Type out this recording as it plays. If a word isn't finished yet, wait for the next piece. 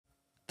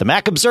The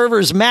Mac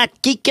Observer's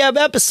Mac Geek Gab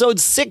episode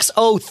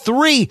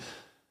 603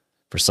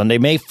 for Sunday,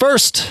 May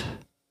 1st,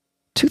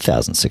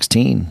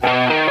 2016.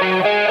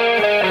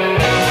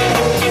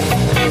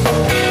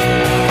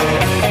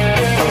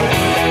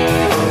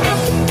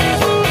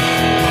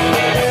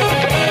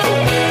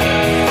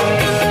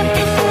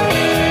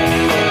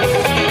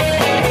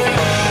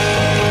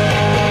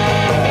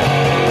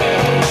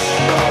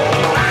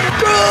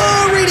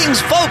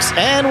 Greetings, folks,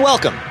 and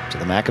welcome to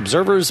the Mac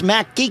Observer's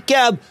Mac Geek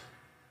Gab,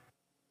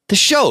 the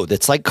show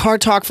that's like car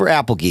talk for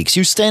Apple geeks.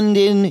 You send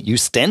in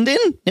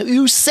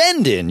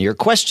your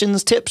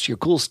questions, tips, your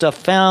cool stuff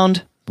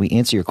found. We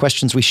answer your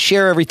questions. We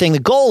share everything. The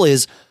goal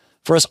is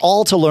for us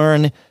all to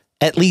learn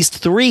at least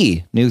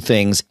 3 new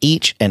things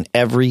each and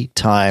every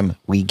time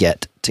we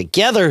get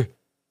together.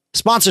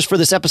 Sponsors for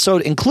this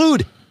episode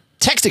include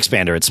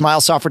TextExpander at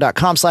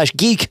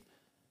smilesoftware.com/geek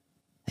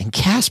and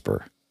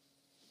Casper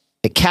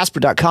at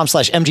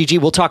casper.com/MGG.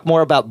 We'll talk more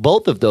about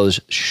both of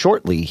those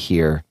shortly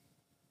here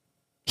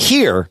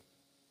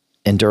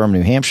in Durham,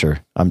 New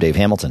Hampshire. I'm Dave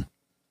Hamilton.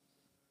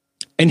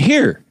 And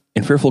here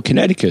in Fairfield,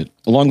 Connecticut,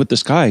 along with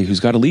this guy who's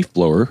got a leaf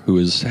blower who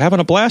is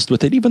having a blast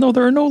with it, even though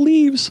there are no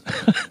leaves.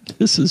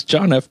 This is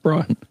John F.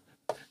 Braun.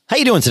 How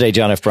you doing today,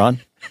 John F. Braun?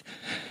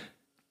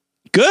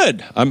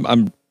 Good.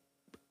 I'm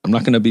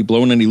not going to be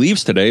blowing any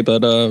leaves today,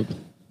 but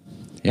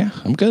yeah,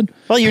 I'm good.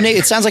 Well,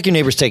 it sounds like your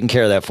neighbor's taking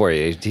care of that for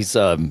you. He's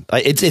may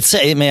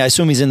I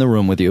assume he's in the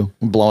room with you,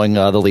 blowing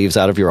the leaves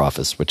out of your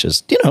office, which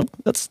is,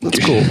 that's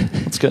cool.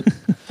 That's good.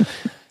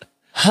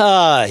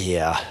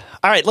 Yeah.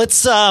 All right,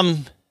 let's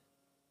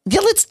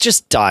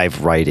just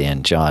dive right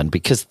in, John,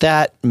 because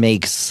that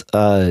makes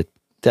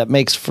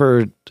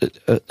for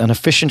an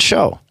efficient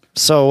show.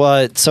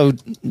 So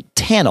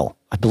Tannel,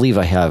 I believe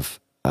I have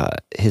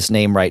his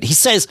name right. He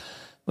says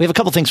we have a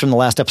couple things from the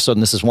last episode,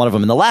 and this is one of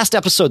them. In the last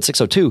episode,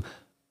 602,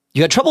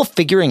 you had trouble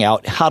figuring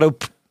out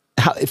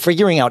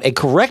figuring out a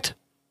correct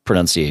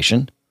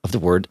pronunciation of the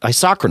word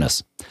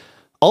isochronous.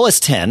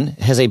 OS X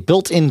has a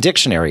built-in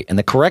dictionary, and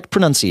the correct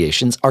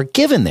pronunciations are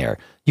given there.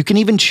 You can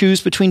even choose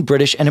between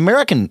British and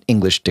American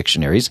English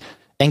dictionaries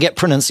and get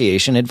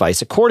pronunciation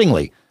advice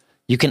accordingly.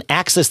 You can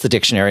access the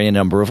dictionary in a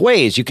number of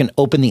ways. You can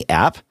open the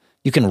app,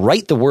 you can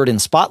write the word in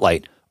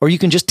Spotlight, or you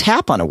can just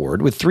tap on a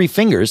word with 3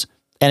 fingers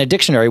and a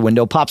dictionary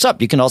window pops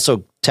up. You can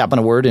also tap on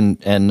a word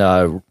and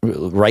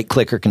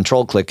right-click or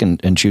control-click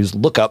and choose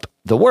look up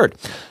the word.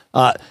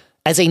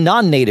 As a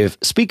non-native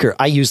speaker,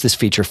 I use this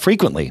feature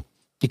frequently.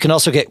 You can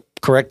also get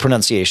correct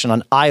pronunciation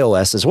on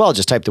iOS as well.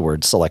 Just type the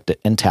word, select it,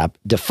 and tap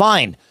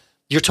define.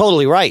 You're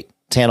totally right,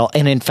 Tannel.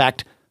 And in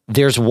fact,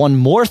 there's one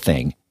more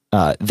thing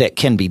that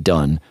can be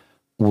done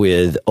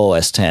with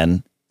OS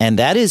X, and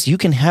that is you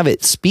can have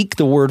it speak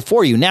the word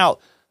for you. Now,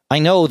 I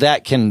know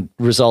that can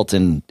result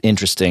in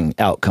interesting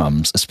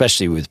outcomes,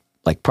 especially with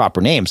like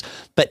proper names.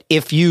 But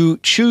if you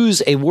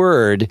choose a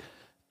word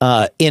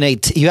I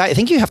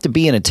think you have to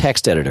be in a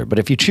text editor. But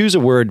if you choose a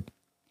word,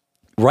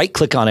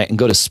 right-click on it and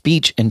go to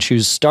speech and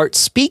choose start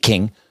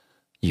speaking,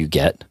 you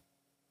get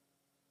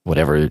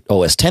whatever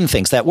OS X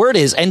thinks that word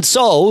is. And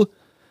so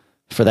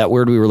for that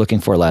word we were looking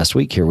for last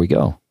week, here we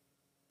go.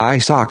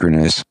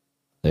 Isochronous.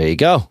 There you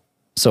go.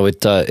 So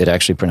it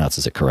actually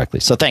pronounces it correctly.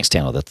 So thanks,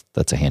 Tano.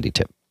 That's a handy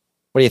tip.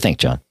 What do you think,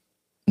 John?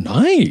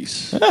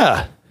 Nice.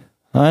 Yeah,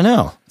 I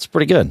know. It's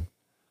pretty good.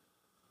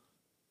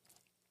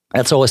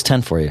 That's OS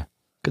X for you.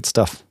 Good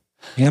stuff.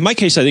 Yeah, in my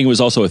case, I think it was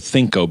also a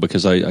Thinko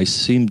because I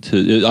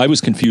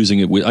was confusing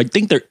it with, I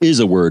think there is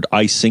a word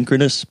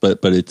isochronous, but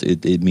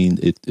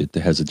it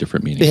has a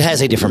different meaning. It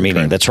has a different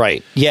meaning. That's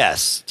right.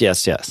 Yes.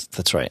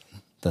 That's right.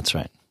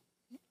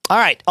 All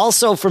right.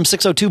 Also from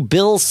 602,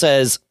 Bill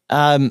says,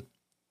 to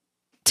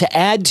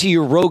add to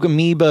your Rogue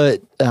Amoeba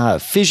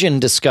Fission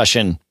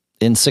discussion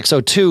in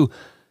 602,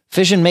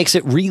 Fission makes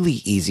it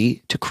really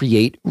easy to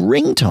create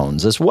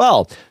ringtones as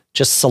well.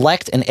 Just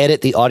select and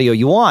edit the audio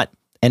you want,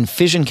 and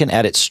Fission can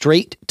add it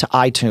straight to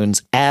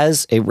iTunes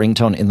as a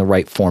ringtone in the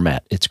right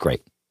format. It's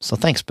great. So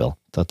thanks, Bill.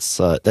 That's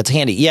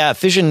handy. Yeah,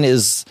 Fission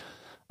is,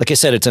 like I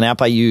said, it's an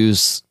app I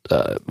use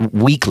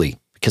weekly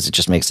because it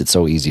just makes it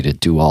so easy to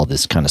do all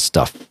this kind of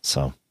stuff.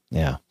 So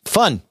yeah,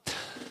 fun.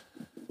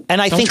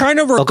 And I'm trying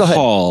to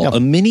recall a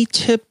mini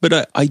tip,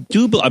 but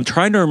I'm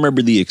trying to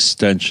remember the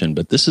extension,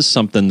 but this is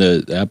something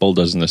that Apple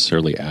doesn't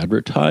necessarily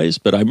advertise.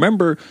 But I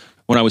remember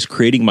when I was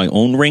creating my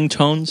own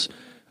ringtones,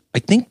 I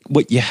think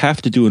what you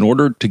have to do in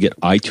order to get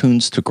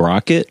iTunes to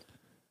grok it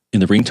in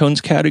the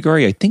ringtones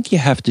category, I think you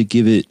have to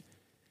give it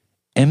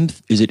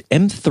is it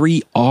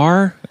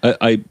M3R?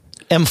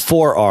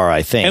 M4R,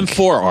 I think.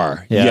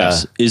 M4R, yeah.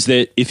 Yes. Is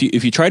that if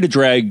you try to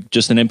drag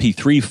just an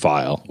MP3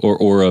 file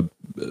or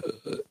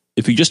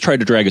if you just try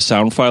to drag a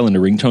sound file in the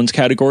ringtones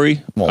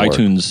category,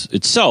 iTunes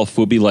itself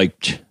will be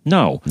like,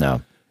 no.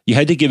 You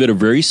had to give it a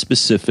very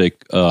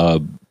specific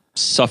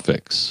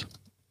suffix.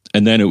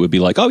 And then it would be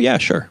like, oh, yeah,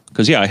 sure.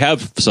 Because, I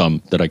have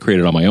some that I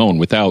created on my own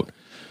without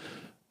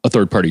a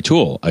third-party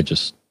tool. I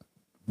just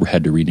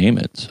had to rename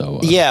it. So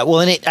yeah,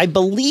 well, and I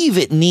believe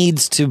it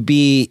needs to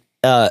be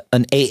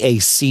an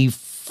AAC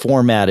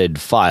formatted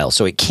file.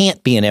 So it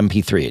can't be an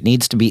MP3. It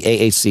needs to be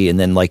AAC, and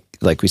then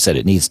like we said,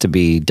 it needs to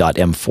be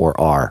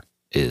 .m4r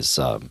is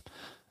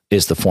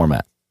the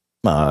format.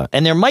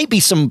 And there might be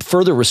some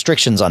further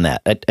restrictions on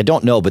that. I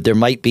don't know, but there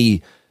might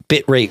be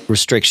bitrate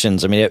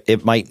restrictions. I mean,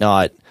 it might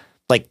not.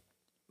 Like,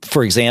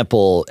 for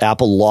example,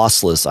 Apple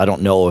Lossless. I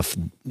don't know if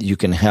you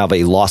can have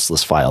a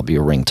lossless file be a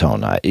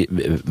ringtone.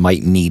 It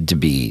might need to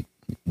be,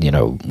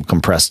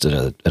 compressed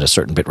at a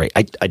certain bitrate.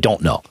 I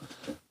don't know,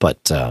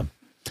 but yeah.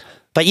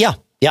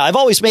 I've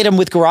always made them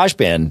with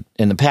GarageBand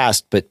in the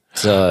past, but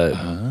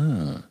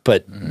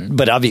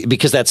obviously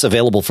because that's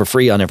available for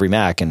free on every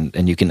Mac,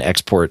 and you can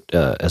export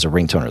as a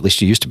ringtone, or at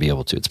least you used to be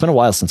able to. It's been a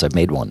while since I've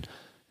made one,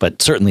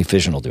 but certainly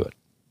Fission will do it.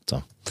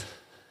 So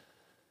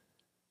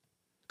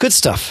good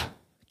stuff.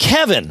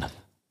 Kevin,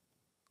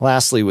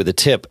 lastly, with a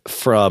tip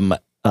from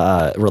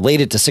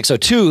related to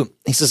 602,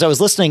 he says, I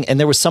was listening and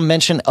there was some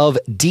mention of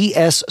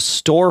DS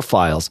store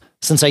files.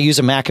 Since I use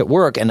a Mac at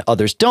work and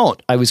others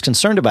don't, I was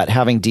concerned about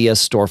having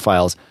DS store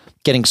files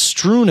getting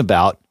strewn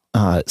about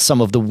some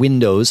of the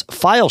Windows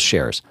file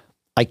shares.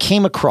 I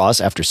came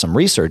across, after some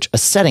research, a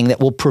setting that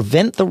will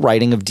prevent the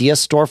writing of DS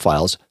store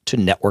files to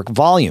network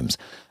volumes.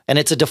 And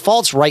it's a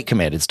defaults write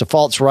command. It's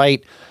defaults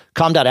write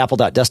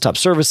com.apple.desktop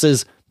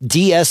services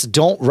DS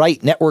don't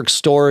write network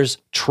stores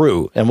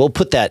true. And we'll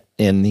put that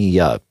in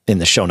the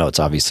show notes,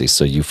 obviously,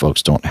 so you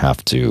folks don't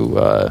have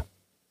to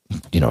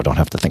don't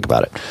have to think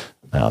about it.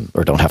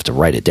 Or don't have to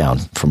write it down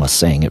from us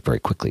saying it very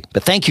quickly.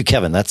 But thank you,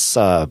 Kevin. That's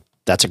a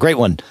great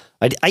one.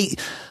 I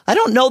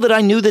don't know that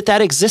I knew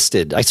that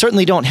existed. I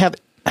certainly don't have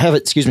it.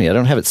 Excuse me. I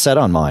don't have it set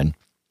on mine.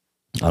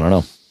 I don't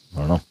know.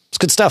 It's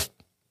good stuff.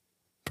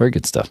 Very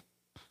good stuff.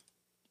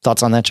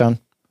 Thoughts on that, John?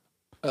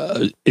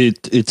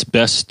 It's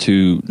best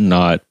to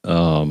not.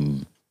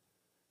 No,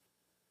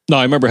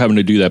 I remember having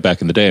to do that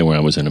back in the day when I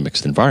was in a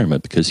mixed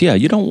environment because,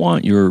 you don't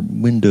want your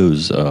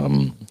Windows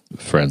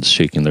friends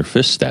shaking their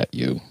fists at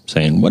you,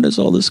 saying, "What is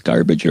all this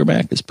garbage your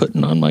Mac is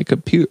putting on my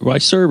computer, my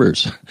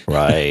servers?"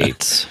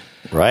 Right,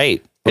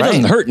 right. It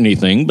doesn't hurt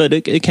anything, but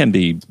it can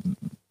be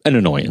an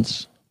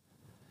annoyance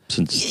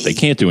since they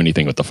can't do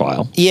anything with the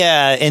file.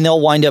 Yeah, and they'll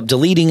wind up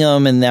deleting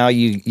them, and now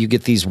you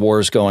get these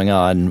wars going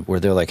on where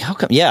they're like, how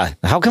come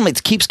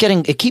it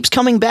keeps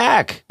coming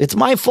back? It's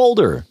my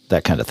folder,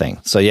 that kind of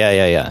thing. So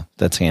yeah,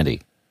 that's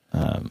handy.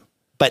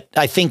 But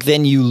I think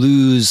then you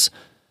lose,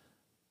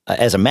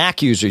 as a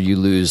Mac user, you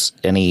lose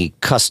any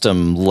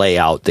custom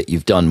layout that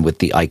you've done with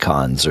the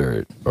icons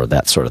or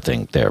that sort of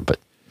thing there, but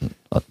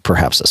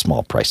perhaps a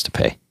small price to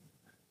pay.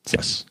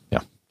 Yes.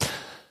 Yeah.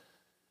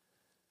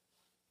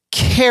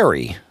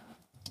 Carrie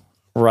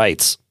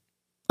writes,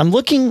 I'm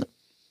looking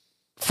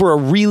for a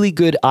really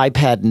good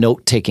iPad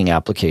note-taking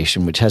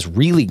application which has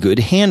really good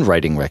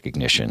handwriting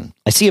recognition.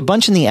 I see a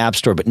bunch in the App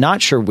Store, but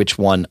not sure which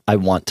one I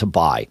want to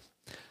buy.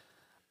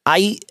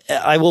 I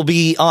will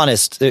be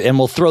honest, and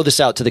we'll throw this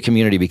out to the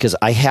community because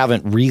I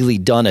haven't really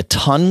done a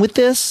ton with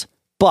this,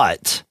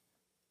 but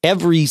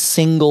every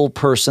single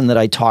person that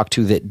I talk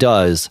to that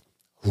does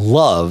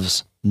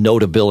loves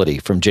Notability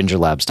from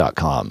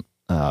gingerlabs.com.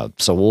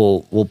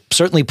 So we'll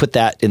certainly put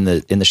that in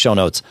the show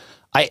notes.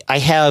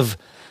 I've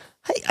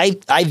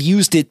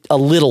used it a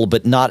little,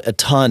 but not a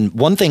ton.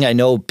 One thing I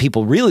know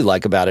people really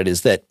like about it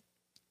is that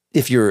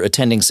if you're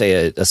attending,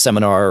 say, a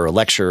seminar or a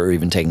lecture, or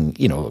even taking,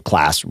 a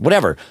class,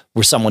 whatever,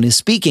 where someone is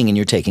speaking and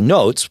you're taking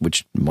notes,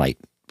 which might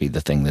be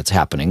the thing that's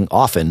happening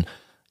often,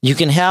 you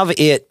can have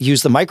it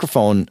use the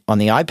microphone on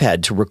the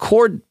iPad to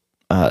record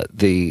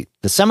the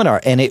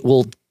seminar, and it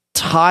will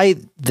tie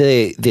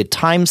the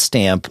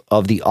timestamp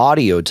of the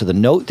audio to the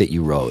note that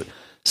you wrote.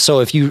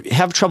 So if you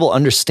have trouble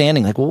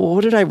understanding, like, well,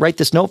 what did I write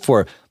this note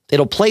for?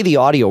 It'll play the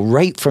audio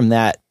right from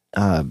that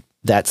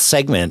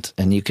segment,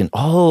 and you can,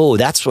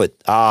 that's what,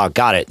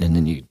 got it. And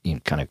then you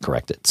kind of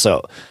correct it.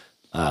 So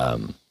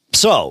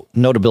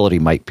Notability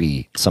might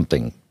be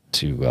something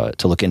to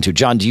look into.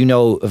 John, do you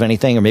know of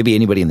anything, or maybe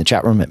anybody in the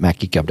chat room at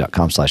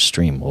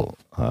macgeekgab.com/stream will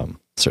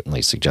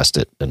certainly suggest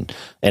it. And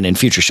in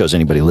future shows,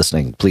 anybody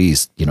listening,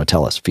 please,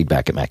 tell us,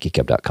 feedback at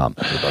macgeekgab.com.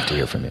 We'd love to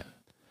hear from you.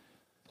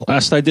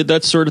 Last I did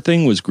that sort of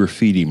thing was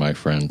graffiti, my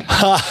friend.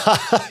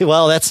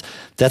 Well,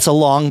 that's a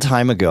long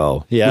time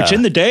ago. Yeah. Which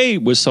in the day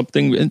was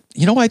something,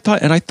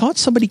 I thought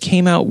somebody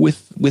came out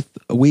with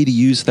a way to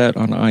use that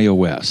on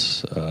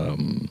iOS.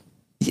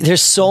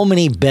 There's so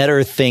many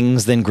better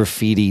things than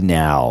graffiti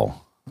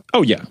now.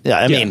 Oh, yeah. Yeah,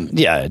 I mean,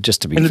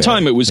 just to be fair. In the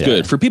time, it was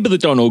good. For people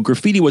that don't know,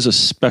 graffiti was a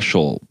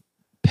special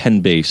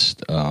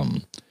pen-based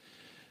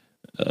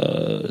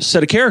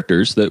set of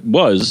characters that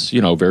was,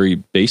 very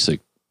basic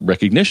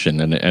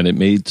recognition, and it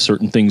made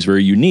certain things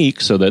very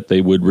unique so that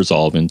they would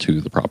resolve into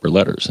the proper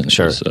letters. And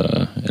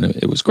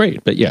it was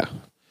great. But yeah.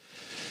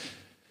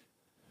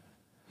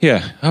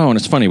 Oh, and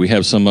it's funny. We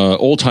have some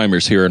old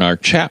timers here in our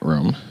chat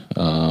room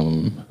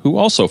who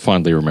also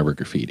fondly remember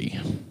graffiti.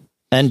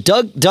 And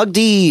Doug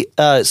D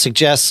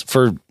suggests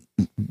for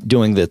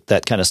doing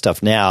that kind of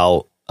stuff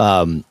now,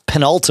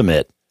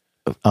 Penultimate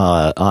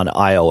on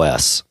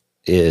iOS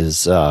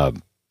is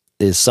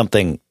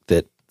something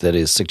that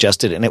is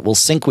suggested, and it will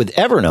sync with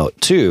Evernote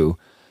too.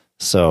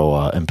 So,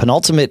 and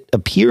Penultimate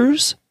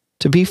appears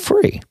to be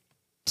free.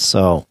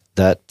 So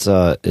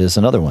that is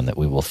another one that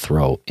we will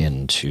throw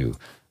into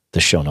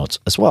the show notes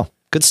as well.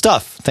 Good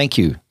stuff. Thank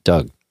you,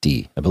 Doug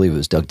D. I believe it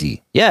was Doug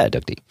D. Yeah,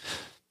 Doug D.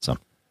 So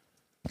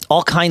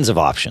all kinds of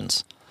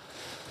options.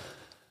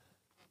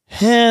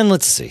 And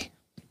let's see.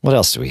 What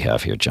else do we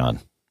have here, John?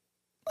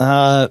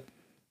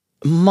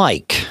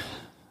 Mike.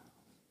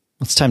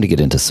 It's time to get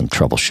into some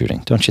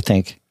troubleshooting, don't you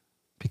think?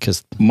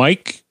 Because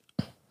Mike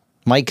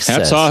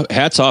says,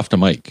 hats off to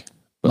Mike.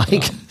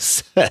 Mike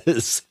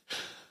says,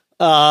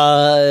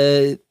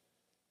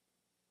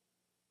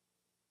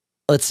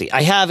 let's see.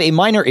 I have a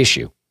minor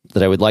issue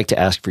that I would like to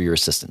ask for your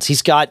assistance.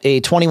 He's got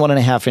a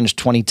 21.5-inch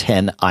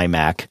 2010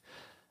 iMac,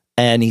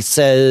 and he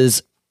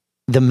says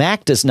the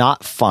Mac does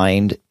not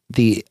find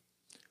the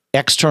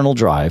external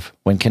drive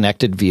when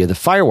connected via the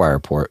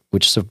FireWire port,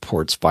 which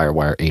supports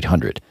FireWire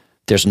 800.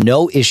 There's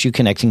no issue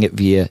connecting it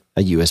via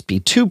a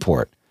USB 2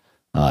 port.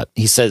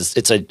 He says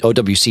it's an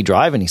OWC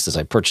drive, and he says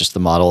I purchased the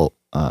model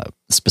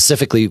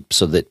specifically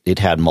so that it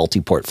had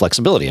multi-port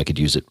flexibility. I could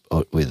use it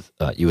with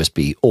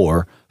USB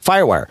or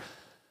FireWire.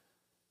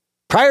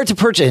 Prior to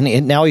purchasing,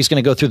 and now he's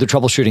going to go through the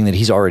troubleshooting that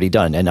he's already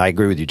done, and I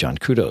agree with you, John.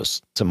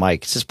 Kudos to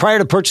Mike. He says, prior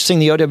to purchasing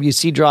the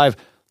OWC drive,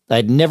 I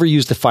had never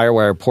used the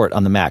FireWire port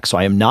on the Mac, so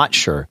I am not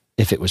sure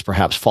if it was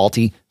perhaps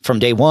faulty from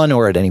day one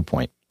or at any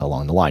point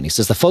along the line. He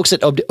says, the folks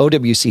at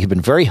OWC have been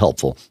very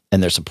helpful,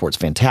 and their support's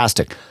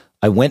fantastic.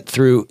 I went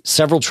through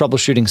several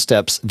troubleshooting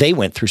steps. They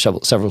went through several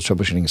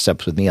troubleshooting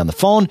steps with me on the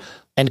phone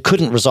and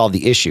couldn't resolve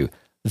the issue.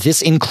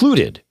 This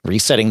included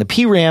resetting the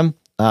PRAM,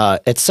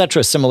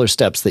 etc., similar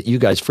steps that you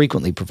guys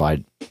frequently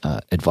provide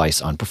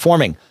advice on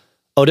performing.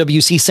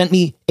 OWC sent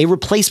me a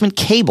replacement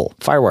cable,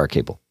 FireWire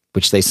cable,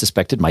 which they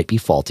suspected might be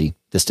faulty.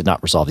 This did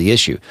not resolve the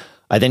issue.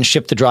 I then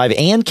shipped the drive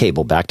and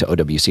cable back to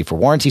OWC for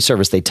warranty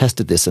service. They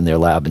tested this in their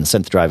lab and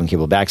sent the drive and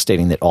cable back,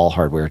 stating that all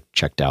hardware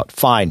checked out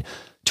fine.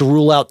 To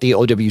rule out the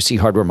OWC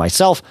hardware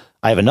myself,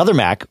 I have another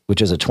Mac,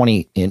 which is a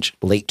 20-inch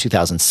late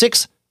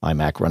 2006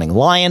 iMac running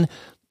Lion,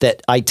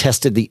 that I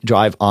tested the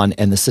drive on,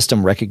 and the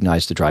system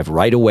recognized the drive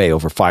right away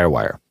over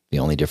FireWire. The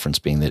only difference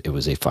being that it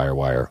was a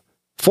FireWire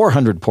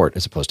 400 port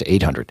as opposed to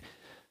 800.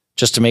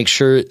 Just to make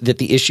sure that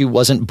the issue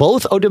wasn't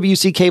both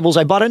OWC cables,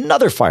 I bought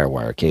another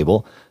FireWire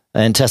cable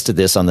and tested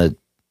this on the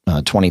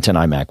 2010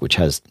 iMac, which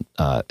has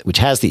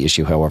the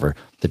issue. However,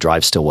 the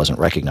drive still wasn't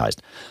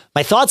recognized.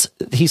 My thoughts,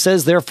 he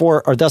says,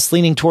 therefore, are thus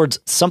leaning towards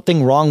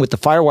something wrong with the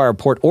FireWire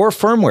port or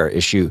firmware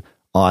issue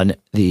on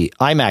the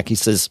iMac. He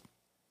says,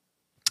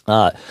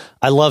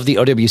 I love the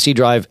OWC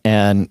drive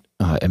and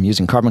I'm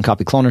using Carbon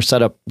Copy Cloner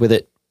setup with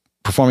it.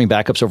 Performing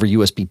backups over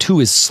USB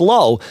 2 is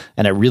slow,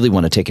 and I really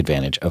want to take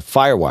advantage of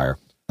FireWire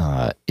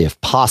if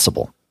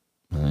possible.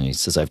 He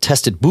says, I've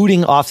tested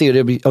booting off the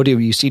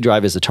OWC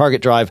drive as a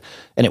target drive,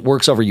 and it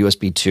works over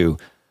USB 2.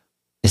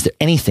 Is there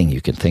anything you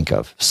can think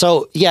of?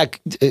 So, yeah,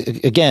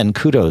 again,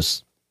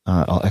 kudos.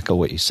 I'll echo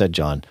what you said,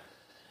 John.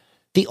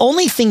 The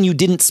only thing you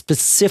didn't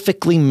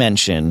specifically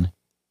mention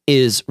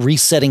is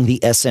resetting the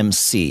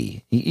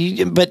SMC.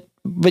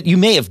 But you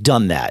may have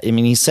done that. I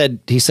mean, he said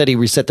he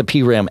reset the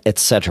PRAM,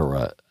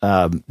 etc.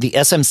 The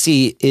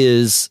SMC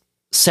is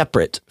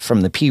separate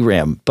from the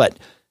PRAM, but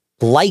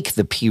like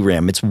the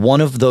PRAM, it's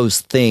one of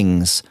those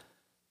things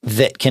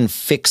that can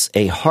fix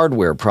a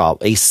hardware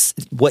problem,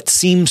 what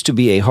seems to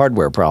be a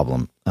hardware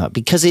problem,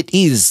 because it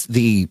is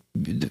the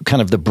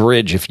kind of the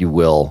bridge, if you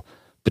will,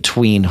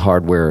 between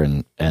hardware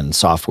and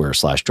software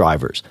 /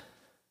 drivers.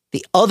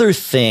 The other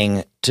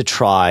thing to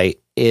try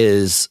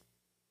is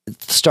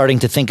starting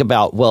to think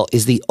about, well,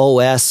 is the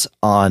OS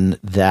on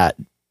that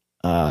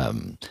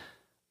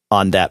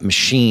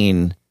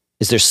machine,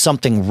 is there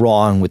something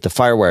wrong with the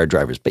FireWire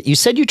drivers? But you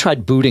said you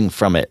tried booting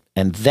from it,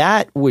 and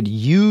that would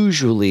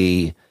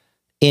usually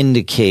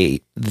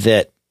indicate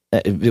that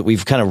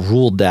we've kind of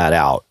ruled that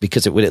out,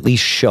 because it would at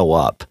least show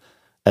up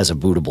as a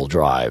bootable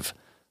drive.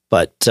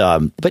 But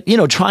you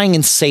know, trying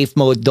in safe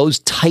mode, those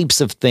types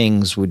of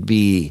things would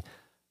be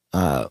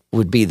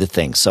the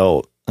thing.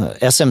 So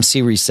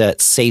SMC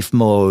reset, safe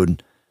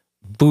mode,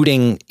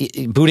 booting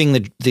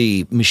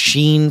the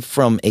machine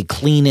from a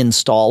clean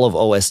install of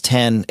OS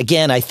 10.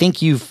 Again, I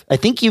think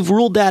you've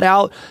ruled that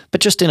out,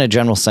 but just in a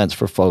general sense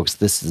for folks,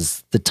 this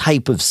is the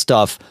type of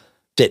stuff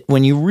that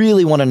when you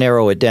really want to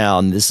narrow it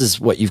down, this is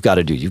what you've got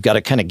to do. You've got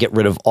to kind of get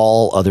rid of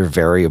all other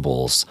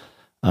variables.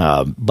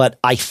 But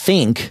I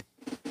think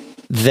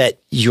that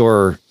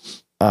your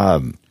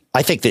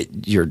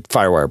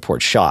FireWire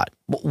port's shot.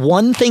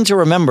 One thing to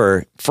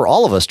remember, for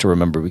all of us to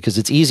remember, because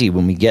it's easy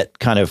when we get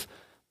kind of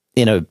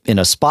in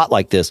a spot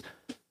like this,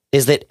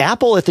 is that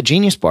Apple at the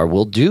Genius Bar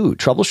will do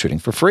troubleshooting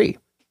for free,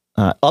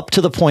 up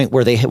to the point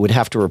where they would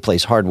have to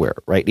replace hardware,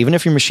 right? Even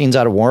if your machine's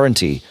out of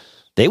warranty,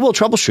 they will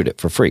troubleshoot it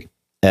for free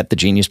at the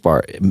Genius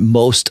Bar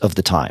most of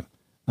the time,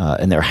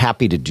 and they're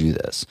happy to do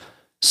this.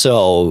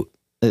 So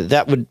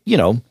that would, you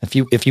know,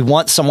 if you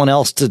want someone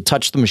else to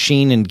touch the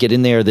machine and get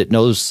in there that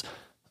knows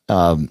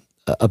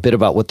a bit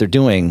about what they're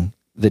doing,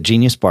 the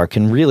Genius Bar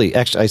can really,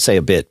 actually, I say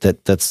a bit,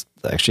 that's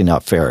actually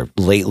not fair.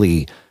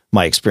 Lately,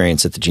 my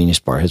experience at the Genius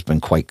Bar has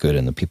been quite good,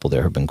 and the people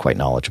there have been quite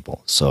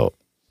knowledgeable. So,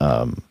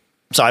 so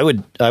I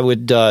would,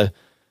 bear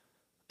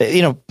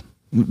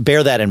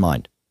that in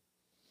mind.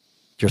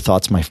 Your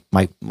thoughts, my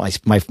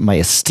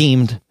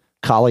esteemed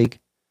colleague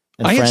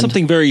and I friend? had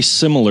something very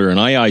similar, and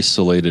I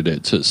isolated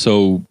it.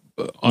 So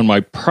on my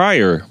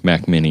prior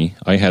Mac Mini,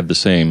 I had the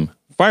same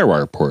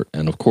FireWire port,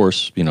 and of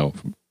course,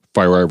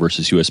 FireWire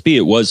versus USB,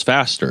 it was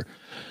faster.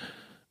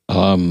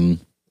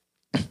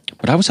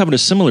 But I was having a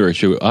similar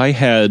issue. I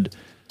had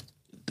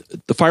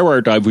the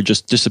FireWire drive would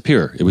just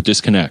disappear. It would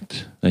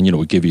disconnect, and it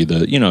would give you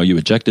the you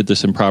ejected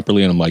this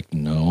improperly, and I'm like,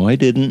 no, I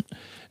didn't.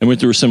 And went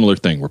through a similar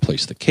thing.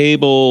 Replaced the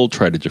cable,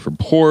 tried a different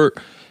port,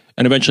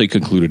 and eventually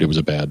concluded it was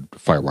a bad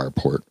FireWire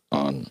port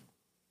on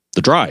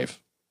the drive.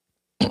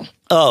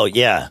 Oh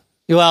yeah.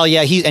 Well,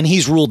 yeah,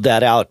 he's ruled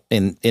that out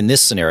in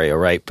this scenario,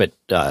 right? But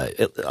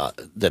the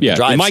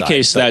drive in my side,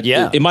 case,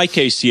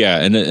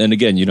 and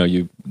again,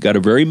 you got to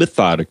very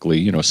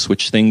methodically,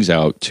 switch things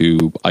out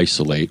to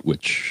isolate,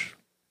 which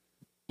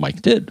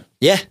Mike did.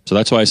 Yeah. So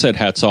that's why I said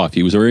hats off.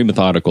 He was very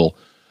methodical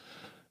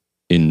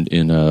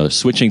in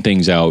switching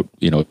things out.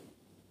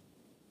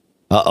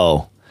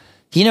 Uh-oh.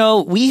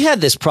 We had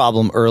this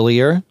problem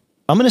earlier.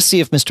 I'm going to see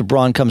if Mr.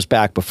 Braun comes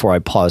back before I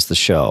pause the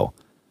show.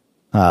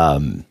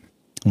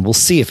 We'll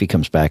see if he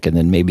comes back, and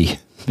then maybe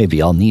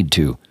I'll need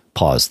to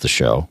pause the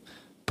show.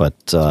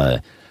 But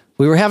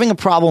we were having a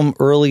problem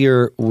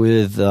earlier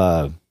with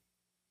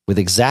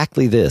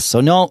exactly this.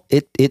 So no,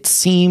 it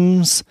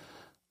seems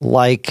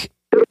like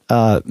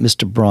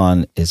Mr.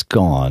 Braun is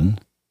gone.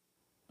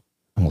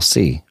 And we'll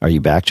see. Are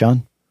you back,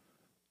 John?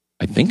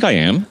 I think I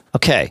am.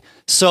 Okay.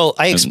 So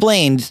I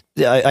explained,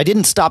 I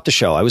didn't stop the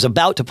show. I was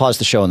about to pause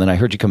the show, and then I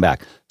heard you come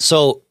back.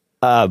 So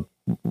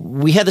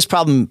we had this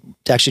problem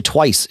actually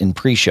twice in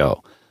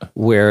pre-show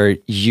where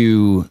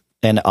you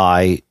and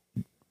I,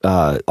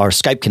 our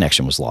Skype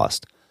connection was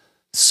lost.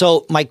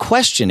 So my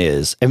question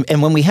is,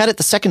 and when we had it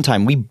the second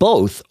time, we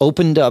both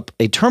opened up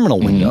a terminal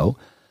window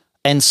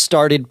and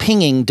started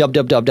pinging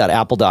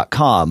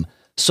www.apple.com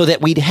so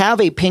that we'd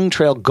have a ping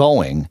trail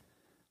going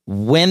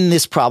when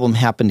this problem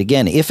happened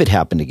again, if it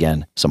happened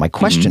again. So my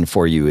question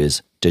for you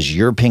is, does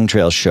your ping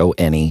trail show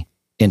any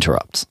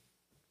interrupts?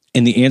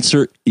 And the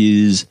answer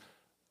is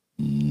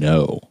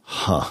no.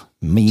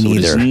 Me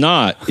neither.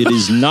 It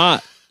is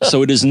not.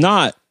 So it is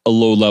not a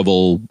low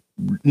level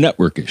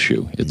network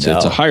issue. It's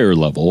a higher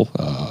level.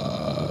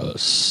 I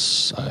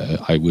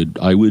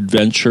would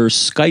venture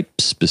Skype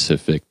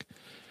specific.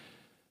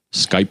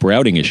 Skype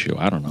routing issue.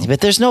 I don't know.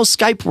 But there's no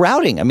Skype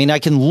routing. I mean, I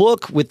can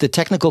look with the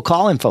technical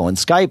call info in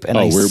Skype and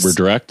we're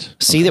direct.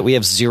 See that we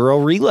have 0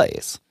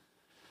 relays.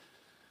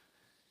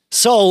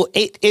 So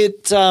it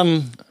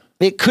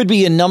could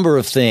be a number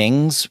of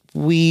things.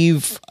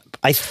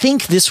 I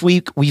think this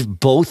week we've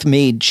both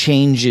made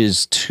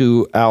changes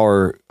to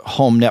our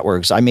home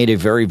networks. I made a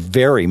very,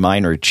 very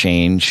minor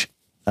change.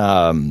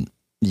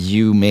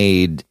 You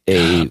made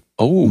a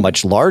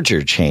much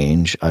larger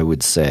change, I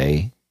would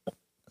say.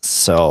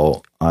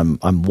 So I'm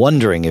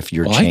wondering if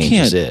your change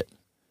is it.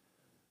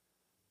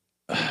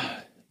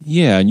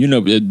 Yeah,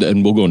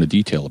 and we'll go into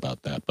detail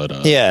about that.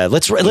 But yeah,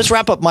 let's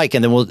wrap up Mike,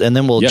 and then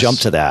we'll jump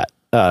to that.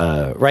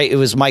 Right, it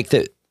was Mike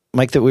that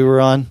we were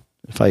on.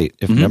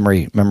 If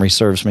memory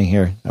serves me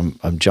here,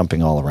 I'm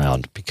jumping all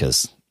around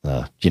because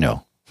I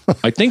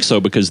think so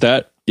because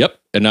that. Yep,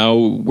 and now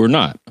we're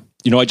not.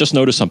 I just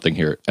noticed something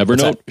here.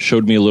 Evernote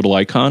showed me a little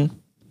icon.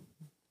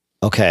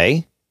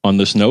 Okay. On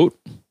this note.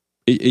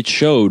 It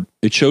showed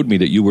me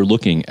that you were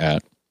looking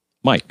at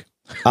Mike.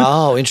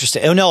 Oh,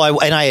 interesting. Oh no,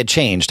 I had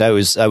changed. I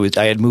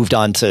had moved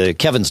on to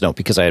Kevin's note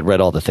because I had read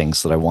all the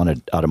things that I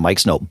wanted out of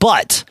Mike's note.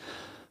 But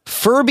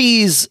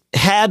Furby's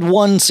had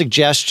one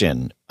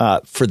suggestion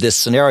for this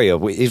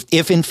scenario.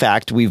 If in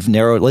fact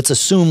let's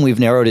assume we've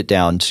narrowed it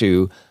down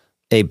to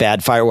a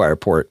bad FireWire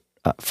port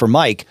for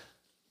Mike.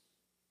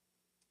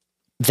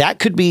 That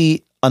could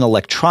be an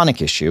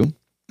electronic issue,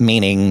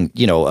 meaning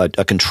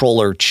a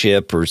controller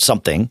chip or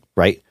something,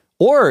 right?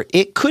 Or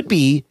it could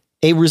be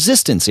a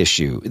resistance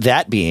issue,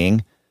 that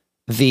being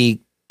the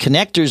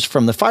connectors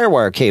from the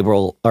FireWire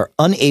cable are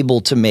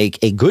unable to make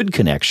a good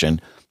connection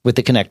with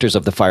the connectors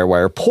of the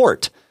FireWire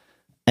port.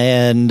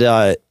 And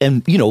I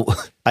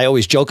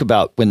always joke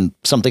about when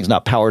something's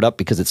not powered up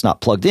because it's not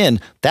plugged in,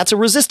 that's a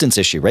resistance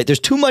issue, right? There's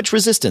too much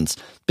resistance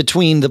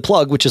between the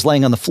plug, which is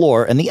laying on the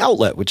floor, and the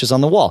outlet, which is on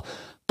the wall.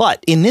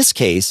 But in this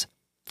case,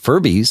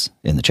 Furby's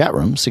in the chat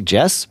room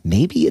suggests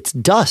maybe it's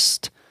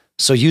dust.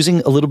 So using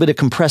a little bit of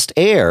compressed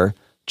air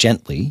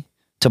gently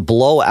to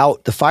blow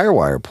out the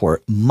FireWire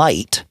port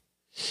might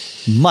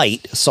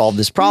solve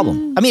this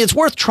problem. I mean, it's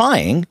worth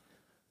trying,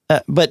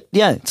 but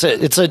yeah,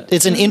 it's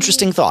an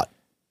interesting thought.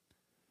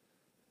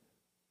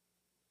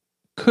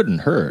 Couldn't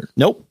hurt.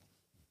 Nope.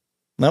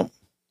 I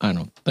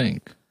don't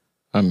think.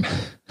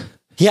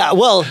 Yeah.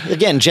 Well,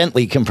 again,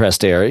 gently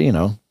compressed air,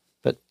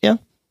 but yeah.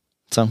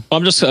 So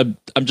I'm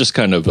just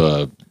kind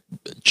of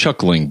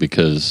chuckling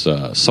because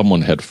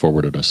someone had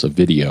forwarded us a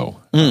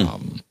video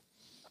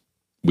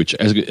which,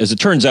 as it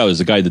turns out, is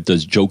a guy that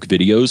does joke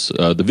videos.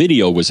 The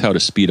video was how to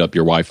speed up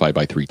your Wi-Fi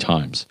by 3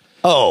 times.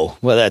 Oh,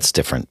 well, that's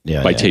different.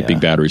 Yeah, by taping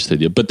batteries to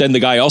you. But then the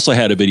guy also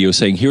had a video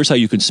saying, here's how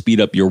you can speed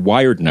up your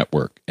wired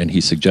network. And he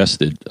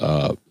suggested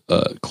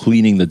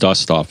cleaning the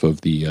dust off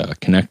of the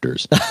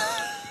connectors.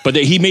 But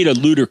he made a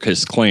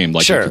ludicrous claim,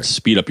 like you could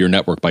speed up your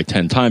network by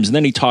 10 times. And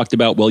then he talked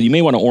about, well, you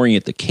may want to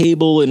orient the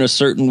cable in a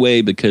certain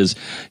way because,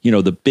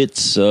 the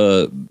bits,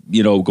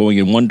 going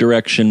in one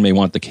direction may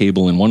want the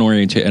cable in one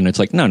orientation. And it's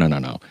like,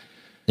 no.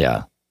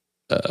 Yeah.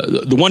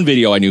 The one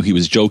video I knew he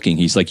was joking.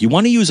 He's like, you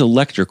want to use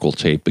electrical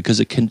tape because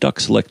it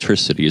conducts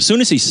electricity. As soon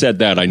as he said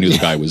that, I knew the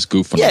guy was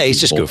goofing around. Yeah, he's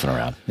just goofing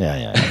around.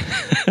 Yeah.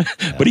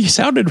 But he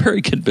sounded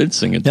very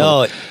convincing.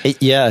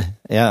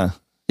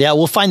 Yeah,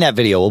 we'll find that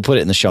video. We'll put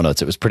it in the show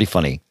notes. It was pretty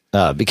funny.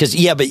 But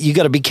you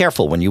got to be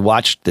careful when you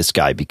watch this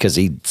guy because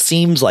he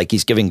seems like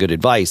he's giving good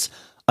advice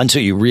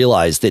until you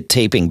realize that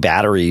taping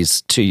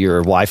batteries to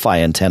your Wi-Fi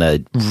antenna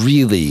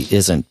really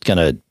isn't going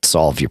to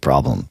solve your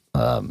problem.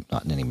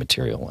 Not in any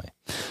material way.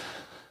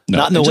 No,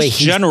 not in the way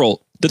he's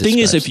general. The thing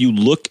is, if you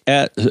look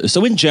at,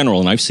 so in general,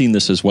 and I've seen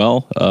this as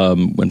well,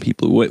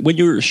 when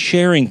you're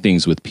sharing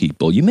things with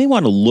people, you may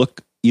want to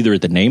look either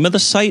at the name of the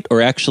site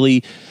or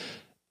actually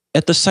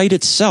at the site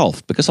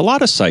itself, because a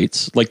lot of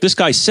sites, like this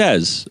guy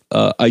says,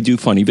 I do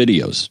funny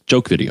videos,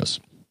 joke videos.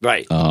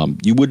 Right.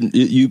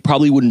 You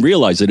probably wouldn't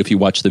realize it if you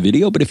watched the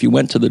video, but if you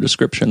went to the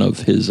description of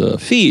his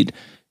feed,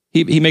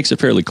 he makes it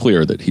fairly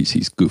clear that he's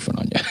goofing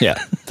on you. Yeah,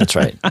 that's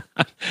right.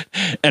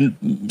 And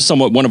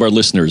one of our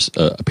listeners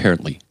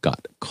apparently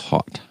got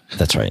caught.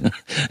 That's right.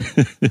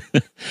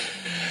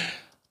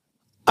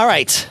 All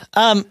right.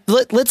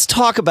 Let's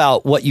talk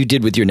about what you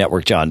did with your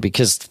network, John,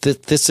 because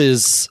this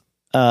is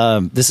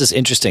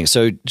interesting.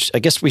 So I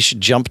guess we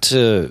should jump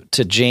to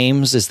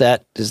James.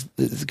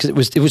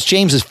 Because it was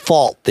James's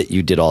fault that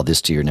you did all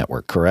this to your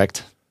network,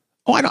 correct?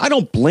 Oh, I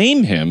don't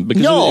blame him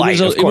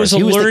because it was a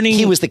learning.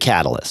 He was the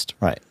catalyst,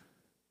 right?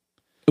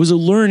 It was a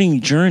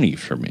learning journey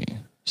for me.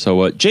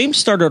 So James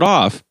started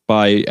off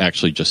by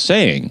actually just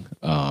saying,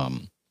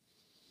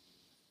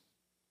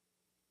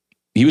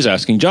 he was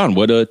asking John,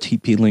 what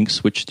TP-Link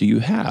switch do you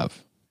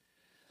have?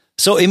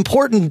 So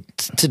important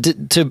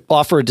to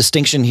offer a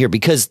distinction here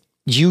because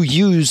you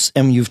use,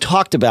 and you've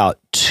talked about,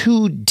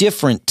 2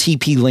 different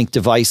TP-Link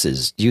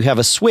devices. You have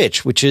a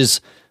switch, which is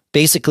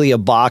basically a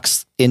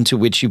box into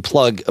which you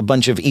plug a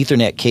bunch of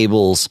Ethernet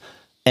cables,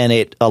 and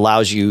it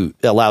allows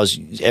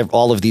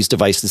all of these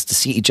devices to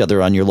see each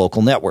other on your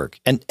local network.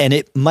 And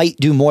it might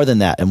do more than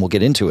that, and we'll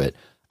get into it.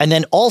 And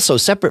then also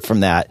separate from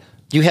that,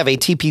 you have a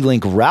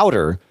TP-Link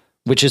router,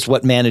 which is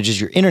what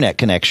manages your internet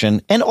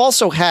connection and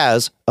also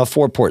has a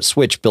 4-port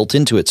switch built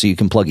into it, so you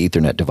can plug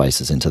Ethernet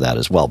devices into that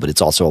as well. But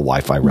it's also a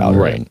Wi-Fi router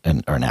or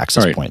an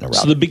access point in a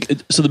router.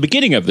 So the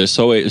beginning of this,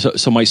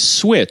 so my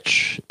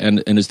switch,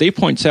 and as Dave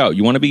points out,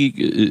 you want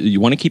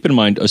to keep in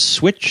mind a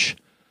switch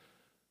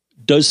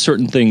does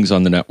certain things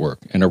on the network,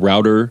 and a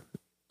router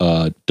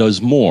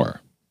does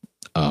more.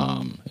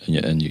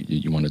 And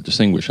you want to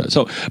distinguish that.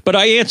 So, but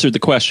I answered the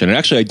question, and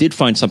actually I did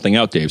find something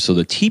out, Dave. So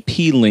the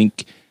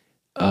TP-Link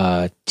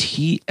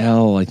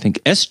TL, I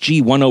think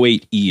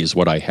SG108E is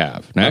what I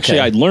have. And actually,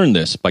 I learned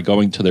this by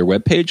going to their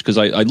webpage because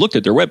I looked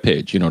at their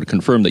webpage, to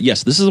confirm that,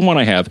 yes, this is the one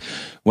I have.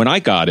 When I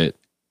got it,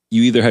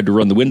 you either had to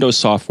run the Windows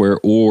software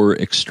or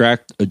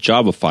extract a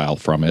Java file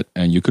from it,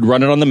 and you could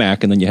run it on the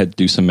Mac, and then you had to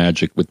do some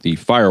magic with the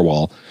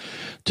firewall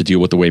to deal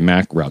with the way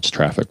Mac routes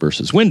traffic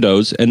versus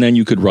Windows, and then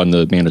you could run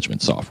the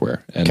management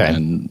software.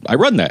 And I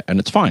run that, and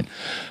it's fine.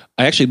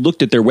 I actually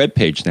looked at their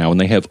webpage now, and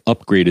they have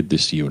upgraded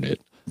this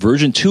unit.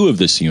 Version 2 of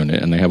this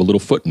unit, and they have a little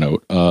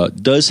footnote,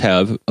 does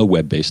have a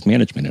web-based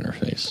management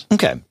interface.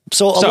 Okay.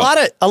 So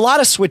a lot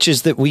of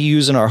switches that we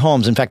use in our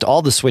homes, in fact,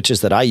 all the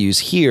switches that I use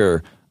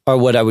here are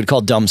what I would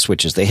call dumb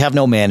switches. They have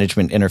no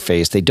management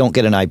interface. They don't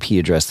get an IP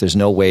address. There's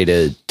no way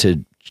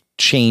to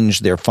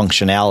change their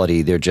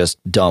functionality. They're just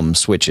dumb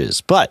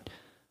switches. But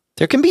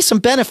there can be some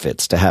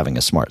benefits to having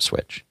a smart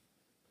switch.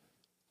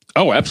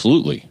 Oh,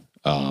 absolutely.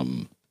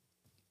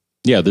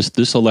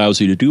 This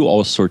allows you to do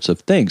all sorts of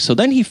things. So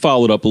then he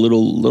followed up a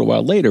little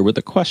while later with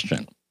a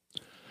question.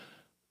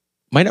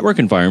 My network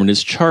environment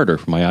is Charter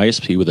for my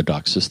ISP with a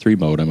DOCSIS 3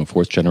 modem, a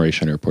 4th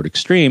generation Airport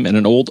Extreme, and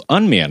an old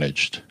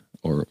unmanaged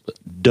or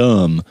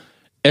dumb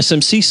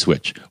SMC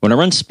switch. When I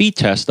run speed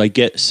test, I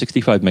get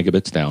 65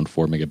 megabits down,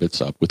 4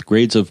 megabits up, with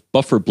grades of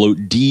buffer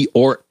bloat D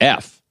or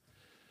F.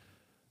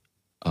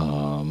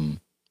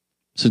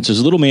 Since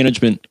there's little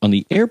management on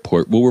the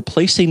airport, will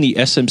replacing the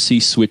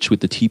SMC switch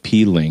with the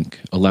TP-Link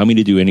allow me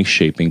to do any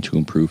shaping to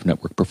improve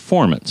network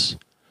performance?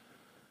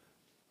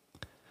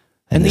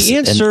 And the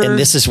answer... And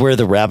this is where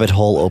the rabbit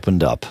hole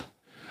opened up.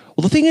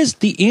 Well, the thing is,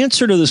 the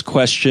answer to this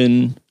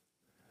question...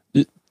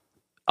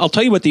 I'll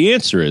tell you what the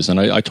answer is, and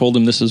I told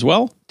him this as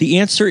well. The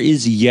answer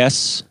is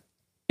yes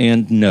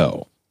and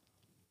no.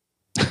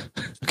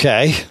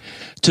 Okay.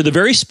 To the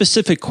very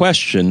specific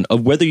question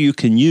of whether you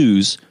can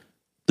use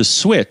the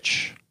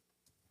switch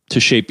to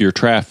shape your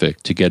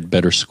traffic to get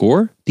better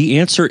score, the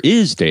answer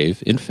is,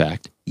 Dave, in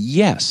fact,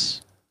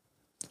 yes.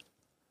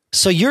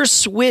 So your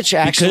switch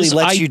actually Because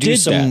lets I you do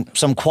did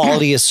some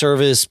quality of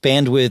service,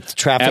 bandwidth,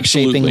 traffic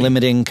Absolutely. shaping,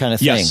 limiting kind of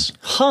thing. Yes.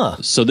 Huh.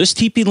 So this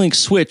TP-Link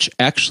switch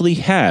actually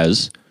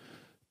has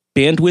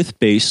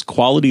bandwidth-based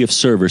quality of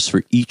service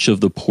for each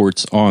of the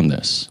ports on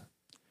this.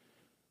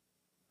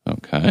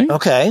 Okay.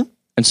 Okay.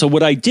 And so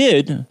what I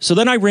did, so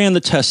then I ran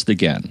the test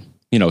again.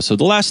 So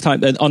the last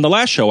time, on the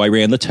last show, I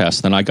ran the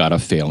test and I got a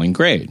failing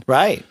grade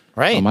Right.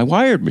 on my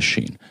wired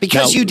machine.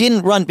 Because Now, you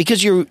didn't run,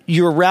 because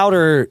your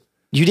router,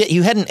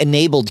 you hadn't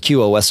enabled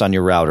QoS on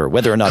your router,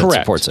 whether or not it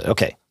Correct. supports it.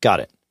 Okay. Got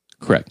it.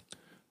 Correct.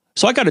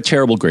 So I got a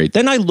terrible grade.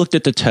 Then I looked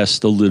at the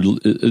test a little.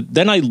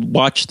 Then I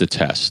watched the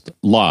test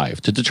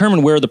live to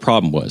determine where the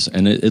problem was.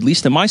 And at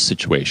least in my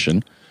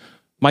situation,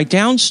 my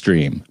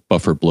downstream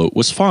buffer bloat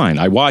was fine.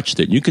 I watched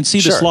it. You can see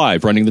this Sure.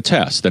 live running the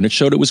test, and it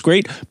showed it was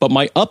great. But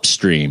my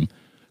upstream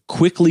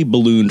quickly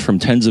ballooned from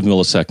tens of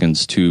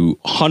milliseconds to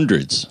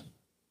hundreds,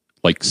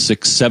 like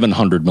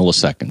 600-700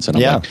 milliseconds. And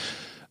I'm Yeah. like,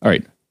 all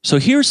right. So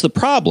here's the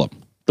problem.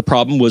 The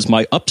problem was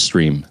my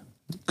upstream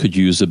could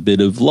use a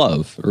bit of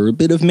love or a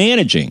bit of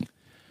managing.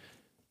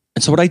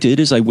 And so what I did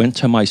is I went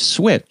to my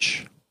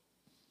switch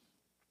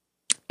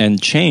and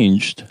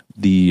changed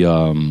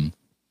the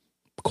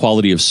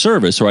quality of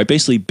service, or I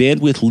basically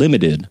bandwidth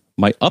limited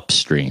my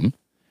upstream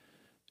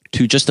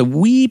to just a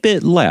wee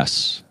bit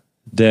less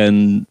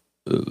than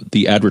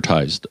the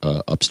advertised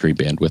upstream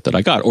bandwidth that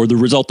I got, or the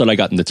result that I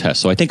got in the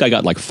test. So I think I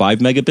got like 5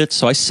 megabits.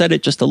 So I set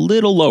it just a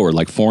little lower,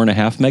 like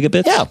 4.5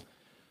 megabits Yeah.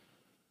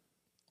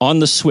 on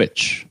the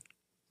switch,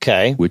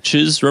 Okay. which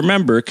is,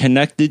 remember,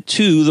 connected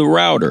to the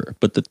router.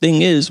 But the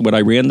thing is, when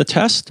I ran the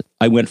test,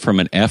 I went from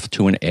an F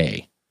to an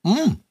A.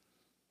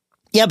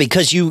 Yeah,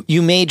 because you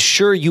made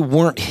sure you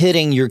weren't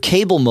hitting your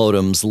cable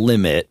modem's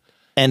limit,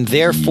 and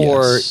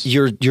therefore Yes.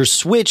 your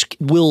switch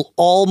will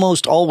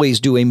almost always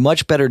do a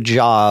much better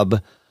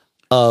job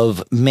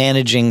of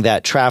managing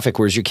that traffic,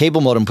 whereas your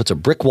cable modem puts a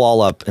brick wall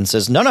up and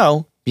says,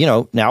 no,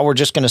 now we're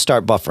just going to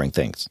start buffering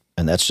things,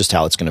 and that's just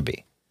how it's going to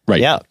be. Right.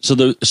 Yeah. So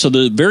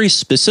the very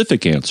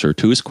specific answer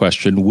to his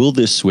question, will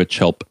this switch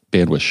help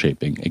bandwidth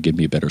shaping and give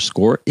me a better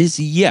score, is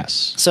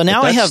yes. So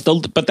now I have,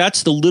 but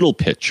that's the little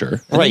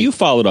picture. And Right. you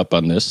followed up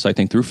on this, I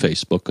think, through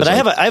Facebook. but I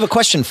have a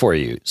question for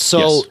you. So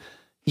Yes.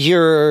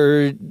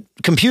 your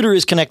computer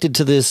is connected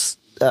to this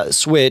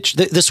switch.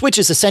 The switch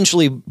is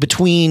essentially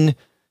between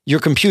your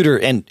computer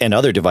and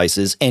other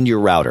devices and your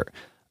router.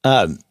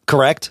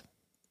 Correct?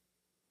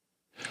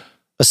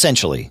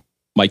 Essentially,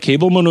 my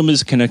cable modem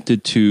is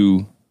connected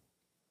to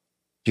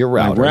your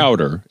my router.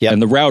 router, Yep.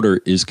 and the router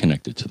is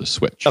connected to the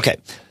switch. Okay.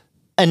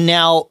 And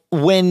now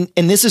and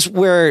this is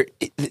where,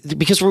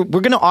 because we're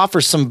going to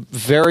offer some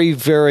very,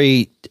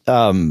 very,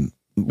 we're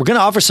going to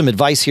offer some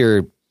advice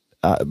here,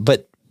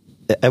 but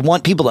I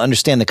want people to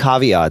understand the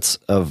caveats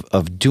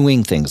of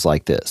doing things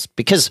like this,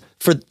 because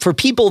for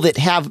people that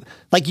have,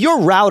 like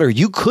your router,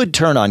 you could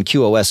turn on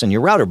QoS on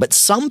your router, but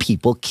some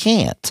people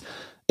can't.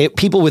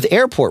 People with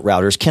airport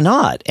routers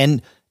cannot.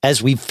 And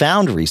as we've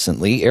found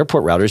recently,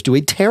 airport routers do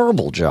a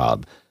terrible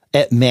job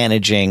at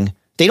managing.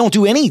 They don't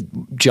do any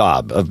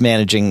job of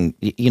managing,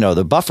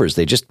 the buffers.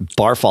 They just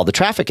barf all the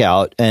traffic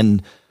out,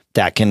 and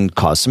that can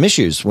cause some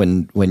issues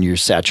when you're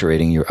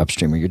saturating your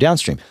upstream or your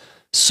downstream.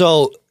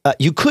 So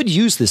you could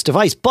use this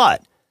device,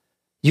 but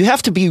you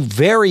have to be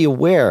very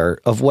aware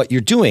of what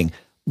you're doing.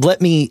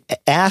 Let me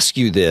ask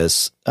you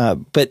this,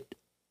 but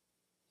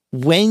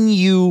when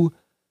you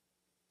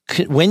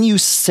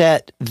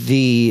set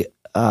the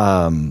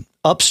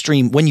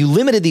upstream, when you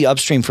limited the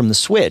upstream from the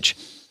switch,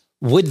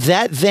 would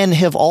that then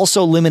have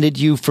also limited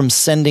you from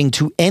sending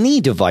to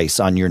any device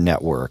on your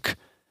network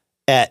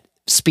at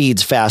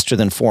speeds faster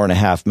than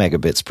 4.5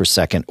 megabits per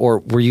second? Or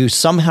were you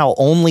somehow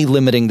only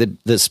limiting the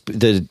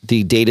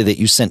data that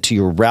you sent to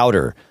your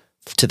router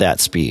to that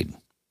speed?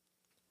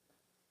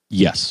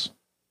 Yes.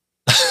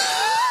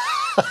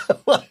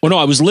 Well, no,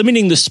 I was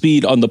limiting the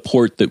speed on the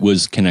port that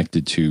was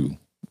connected to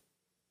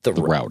the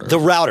router. The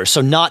router,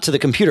 so not to the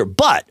computer.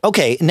 But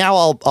okay, now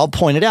I'll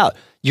point it out.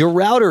 Your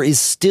router is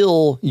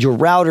still your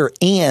router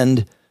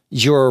and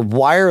your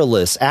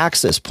wireless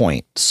access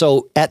point.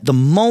 So at the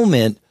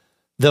moment,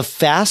 the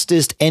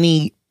fastest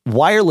any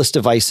wireless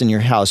device in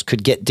your house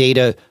could get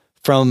data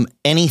from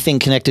anything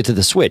connected to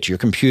the switch, your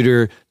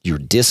computer, your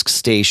disk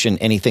station,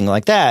 anything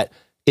like that,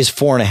 is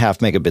 4.5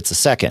 megabits a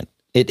second.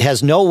 It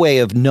has no way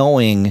of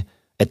knowing,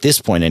 at this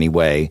point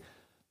anyway,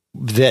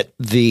 that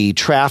the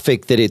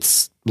traffic that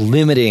it's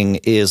limiting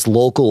is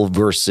local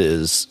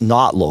versus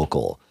not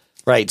local.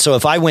 Right. So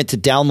if I went to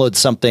download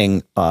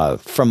something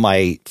from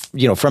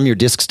your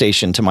disk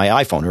station to my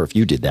iPhone, or if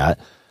you did that,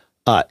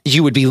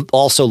 you would be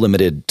also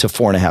limited to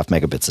 4.5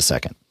 megabits a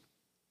second.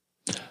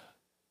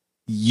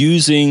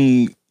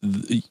 Using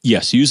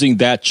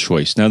that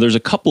choice. Now, there's a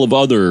couple of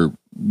other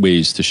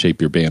ways to shape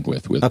your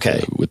bandwidth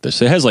with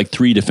this. It has like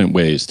 3 different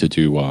ways to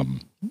do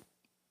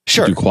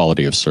Sure. do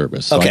quality of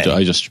service. So Okay.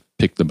 I just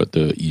picked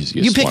the easiest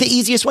one. You picked the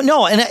easiest one.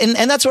 No,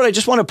 and that's what I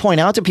just want to point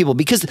out to people,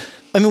 because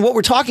I mean, what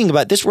we're talking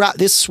about,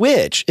 this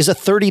switch is a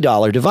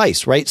 $30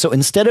 device, right? So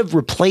instead of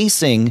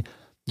replacing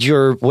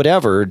your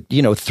whatever,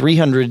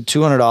 $300,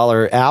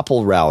 $200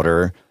 Apple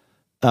router,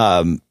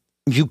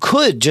 you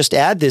could just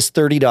add this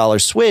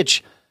 $30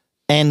 switch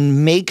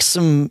and make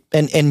some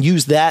and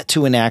use that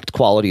to enact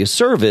quality of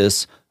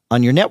service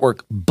on your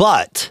network.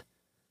 But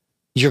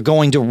you're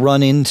going to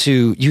run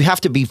into, you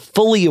have to be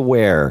fully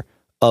aware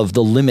of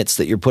the limits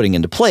that you're putting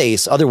into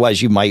place.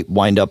 Otherwise, you might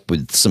wind up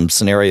with some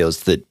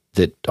scenarios that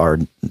are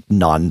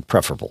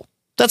non-preferable.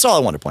 That's all I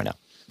want to point out.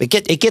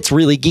 It gets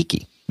really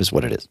geeky is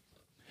what it is.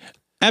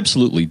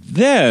 Absolutely.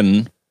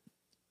 Then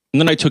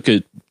I took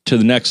it to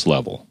the next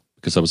level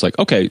because I was like,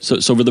 okay,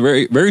 so for the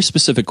very, very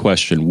specific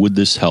question, would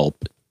this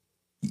help?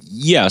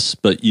 Yes,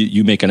 but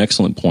you make an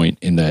excellent point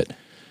in that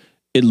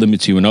it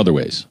limits you in other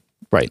ways.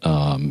 Right.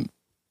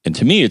 And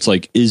to me, it's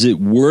like, is it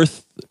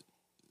worth...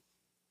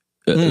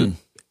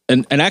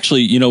 And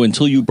actually,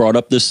 until you brought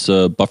up this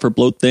buffer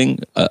bloat thing,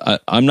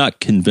 I'm not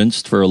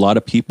convinced for a lot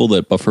of people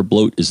that buffer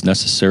bloat is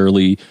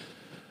necessarily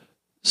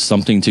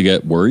something to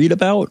get worried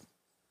about.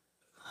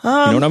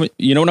 You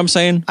know what I'm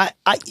saying?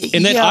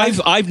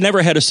 I've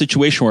never had a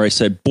situation where I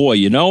said, boy,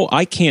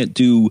 I can't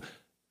do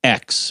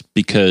X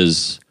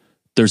because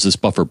there's this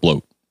buffer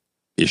bloat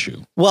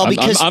issue. Well,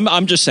 because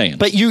I'm just saying.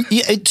 But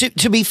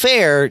to be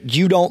fair,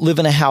 you don't live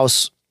in a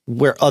house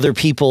where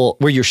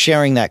you're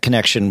sharing that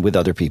connection with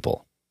other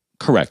people.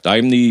 Correct.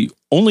 I'm the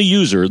only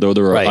user, though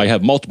I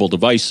have multiple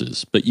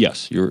devices. But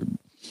yes, you're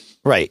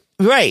right.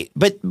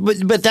 But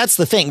that's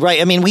the thing,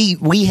 right? I mean,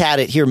 we had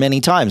it here many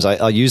times.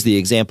 I'll use the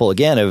example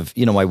again of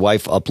my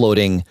wife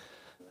uploading.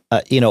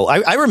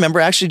 I remember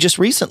actually just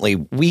recently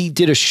we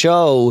did a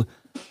show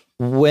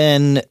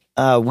when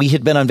we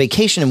had been on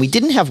vacation and we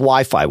didn't have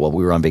Wi-Fi while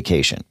we were on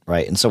vacation,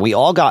 right? And so we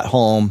all got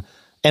home,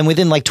 and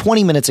within like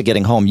 20 minutes of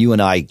getting home, you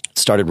and I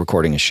started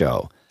recording a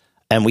show.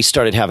 And we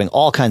started having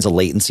all kinds of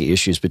latency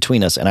issues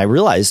between us. And I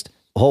realized,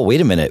 oh,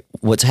 wait a minute.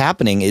 What's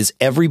happening is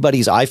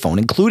everybody's iPhone,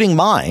 including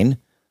mine.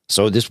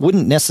 So this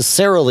wouldn't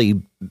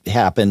necessarily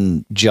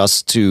happen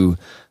just to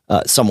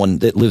someone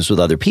that lives with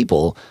other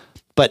people.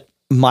 But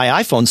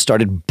my iPhone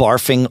started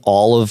barfing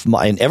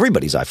and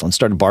everybody's iPhone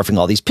started barfing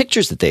all these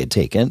pictures that they had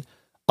taken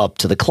up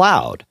to the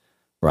cloud,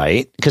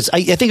 right? Because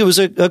I think it was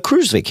a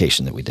cruise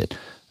vacation that we did.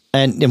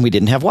 And we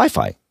didn't have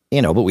Wi-Fi.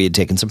 But we had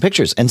taken some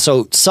pictures. And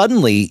so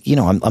suddenly,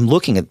 I'm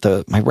looking at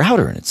my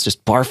router and it's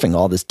just barfing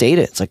all this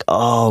data. It's like,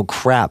 oh,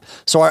 crap.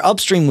 So our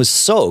upstream was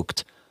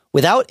soaked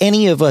without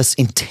any of us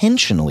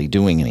intentionally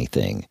doing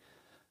anything.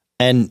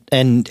 And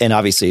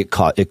obviously it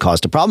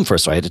caused a problem for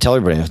us. So I had to tell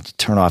everybody to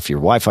turn off your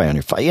Wi-Fi on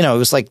your phone. It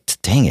was like,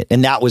 dang it.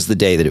 And that was the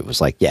day that it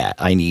was like, yeah,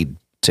 I need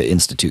to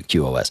institute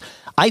QoS.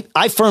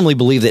 I firmly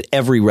believe that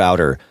every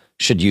router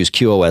should use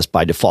QoS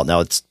by default. Now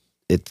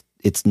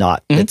it's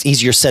not, it's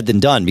easier said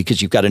than done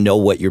because you've got to know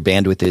what your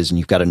bandwidth is and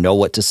you've got to know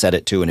what to set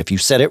it to. And if you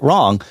set it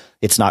wrong,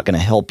 it's not going to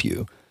help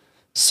you.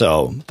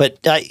 So, but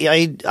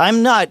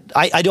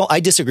I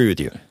disagree with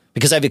you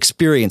because I've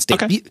experienced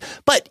it. Okay.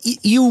 But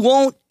you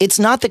won't, it's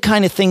not the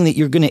kind of thing that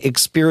you're going to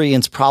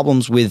experience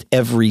problems with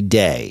every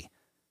day.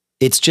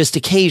 It's just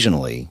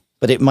occasionally,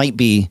 but it might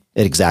be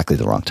at exactly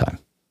the wrong time.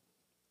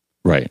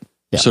 Right.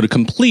 Yeah. So to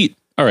complete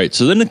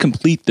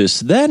this,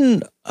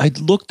 then I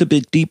looked a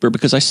bit deeper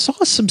because I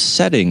saw some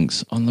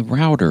settings on the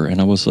router and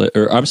I was like,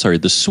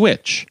 the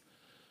switch,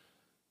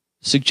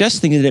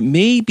 suggesting that it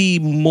may be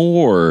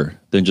more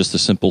than just a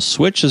simple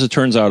switch. As it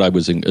turns out, I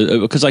was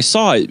because I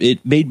saw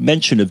it made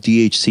mention of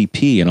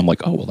DHCP and I'm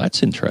like, oh, well,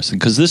 that's interesting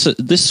because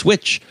this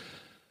switch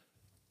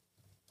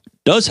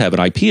does have an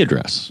IP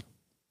address.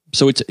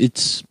 So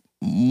it's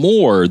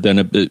more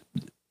than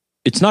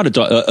it's not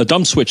a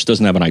dumb switch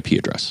doesn't have an IP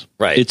address.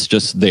 Right. It's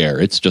just there.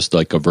 It's just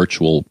like a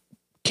virtual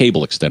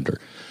cable extender.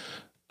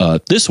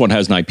 This one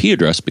has an IP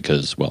address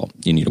because, well,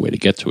 you need a way to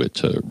get to it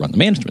to run the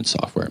management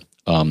software.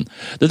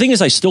 The thing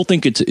is, I still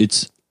think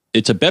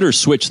it's a better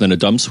switch than a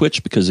dumb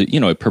switch because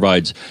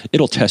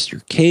it'll test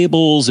your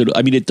cables.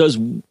 It does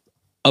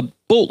a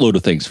boatload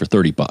of things for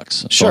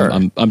 $30. Sure.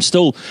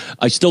 So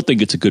I still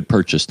think it's a good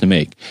purchase to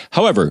make.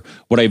 However,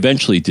 what I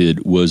eventually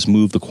did was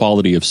move the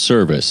quality of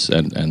service,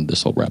 and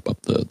this will wrap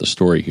up the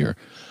story here.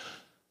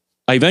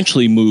 I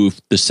eventually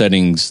moved the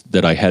settings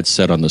that I had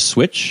set on the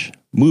switch,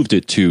 moved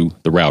it to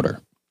the router.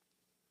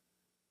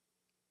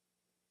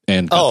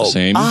 And got the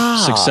same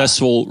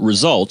successful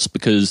results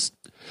because,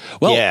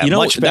 well,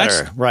 much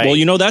better, that's right?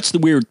 Well, that's the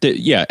weird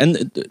yeah.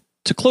 And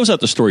to close out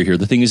the story here,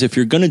 the thing is, if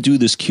you're going to do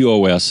this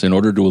QoS in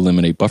order to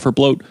eliminate buffer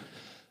bloat,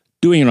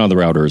 doing it on the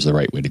router is the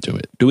right way to do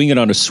it. Doing it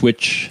on a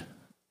switch,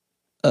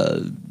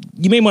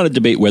 you may want to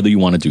debate whether you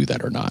want to do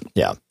that or not.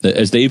 Yeah,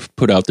 as they've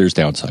put out, there's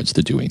downsides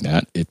to doing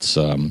that. It's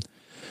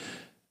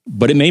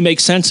but it may make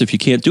sense if you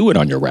can't do it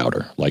on your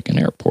router, like an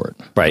airport,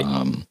 right?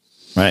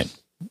 Right.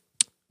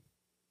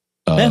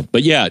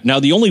 But yeah, now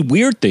the only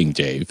weird thing,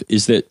 Dave,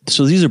 is that,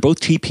 so these are both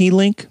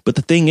TP-Link, but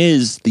the thing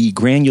is the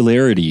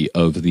granularity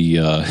of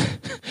the,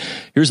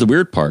 here's the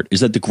weird part, is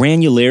that the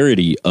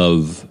granularity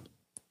of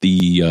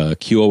the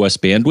QoS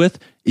bandwidth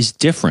is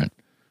different.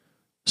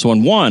 So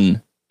on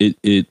one,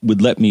 it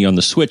would let me, on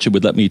the switch, it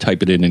would let me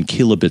type it in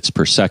kilobits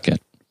per second.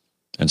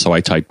 And so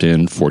I typed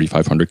in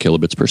 4,500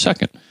 kilobits per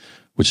second,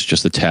 which is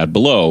just a tad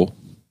below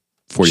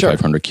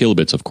 4,500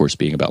 kilobits, of course,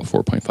 being about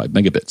 4.5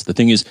 megabits. The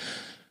thing is,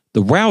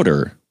 the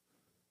router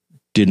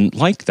didn't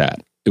like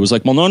that. It was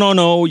like, well,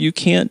 no, you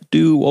can't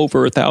do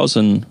over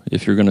 1,000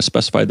 if you're going to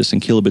specify this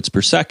in kilobits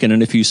per second.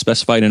 And if you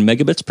specify it in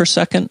megabits per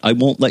second, I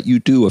won't let you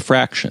do a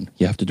fraction.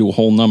 You have to do a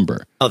whole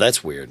number. Oh,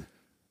 that's weird.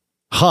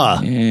 Huh.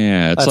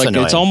 Yeah, it's like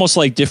it's almost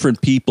like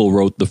different people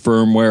wrote the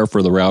firmware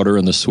for the router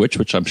and the switch,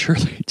 which I'm sure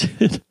they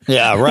did.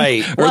 Yeah,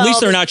 right. Or at least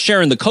they're not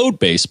sharing the code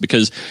base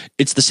because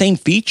it's the same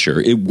feature.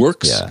 It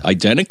works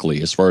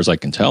identically as far as I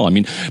can tell. I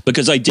mean,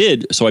 because I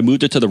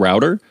moved it to the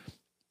router,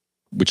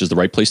 which is the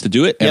right place to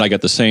do it, and I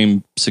got the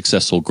same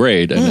successful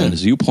grade. And then,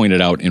 as you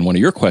pointed out in one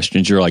of your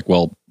questions, you're like,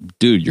 well,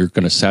 dude, you're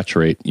going to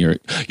saturate your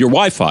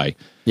Wi-Fi.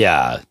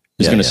 Yeah.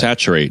 Is going to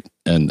saturate.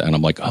 And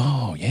I'm like,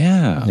 oh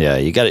yeah. Yeah.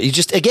 You got it. You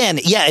just, again,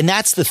 yeah. And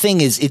that's the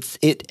thing is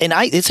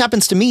this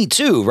happens to me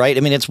too, right?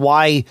 I mean, it's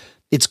why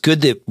it's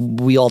good that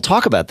we all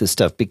talk about this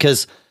stuff,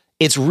 because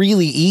it's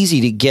really easy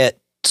to get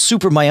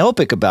super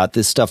myopic about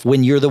this stuff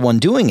when you're the one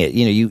doing it.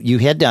 You know, you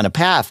head down a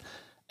path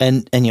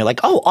and you're like,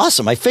 oh,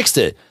 awesome, I fixed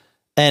it.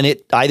 And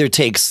it either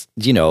takes,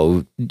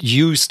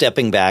 you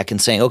stepping back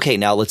and saying, okay,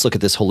 now let's look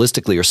at this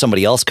holistically, or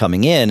somebody else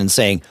coming in and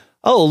saying,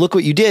 oh, look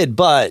what you did,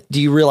 but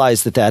do you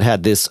realize that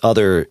had this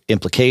other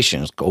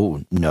implication?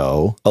 Oh,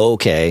 no.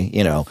 Okay.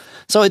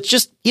 So it's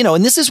just,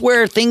 and this is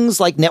where things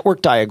like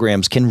network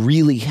diagrams can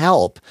really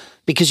help,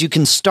 because you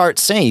can start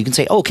saying, you can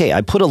say, okay,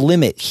 I put a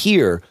limit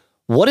here.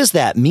 What does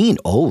that mean?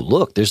 Oh,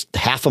 look, there's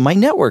half of my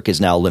network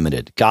is now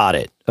limited. Got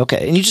it.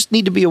 Okay. And you just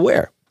need to be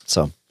aware.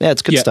 So yeah,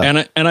 it's good stuff.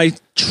 And I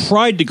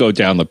tried to go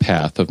down the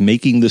path of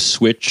making the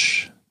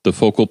switch the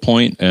focal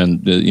point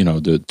and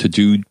to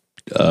do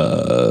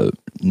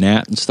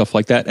NAT and stuff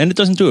like that, and it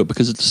doesn't do it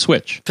because it's a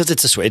switch. Because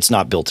it's a switch. It's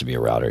not built to be a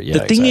router. Yeah.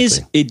 The thing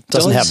is, it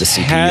doesn't have the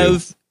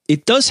CPU.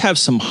 It does have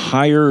some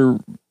higher.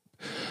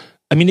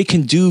 I mean, it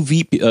can do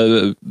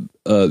VPN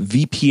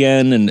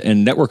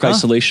and network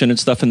isolation and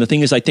stuff. And the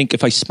thing is, I think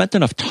if I spent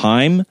enough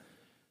time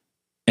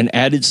and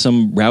added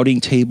some routing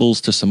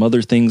tables to some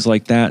other things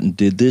like that, and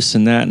did this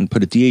and that, and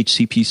put a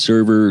DHCP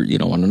server,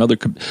 on another,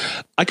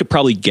 I could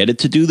probably get it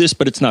to do this,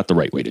 but it's not the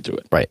right way to do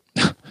it. Right.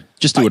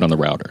 Just do it on the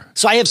router.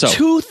 So I have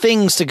two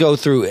things to go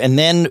through, and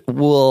then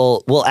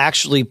we'll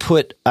actually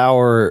put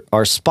our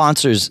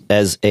sponsors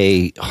as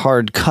a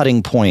hard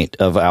cutting point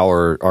of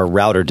our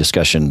router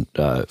discussion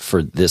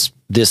for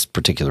this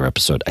particular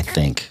episode. I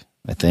think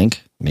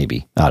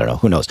maybe, I don't know,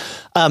 who knows.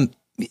 On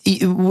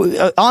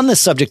the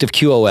subject of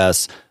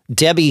QoS,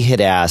 Debbie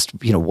had asked,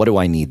 what do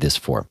I need this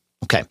for?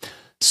 Okay,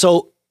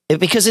 so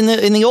because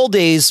in the old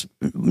days,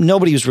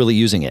 nobody was really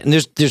using it. And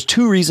there's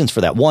two reasons for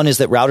that. One is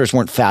that routers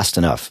weren't fast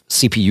enough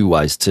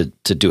CPU-wise to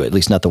do it, at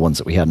least not the ones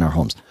that we had in our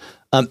homes.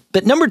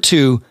 But number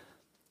two,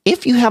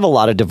 if you have a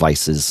lot of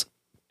devices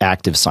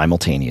active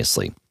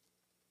simultaneously,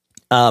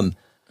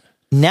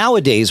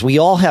 nowadays we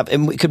all have,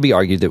 and it could be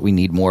argued that we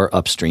need more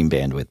upstream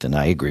bandwidth, and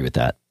I agree with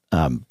that.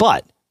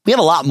 But we have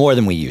a lot more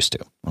than we used to,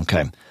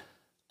 okay?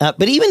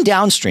 But even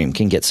downstream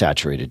can get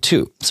saturated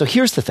too. So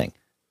here's the thing.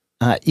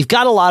 You've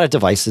got a lot of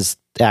devices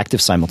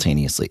active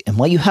simultaneously. And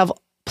while you have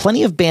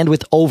plenty of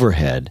bandwidth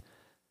overhead,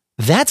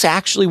 that's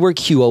actually where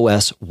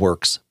QoS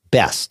works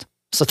best.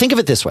 So think of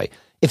it this way.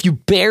 If you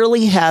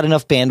barely had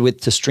enough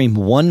bandwidth to stream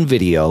one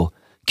video,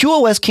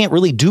 QoS can't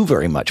really do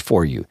very much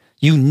for you.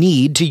 You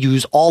need to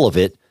use all of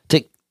it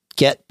to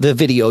get the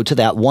video to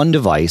that one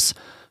device.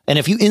 And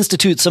if you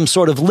institute some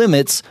sort of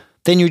limits,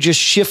 then you're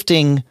just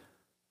shifting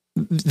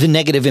the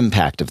negative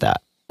impact of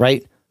that,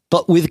 right?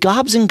 But with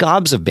gobs and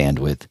gobs of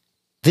bandwidth,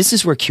 this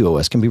is where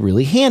QoS can be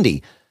really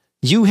handy.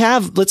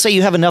 Let's say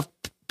you have enough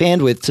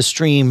bandwidth to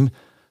stream,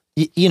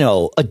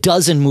 a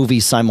dozen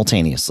movies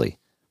simultaneously.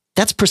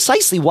 That's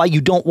precisely why you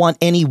don't want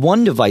any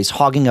one device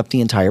hogging up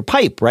the entire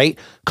pipe, right?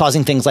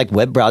 Causing things like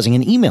web browsing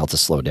and email to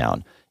slow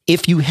down.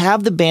 If you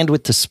have the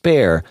bandwidth to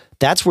spare,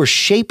 that's where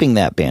shaping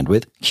that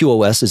bandwidth,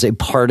 QoS is a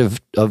part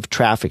of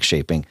traffic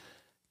shaping,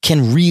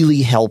 can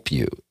really help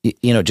you.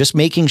 Just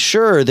making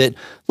sure that,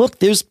 look,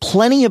 there's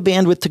plenty of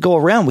bandwidth to go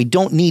around. We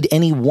don't need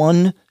any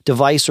one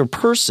device or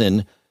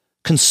person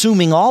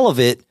consuming all of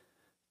it.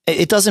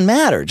 It doesn't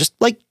matter. Just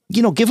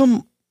give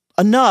them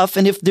enough.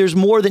 And if there's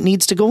more that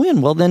needs to go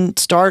in, well, then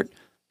start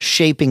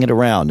shaping it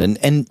around.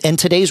 And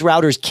today's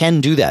routers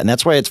can do that. And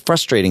that's why it's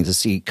frustrating to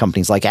see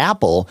companies like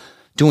Apple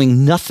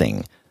doing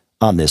nothing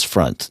on this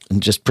front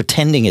and just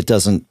pretending it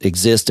doesn't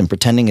exist and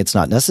pretending it's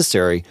not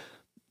necessary.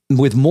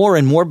 With more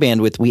and more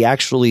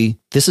bandwidth,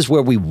 this is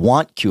where we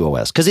want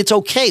QoS, because it's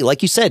okay.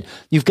 Like you said,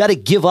 you've got to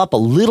give up a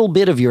little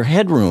bit of your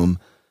headroom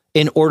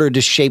in order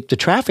to shape the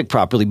traffic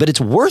properly, but it's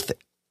worth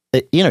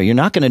it. You're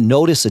not going to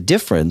notice a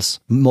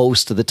difference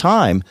most of the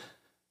time.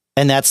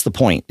 And that's the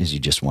point, is you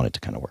just want it to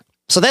kind of work.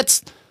 So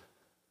that's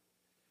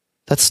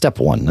step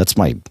one. That's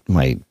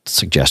my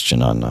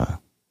suggestion on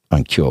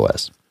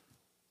QoS.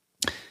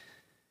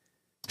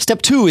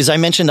 Step two is, I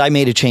mentioned I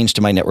made a change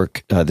to my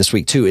network this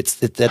week too.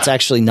 That's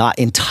actually not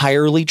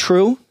entirely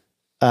true.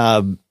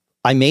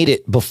 I made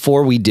it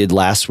before we did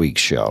last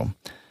week's show.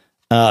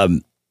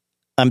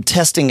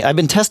 I've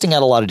been testing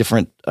out a lot of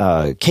different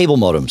cable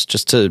modems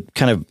just to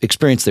kind of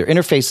experience their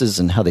interfaces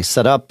and how they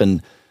set up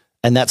and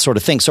that sort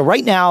of thing. So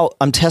right now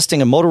I'm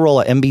testing a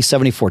Motorola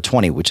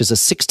MB7420, which is a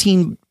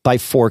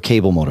 16x4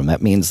 cable modem.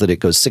 That means that it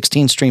goes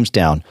 16 streams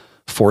down,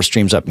 4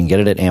 streams up. You can get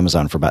it at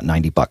Amazon for about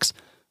 $90.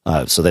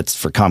 So that's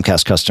for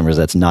Comcast customers.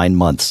 That's 9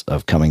 months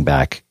of coming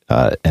back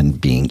and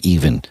being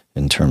even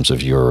in terms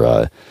of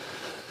your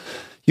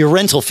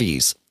rental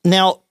fees.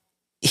 Now,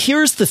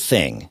 here's the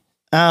thing.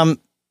 And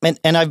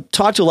I've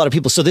talked to a lot of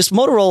people. So this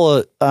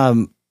Motorola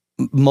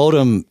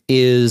modem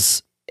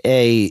is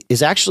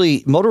actually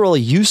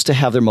Motorola used to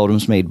have their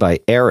modems made by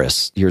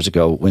Aris years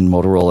ago when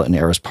Motorola and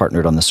Aris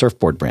partnered on the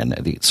Surfboard brand.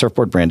 The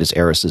Surfboard brand is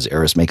Aris's.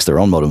 Aris makes their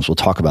own modems. We'll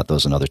talk about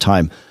those another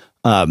time.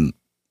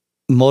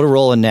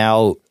 Motorola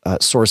now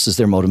sources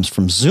their modems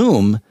from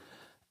Zoom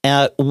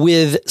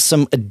with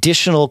some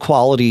additional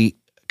quality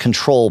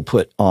control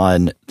put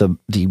on the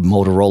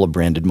Motorola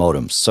branded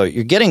modems. So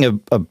you're getting a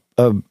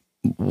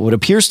what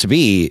appears to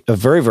be a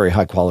very, very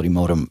high quality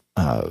modem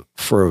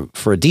for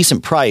a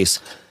decent price.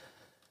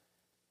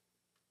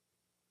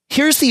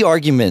 Here's the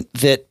argument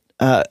that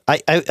I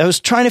was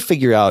trying to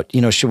figure out,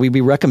 should we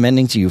be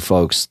recommending to you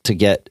folks to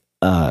get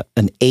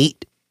an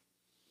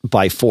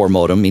 8x4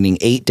 modem, meaning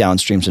 8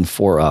 downstreams and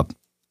 4 up,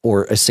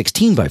 or a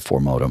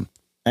 16x4 modem?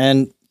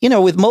 And,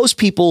 with most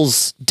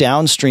people's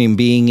downstream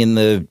being in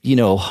the,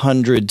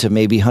 100 to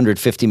maybe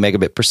 150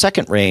 megabit per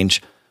second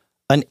range,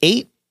 an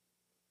 8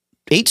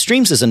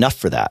 streams is enough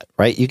for that,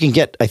 right? You can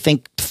get, I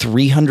think,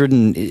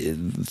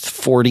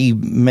 340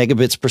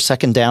 megabits per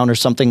second down or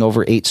something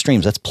over 8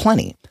 streams. That's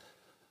plenty.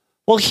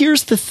 Well,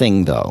 here's the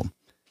thing, though.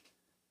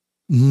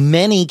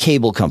 Many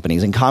cable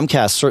companies, and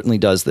Comcast certainly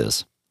does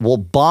this, will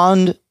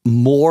bond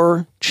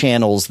more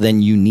channels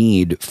than you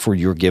need for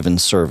your given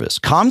service.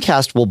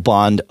 Comcast will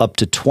bond up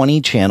to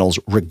 20 channels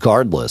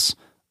regardless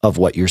of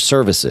what your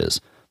service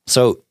is.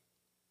 So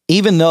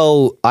even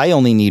though I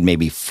only need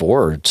maybe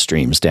 4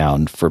 streams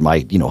down for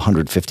my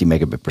 150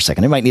 megabit per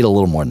second, I might need a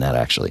little more than that,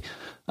 actually.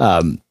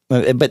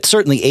 But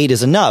certainly 8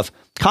 is enough.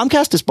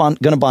 Comcast is going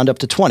to bond up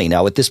to 20.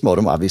 Now, with this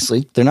modem,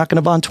 obviously, they're not going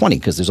to bond 20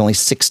 because there's only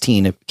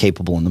 16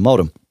 capable in the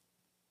modem.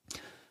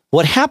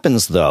 What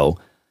happens, though,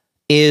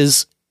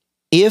 is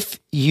if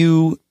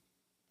you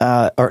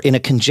are in a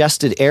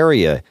congested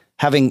area,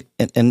 and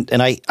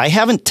I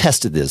haven't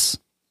tested this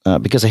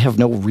because I have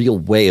no real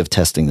way of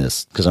testing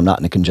this because I'm not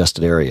in a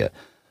congested area.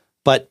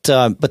 But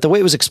the way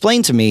it was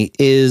explained to me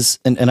is,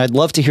 and I'd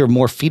love to hear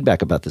more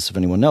feedback about this if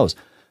anyone knows,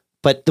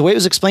 but the way it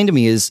was explained to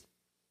me is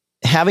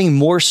having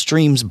more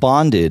streams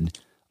bonded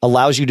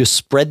allows you to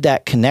spread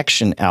that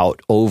connection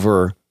out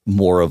over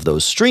more of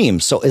those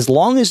streams. So as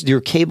long as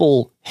your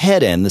cable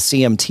head end, the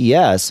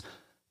CMTS,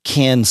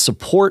 can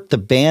support the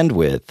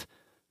bandwidth,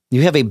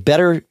 you have a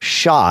better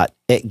shot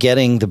at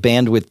getting the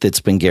bandwidth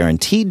that's been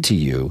guaranteed to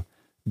you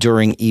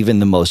during even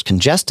the most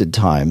congested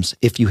times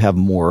if you have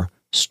more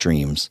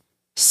streams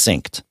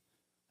synced.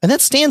 And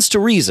that stands to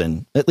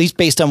reason, at least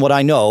based on what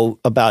I know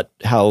about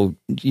how,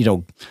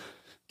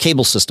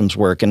 cable systems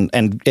work. And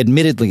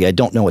admittedly, I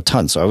don't know a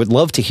ton. So I would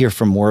love to hear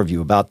from more of you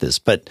about this.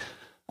 But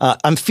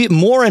I'm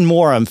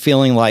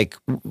feeling like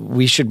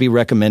we should be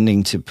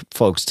recommending to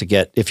folks to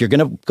get, if you're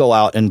going to go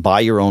out and buy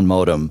your own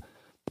modem,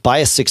 buy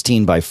a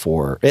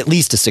 16x4, at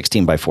least a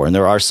 16x4. And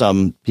there are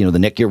some, the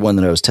Netgear one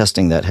that I was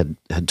testing that had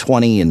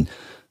 20, and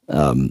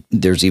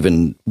there's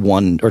even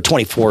one, or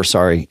 24,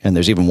 sorry. And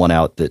there's even one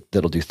out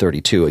that'll do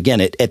 32.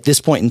 Again, at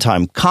this point in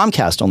time,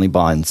 Comcast only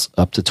bonds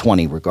up to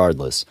 20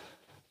 regardless.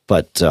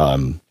 But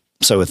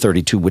so a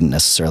 32 wouldn't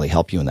necessarily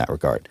help you in that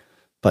regard.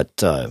 But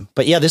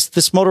yeah, this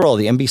Motorola,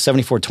 the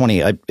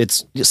MB7420,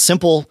 it's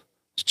simple.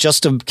 It's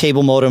just a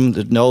cable modem.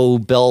 There's no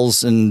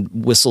bells and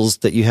whistles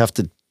that you have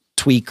to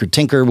tweak or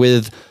tinker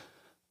with.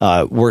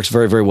 Works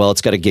very, very well.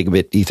 It's got a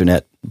gigabit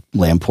Ethernet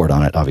LAN port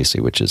on it, obviously,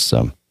 which is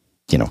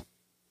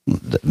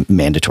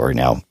mandatory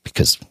now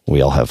because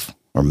we all have,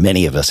 or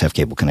many of us have,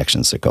 cable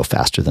connections that go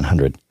faster than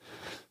 100.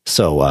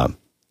 So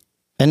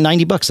and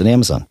 $90 at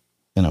Amazon.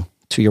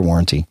 2-year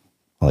warranty,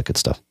 all that good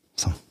stuff.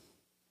 So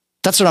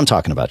that's what I'm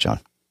talking about, John.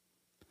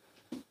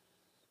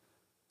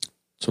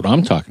 That's what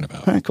I'm talking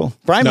about. All right, cool.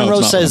 Brian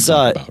Monroe says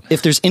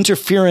if there's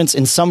interference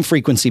in some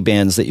frequency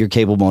bands that your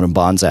cable modem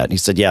bonds at, and he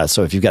said, yeah,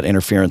 so if you've got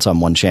interference on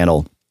one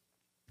channel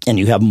and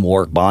you have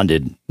more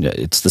bonded,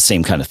 it's the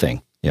same kind of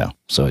thing. Yeah.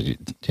 So,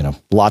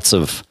 lots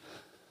of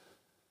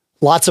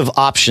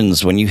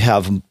options when you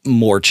have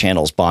more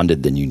channels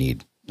bonded than you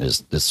need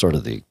is sort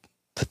of the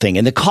thing.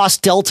 And the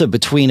cost delta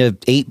between a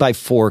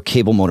 8x4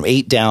 cable modem,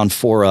 8 down,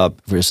 4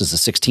 up versus a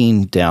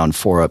 16 down,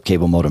 4 up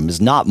cable modem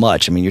is not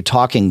much. I mean, you're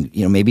talking,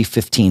 maybe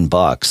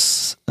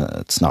 $15.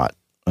 It's not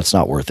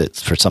worth it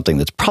for something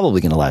that's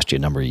probably going to last you a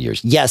number of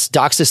years. Yes,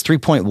 DOCSIS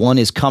 3.1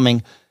 is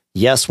coming.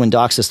 Yes, when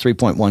DOCSIS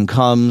 3.1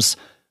 comes,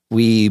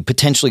 we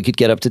potentially could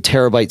get up to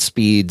terabyte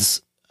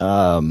speeds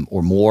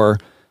or more,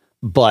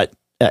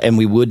 and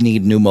we would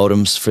need new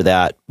modems for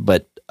that.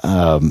 But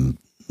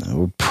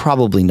we're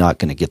probably not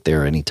going to get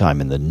there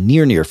anytime in the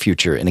near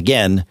future. And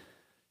again,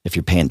 if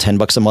you're paying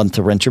 $10 a month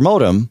to rent your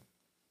modem,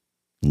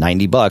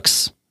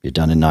 $90. You're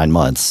done in 9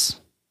 months.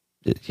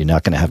 You're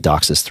not going to have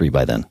DOCSIS 3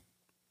 by then.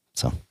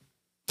 So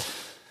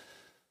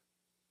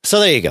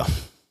there you go.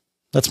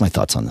 That's my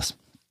thoughts on this.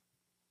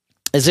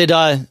 Is it?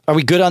 Are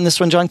we good on this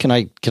one, John? Can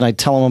I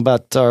tell them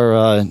about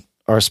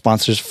our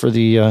sponsors for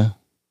the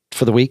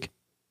week?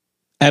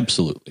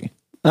 Absolutely.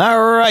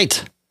 All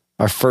right.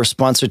 Our first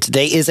sponsor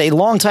today is a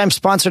longtime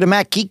sponsor to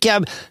Mac Geek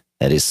Gab.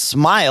 That is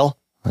Smile.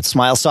 That's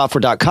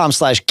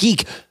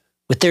smilesoftware.com/geek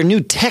with their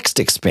new text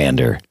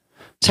expander.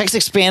 Text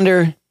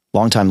expander,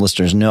 longtime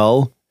listeners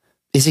know,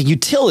 is a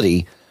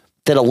utility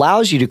that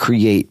allows you to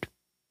create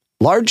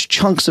large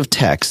chunks of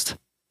text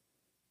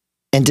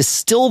and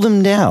distill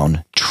them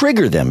down,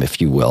 trigger them, if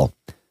you will,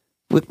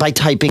 by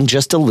typing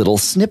just a little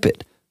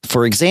snippet.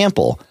 For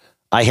example,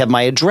 I have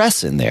my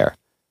address in there.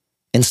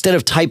 Instead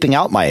of typing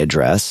out my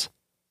address,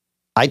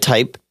 I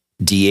type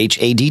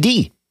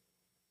DHADD,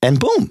 and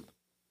boom,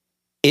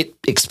 it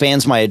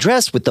expands my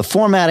address with the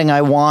formatting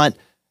I want,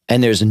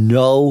 and there's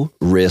no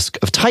risk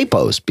of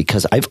typos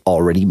because I've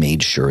already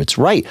made sure it's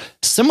right.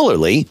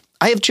 Similarly,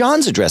 I have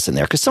John's address in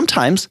there because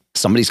sometimes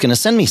somebody's going to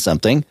send me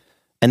something,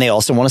 and they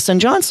also want to send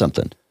John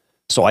something.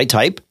 So I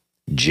type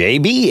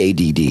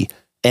JBADD,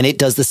 and it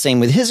does the same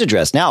with his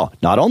address. Now,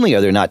 not only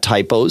are there not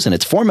typos and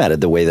it's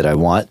formatted the way that I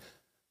want,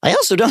 I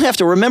also don't have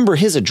to remember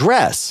his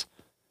address.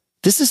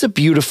 This is a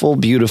beautiful,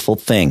 beautiful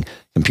thing.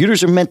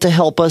 Computers are meant to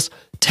help us.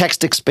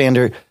 Text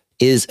expander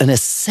is an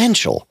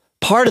essential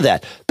part of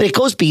that, but it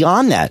goes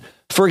beyond that.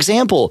 For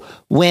example,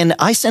 when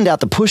I send out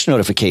the push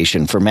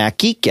notification for Mac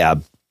Geek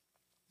Gab,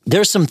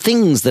 there's some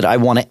things that I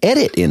want to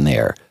edit in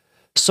there.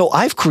 So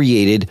I've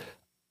created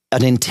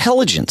an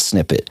intelligent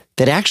snippet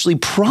that actually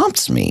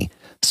prompts me.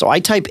 So I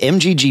type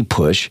MGG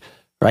push,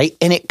 right?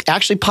 And it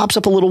actually pops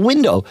up a little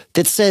window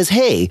that says,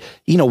 hey,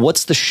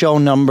 what's the show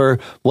number?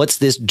 What's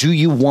this? Do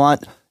you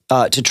want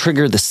to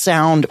trigger the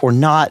sound or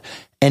not?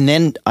 And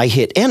then I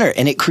hit enter,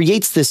 and it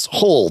creates this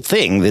whole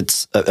thing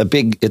that's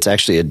it's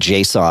actually a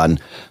JSON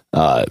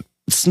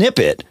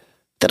snippet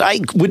that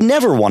I would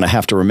never want to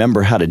have to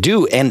remember how to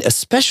do. And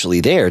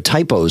especially there,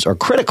 typos are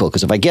critical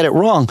because if I get it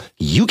wrong,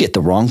 you get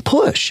the wrong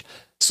push.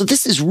 So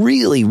this is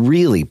really,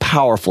 really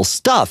powerful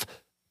stuff.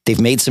 They've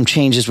made some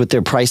changes with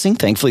their pricing.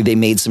 Thankfully, they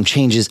made some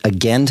changes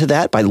again to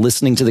that by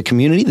listening to the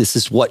community. This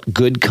is what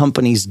good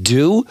companies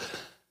do.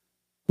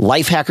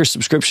 Lifehacker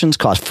subscriptions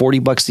cost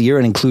 $40 a year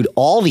and include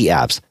all the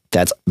apps.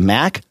 That's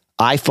Mac,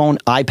 iPhone,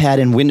 iPad,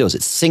 and Windows.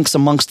 It syncs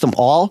amongst them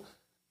all.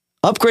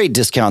 Upgrade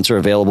discounts are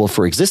available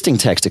for existing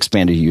text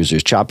expander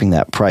users, chopping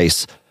that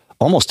price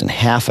almost in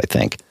half, I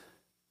think.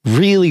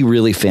 Really,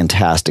 really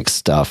fantastic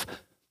stuff.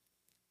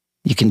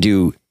 You can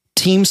do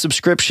team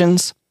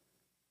subscriptions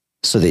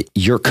so that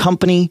your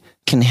company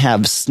can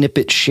have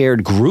snippet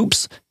shared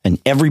groups and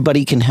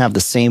everybody can have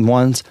the same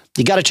ones.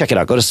 You got to check it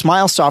out. Go to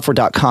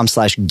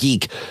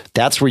smilesoftware.com/geek.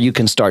 That's where you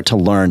can start to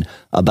learn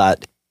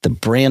about the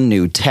brand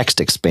new text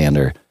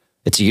expander.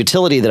 It's a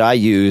utility that I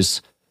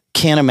use.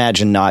 Can't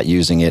imagine not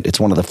using it. It's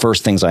one of the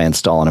first things I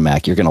install on a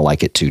Mac. You're going to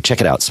like it too.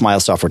 Check it out.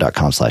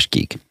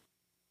 Smilesoftware.com/geek.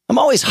 I'm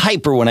always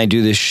hyper when I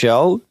do this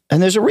show,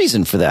 and there's a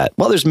reason for that.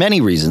 Well, there's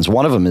many reasons.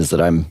 One of them is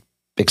that I'm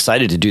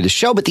excited to do the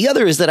show, but the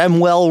other is that I'm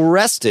well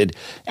rested,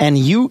 and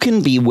you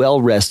can be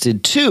well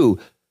rested too,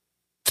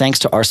 thanks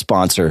to our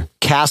sponsor,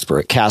 Casper,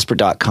 at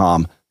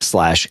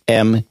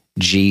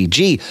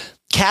casper.com/MGG.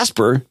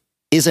 Casper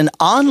is an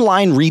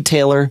online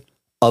retailer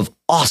of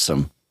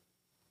awesome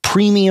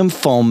premium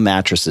foam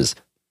mattresses.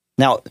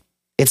 Now,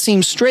 it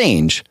seems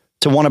strange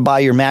to want to buy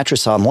your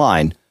mattress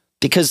online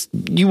because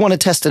you want to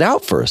test it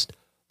out first.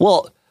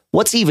 Well,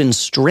 what's even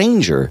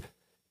stranger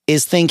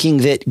is thinking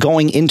that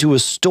going into a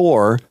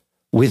store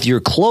with your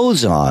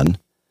clothes on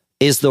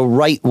is the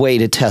right way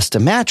to test a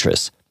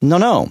mattress.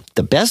 No.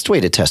 The best way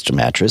to test a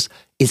mattress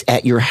is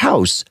at your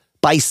house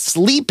by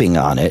sleeping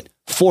on it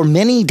for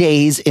many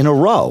days in a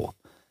row.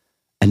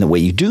 And the way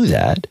you do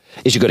that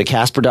is you go to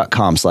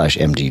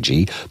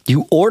casper.com/MGG.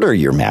 You order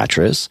your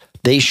mattress.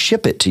 They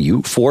ship it to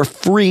you for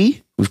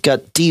free. We've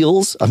got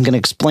deals. I'm going to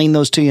explain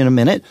those to you in a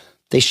minute.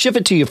 They ship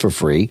it to you for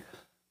free.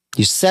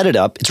 You set it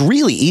up. It's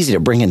really easy to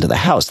bring into the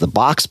house. The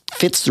box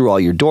fits through all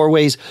your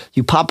doorways.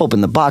 You pop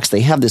open the box.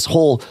 They have this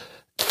whole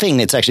thing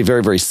that's actually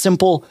very, very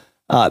simple.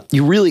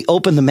 You really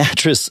open the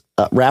mattress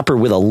wrapper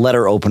with a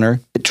letter opener.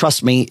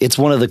 Trust me, it's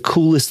one of the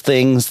coolest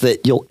things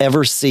that you'll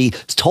ever see.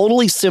 It's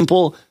totally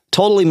simple,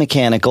 totally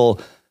mechanical,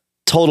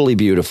 totally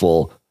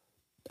beautiful.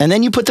 And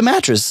then you put the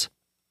mattress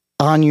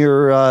on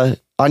your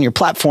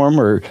platform,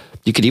 or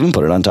you could even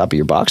put it on top of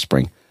your box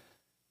spring.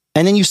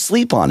 And then you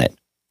sleep on it.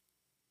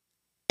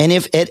 And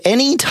if at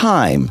any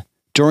time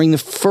during the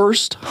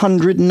first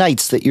 100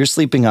 nights that you're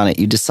sleeping on it,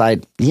 you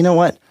decide, you know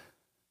what,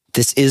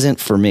 this isn't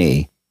for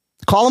me,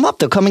 call them up.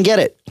 They'll come and get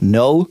it.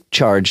 No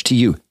charge to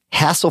you.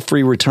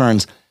 Hassle-free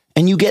returns.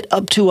 And you get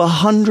up to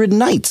 100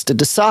 nights to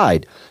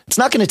decide. It's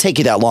not going to take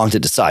you that long to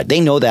decide. They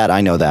know that. I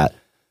know that.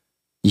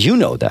 You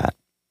know that.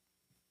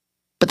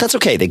 But that's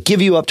okay. They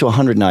give you up to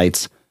 100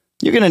 nights.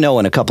 You're going to know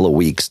in a couple of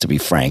weeks, to be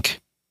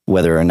frank,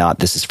 whether or not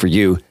this is for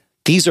you.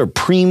 These are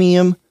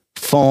premium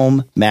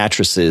foam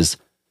mattresses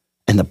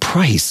And the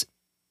price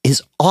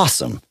is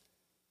awesome.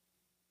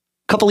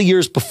 A couple of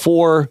years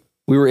before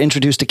we were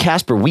introduced to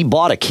Casper, we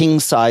bought a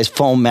king-size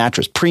foam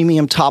mattress,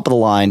 premium, top of the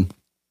line.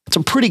 It's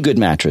a pretty good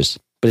mattress,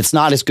 but it's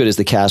not as good as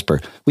the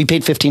Casper. We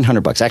paid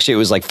 $1,500. Actually, it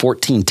was like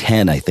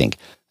 $1,410, I think.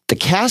 The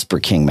Casper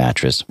King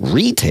mattress,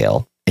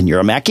 retail, and you're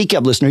a Mac Geek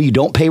Gab listener, you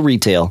don't pay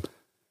retail,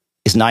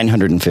 is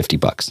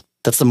 $950.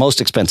 That's the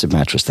most expensive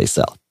mattress they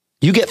sell.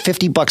 You get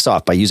 $50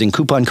 off by using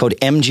coupon code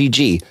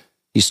MGG.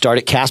 You start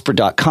at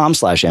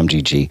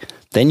casper.com/MGG.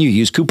 Then you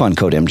use coupon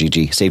code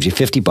MGG. Saves you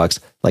 $50.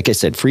 Like I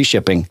said, free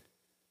shipping,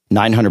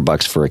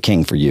 $900 for a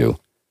king for you.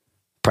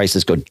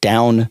 Prices go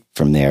down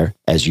from there,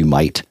 as you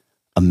might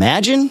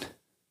imagine.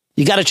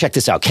 You got to check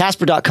this out.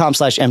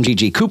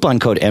 Casper.com/MGG. Coupon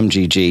code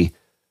MGG.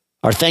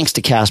 Our thanks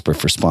to Casper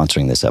for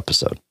sponsoring this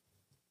episode.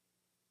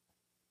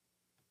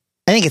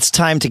 I think it's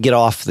time to get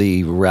off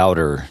the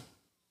router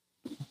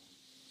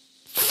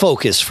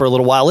focus for a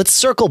little while. Let's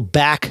circle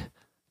back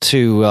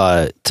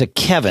to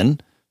Kevin,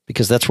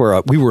 because that's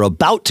where we were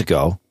about to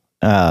go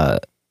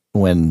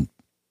when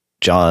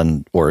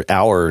John,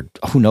 or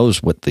who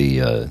knows what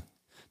the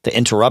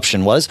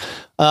interruption was.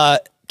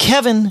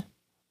 Kevin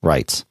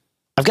writes,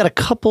 I've got a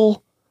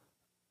couple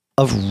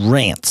of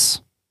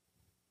rants.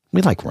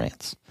 We like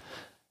rants.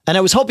 And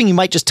I was hoping you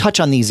might just touch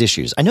on these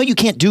issues. I know you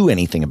can't do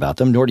anything about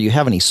them, nor do you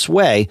have any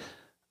sway.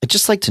 I'd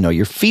just like to know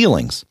your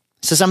feelings.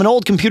 He says, I'm an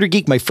old computer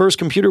geek. My first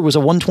computer was a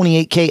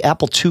 128K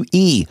Apple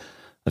IIe.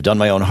 I've done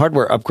my own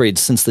hardware upgrades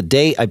since the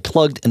day I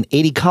plugged an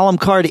 80-column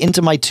card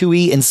into my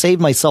 2E and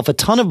saved myself a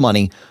ton of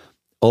money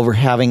over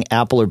having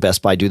Apple or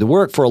Best Buy do the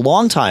work. For a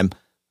long time,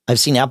 I've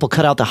seen Apple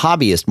cut out the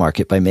hobbyist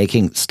market by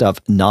making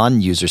stuff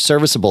non-user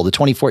serviceable. The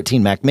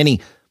 2014 Mac Mini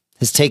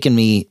has taken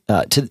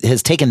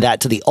that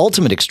to the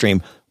ultimate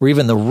extreme, where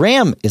even the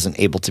RAM isn't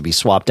able to be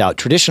swapped out.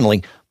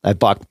 Traditionally, I've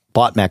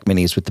bought Mac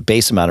Minis with the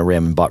base amount of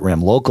RAM and bought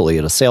RAM locally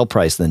at a sale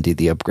price, then did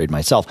the upgrade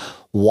myself.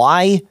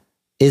 Why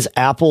is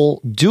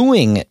Apple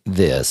doing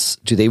this?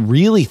 Do they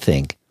really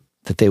think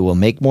that they will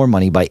make more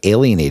money by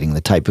alienating the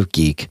type of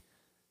geek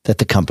that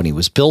the company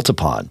was built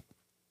upon?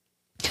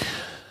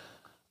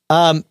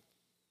 I'm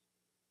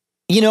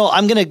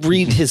going to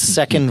read his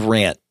second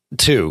rant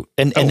too,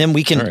 and then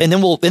we can, right. and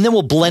then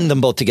we'll blend them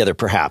both together.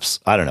 Perhaps,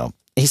 I don't know.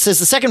 He says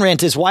the second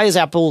rant is, why is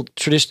Apple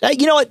tradition?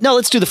 You know what? No,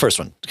 let's do the first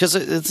one, because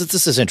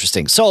this is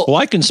interesting. So, well,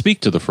 I can speak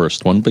to the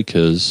first one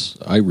because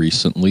I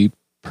recently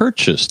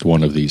purchased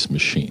one of these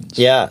machines.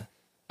 Yeah.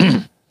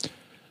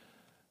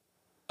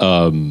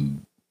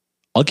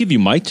 I'll give you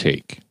my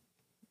take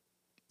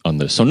on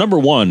this. So, number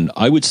one,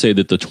 I would say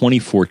that the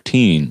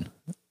 2014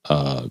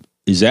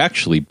 is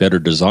actually better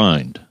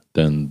designed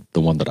than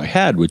the one that I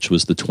had, which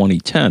was the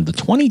 2010. The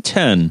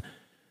 2010,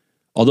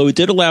 although it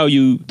did allow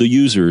the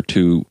user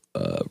to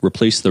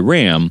replace the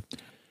RAM,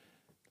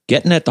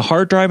 getting at the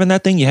hard drive in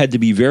that thing, you had to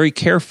be very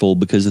careful,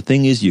 because the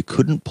thing is, you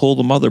couldn't pull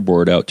the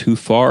motherboard out too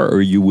far or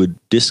you would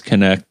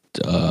disconnect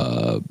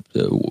the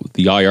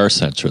IR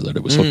sensor that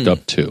it was hooked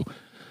up to.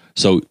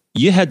 So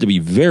you had to be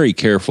very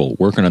careful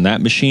working on that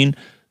machine.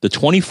 The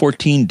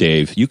 2014,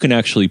 Dave, you can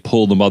actually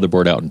pull the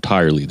motherboard out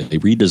entirely. They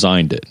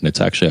redesigned it, and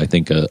it's actually, I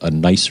think, a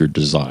nicer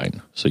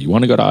design. So you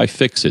want to go to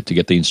iFixit to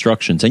get the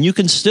instructions, and you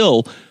can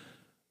still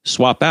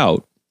swap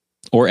out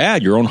or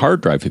add your own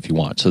hard drive if you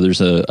want. So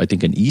there's I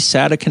think an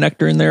eSATA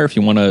connector in there if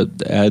you want to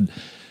add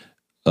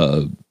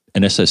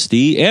an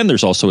SSD, and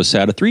there's also a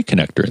SATA 3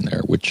 connector in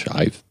there, which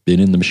I've been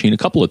in the machine a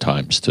couple of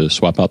times to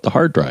swap out the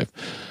hard drive.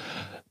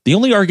 The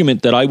only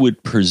argument that I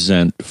would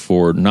present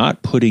for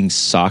not putting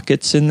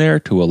sockets in there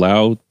to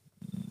allow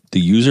the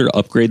user to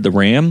upgrade the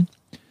RAM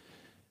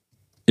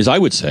is, I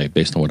would say,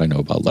 based on what I know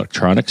about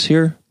electronics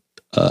here,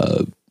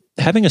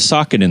 having a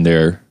socket in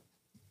there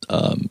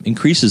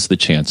increases the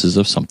chances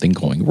of something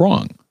going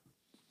wrong.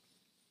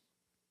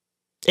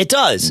 It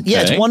does. Okay.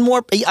 Yeah, it's one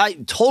more.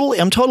 I'm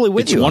totally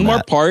with you. It's one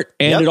more part,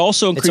 and it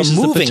also increases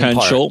the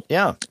potential. Part.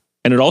 Yeah,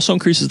 and it also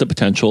increases the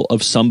potential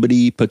of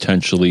somebody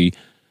potentially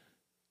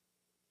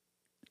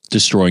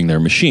destroying their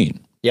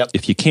machine. Yep.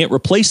 If you can't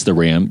replace the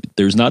RAM,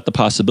 there's not the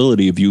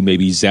possibility of you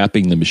maybe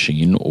zapping the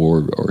machine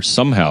or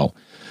somehow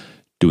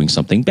doing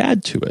something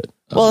bad to it.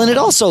 Well, and it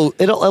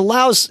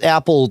allows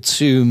Apple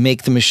to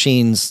make the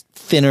machines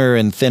thinner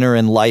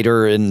and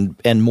lighter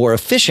and more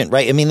efficient,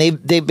 right? I mean,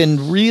 they've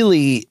been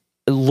really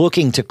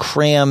looking to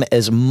cram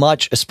as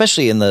much,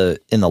 especially in the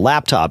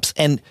laptops.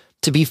 And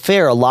to be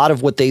fair, a lot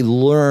of what they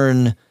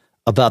learn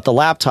about the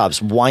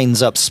laptops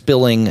winds up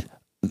spilling,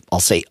 I'll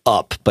say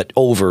up, but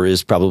over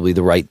is probably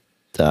the right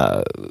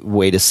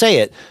way to say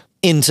it,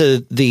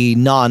 into the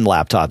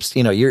non-laptops.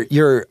 You know,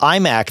 your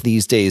iMac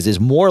these days is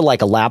more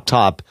like a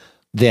laptop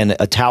than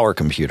a tower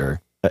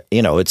computer.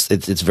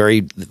 It's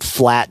very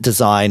flat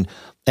design,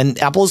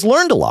 and Apple has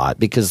learned a lot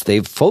because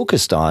they've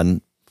focused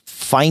on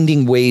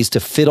finding ways to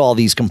fit all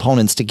these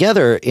components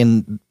together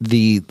in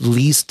the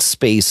least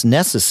space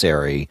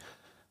necessary.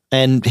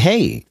 And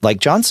hey, like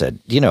John said,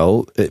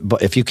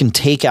 if you can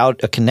take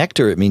out a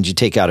connector, it means you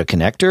take out a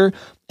connector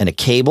and a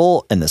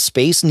cable and the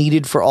space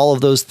needed for all of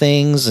those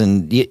things.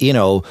 And,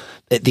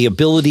 the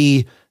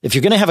ability if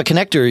you're going to have a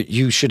connector,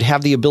 you should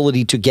have the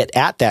ability to get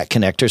at that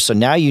connector. So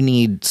now you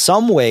need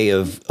some way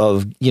of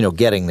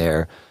getting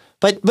there.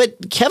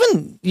 But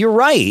Kevin, you're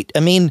right. I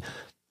mean,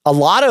 a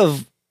lot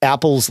of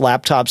Apple's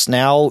laptops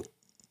now,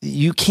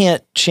 you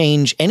can't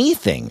change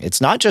anything.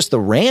 It's not just the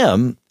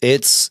RAM.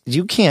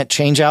 You can't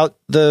change out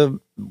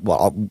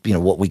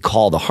what we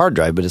call the hard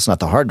drive, but it's not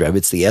the hard drive.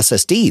 It's the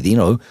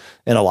SSD,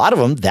 and a lot of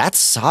them that's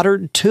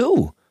soldered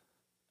too.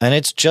 And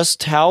it's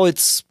just how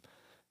it's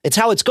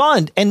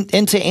gone.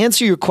 And to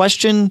answer your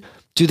question,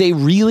 do they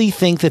really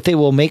think that they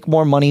will make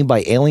more money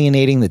by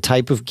alienating the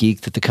type of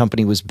geek that the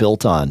company was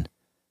built on?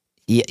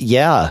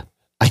 Yeah,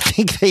 I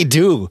think they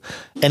do.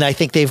 And I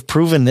think they've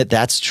proven that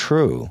that's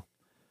true.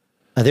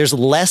 There's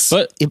less,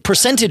 but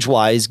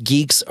percentage-wise,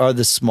 geeks are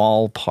the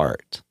small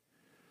part.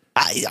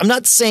 I'm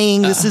not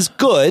saying this is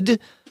good.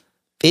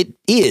 It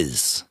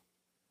is.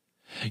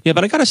 Yeah,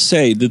 but I got to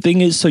say, the thing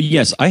is, so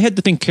yes, I had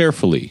to think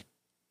carefully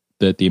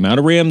that the amount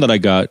of RAM that I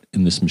got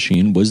in this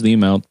machine was the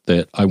amount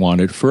that I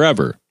wanted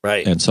forever.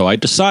 Right. And so I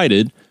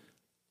decided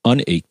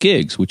on 8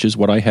 gigs, which is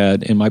what I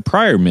had in my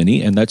prior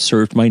Mini, and that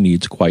served my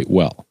needs quite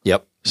well.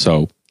 Yep.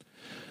 So,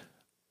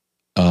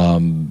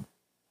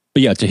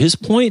 but yeah, to his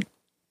point,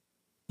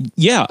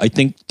 yeah, I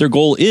think their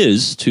goal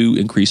is to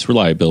increase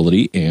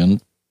reliability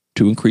and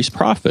to increase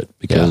profit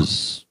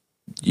because,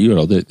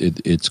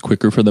 it's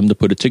quicker for them to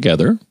put it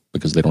together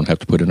because they don't have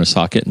to put in a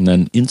socket and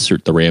then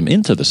insert the RAM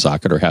into the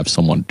socket or have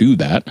someone do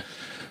that.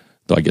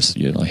 Though I guess,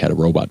 I had a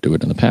robot do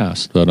it in the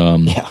past. But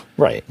yeah,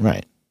 right.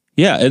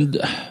 Yeah, and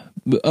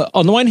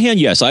on the one hand,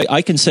 yes,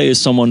 I can say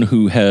as someone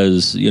who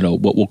has,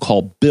 what we'll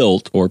call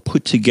built or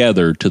put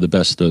together to the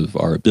best of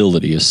our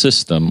ability a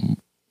system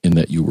in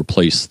that you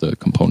replace the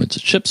components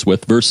it ships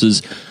with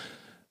versus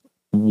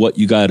what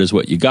you got is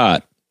what you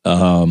got.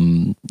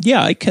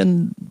 Yeah, I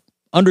can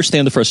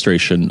understand the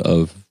frustration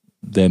of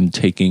them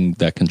taking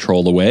that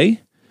control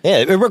away. Yeah,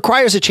 it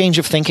requires a change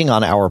of thinking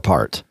on our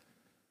part.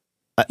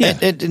 Yeah.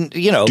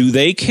 Do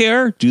they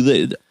care? Do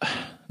they?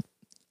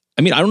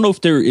 I mean, I don't know if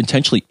they're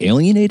intentionally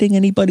alienating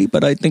anybody,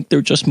 but I think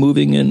they're just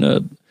moving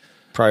in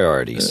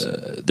priorities.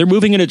 They're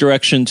moving in a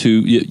direction to,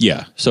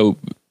 yeah. So,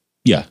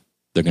 yeah,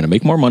 they're going to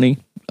make more money.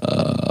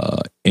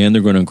 And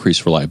they're going to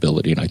increase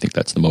reliability, and I think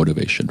that's the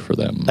motivation for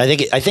them. I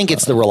think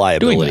it's the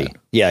reliability.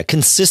 Yeah,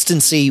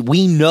 consistency.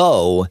 We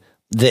know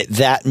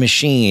that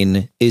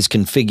machine is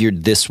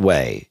configured this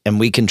way, and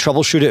we can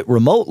troubleshoot it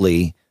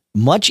remotely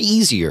much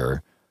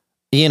easier,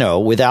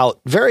 without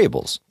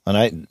variables.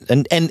 And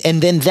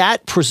then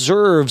that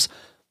preserves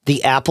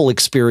the Apple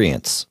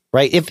experience,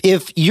 right?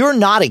 If you're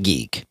not a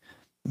geek,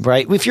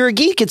 right? If you're a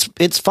geek,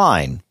 it's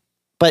fine.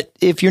 But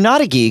if you're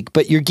not a geek,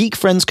 but your geek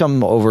friends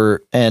come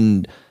over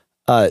and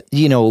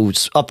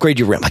upgrade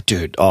your RAM. Like,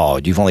 dude,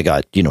 you've only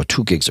got,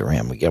 2 gigs of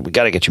RAM. We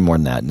got to get you more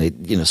than that. And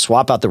they,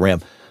 swap out the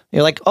RAM.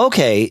 You're like,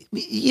 okay,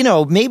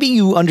 maybe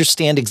you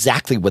understand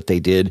exactly what they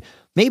did.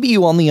 Maybe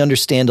you only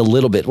understand a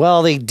little bit.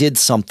 Well, they did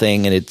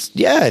something and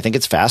I think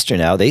it's faster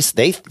now. They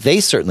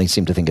certainly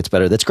seem to think it's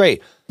better. That's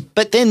great.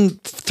 But then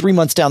 3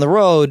 months down the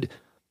road,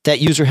 that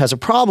user has a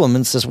problem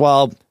and says,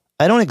 well,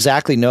 I don't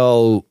exactly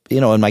know,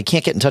 and I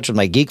can't get in touch with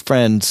my geek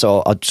friend.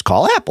 So I'll just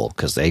call Apple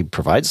because they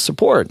provide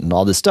support and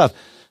all this stuff.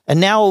 And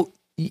now,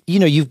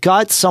 you've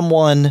got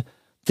someone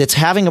that's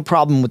having a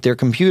problem with their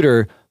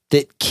computer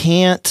that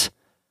can't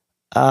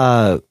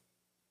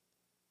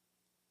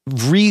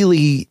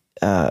really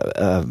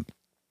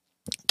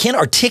can't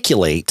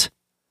articulate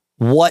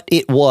what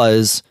it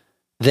was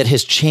that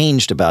has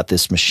changed about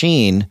this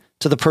machine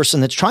to the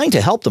person that's trying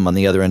to help them on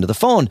the other end of the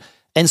phone.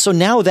 And so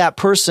now that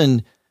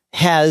person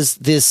has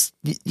this,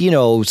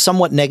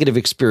 somewhat negative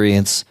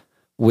experience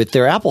with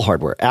their Apple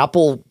hardware.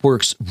 Apple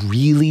works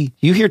really,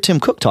 you hear Tim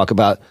Cook talk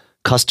about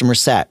customer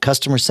sat,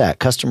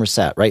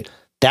 right?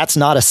 That's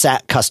not a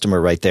sat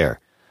customer right there.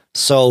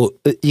 So,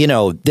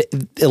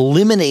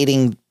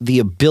 eliminating the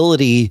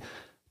ability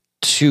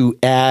to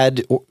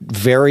add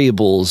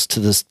variables to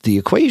the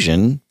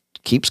equation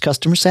keeps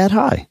customer sat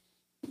high.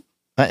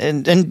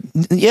 And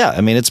yeah,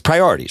 I mean, it's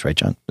priorities, right,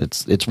 John?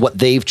 It's what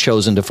they've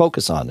chosen to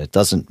focus on. It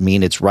doesn't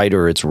mean it's right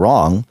or it's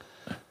wrong.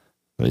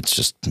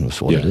 It's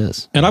what it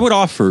is. And I would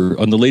offer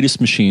on the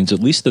latest machines, at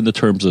least in the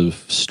terms of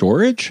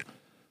storage.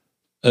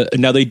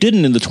 Now, they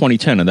didn't in the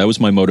 2010, and that was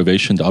my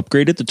motivation to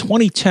upgrade it. The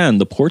 2010,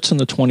 the ports in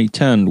the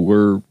 2010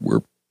 were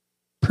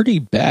pretty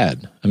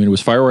bad. I mean, it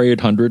was FireWire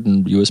 800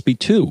 and USB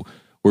 2.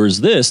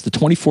 Whereas the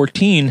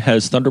 2014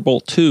 has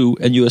Thunderbolt 2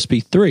 and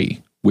USB 3,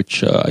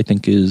 which I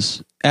think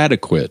is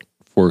adequate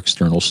for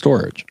external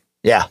storage.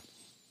 Yeah.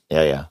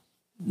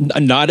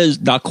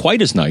 Not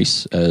quite as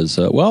nice as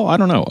I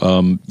don't know.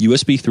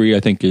 USB 3 I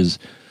think is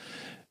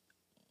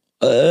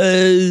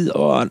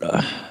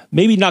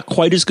maybe not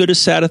quite as good as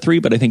SATA 3,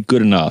 but I think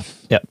good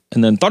enough. Yep.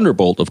 And then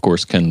Thunderbolt, of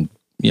course, can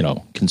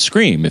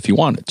scream if you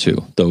want it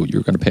to, though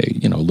you're going to pay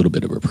a little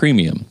bit of a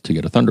premium to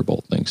get a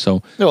Thunderbolt thing.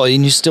 So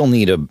and you still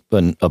need a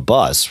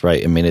bus,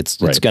 right? I mean, it's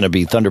going to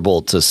be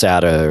Thunderbolt to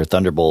SATA or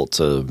Thunderbolt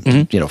to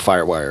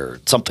FireWire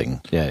or something.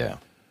 Yeah.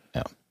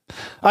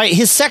 All right,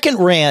 his second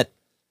rant,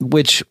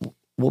 which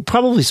we'll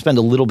probably spend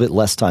a little bit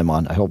less time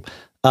on, I hope.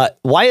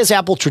 Why has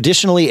Apple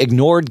traditionally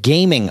ignored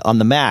gaming on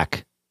the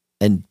Mac?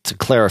 And to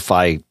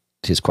clarify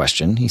his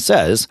question, he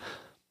says,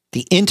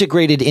 the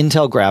integrated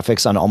Intel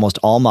graphics on almost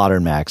all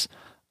modern Macs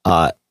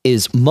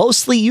is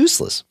mostly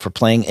useless for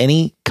playing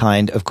any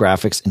kind of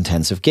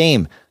graphics-intensive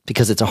game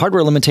because it's a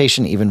hardware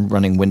limitation. Even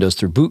running Windows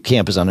through Boot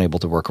Camp is unable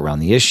to work around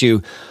the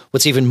issue.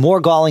 What's even more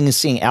galling is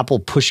seeing Apple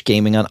push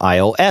gaming on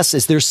iOS.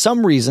 Is there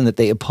some reason that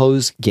they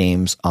oppose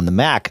games on the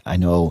Mac? I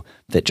know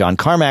that John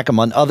Carmack,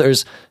 among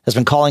others, has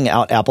been calling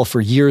out Apple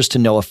for years to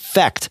no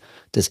effect.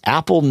 Does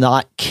Apple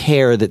not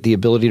care that the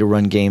ability to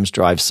run games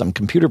drives some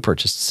computer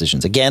purchase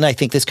decisions? Again, I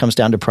think this comes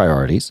down to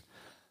priorities.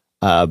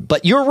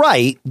 But you're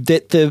right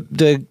that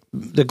the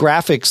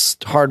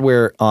graphics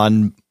hardware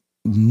on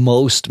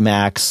most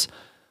Macs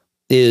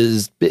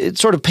it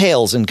sort of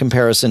pales in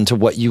comparison to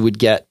what you would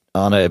get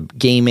on a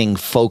gaming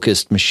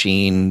focused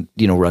machine,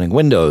 running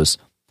Windows.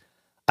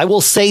 I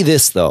will say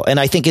this though, and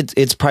I think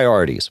it's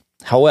priorities.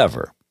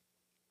 However,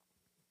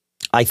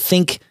 I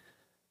think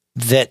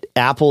that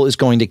Apple is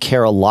going to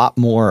care a lot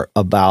more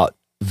about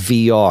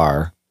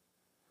VR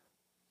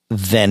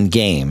than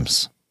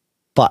games.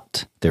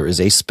 But there is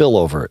a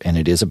spillover, and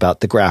it is about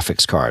the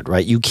graphics card,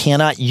 right? You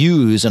cannot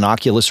use an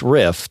Oculus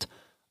Rift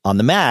on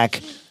the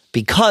Mac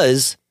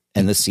because,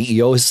 and the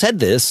CEO has said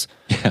this,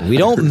 we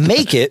don't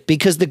make it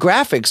because the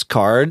graphics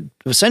card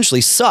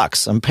essentially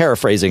sucks. I'm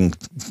paraphrasing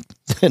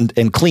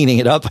and cleaning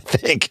it up, I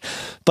think.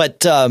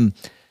 But, and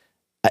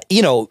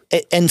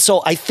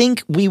so I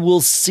think we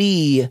will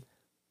see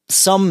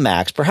some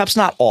Macs, perhaps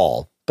not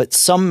all, but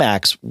some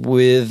Macs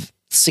with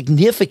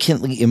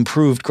significantly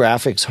improved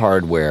graphics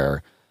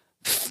hardware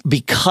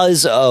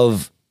because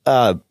of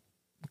kind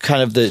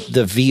of the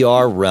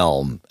VR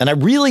realm. And I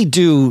really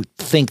do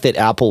think that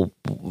Apple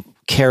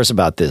cares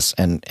about this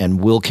and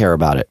will care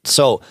about it.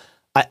 So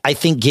I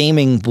think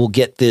gaming will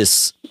get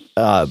this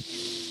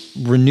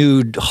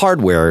renewed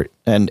hardware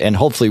and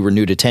hopefully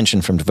renewed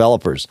attention from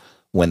developers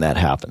when that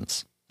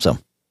happens. So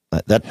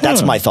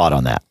that's my thought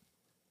on that.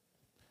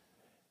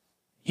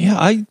 Yeah,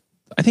 I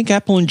think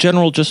Apple in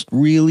general just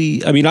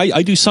really,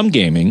 I do some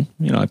gaming.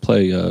 I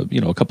play, a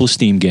couple of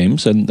Steam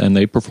games and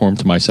they perform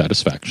to my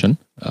satisfaction.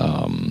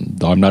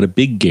 Though I'm not a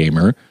big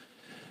gamer,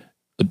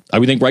 I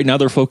would think right now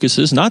their focus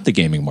is not the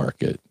gaming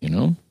market,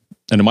 And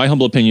in my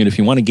humble opinion, if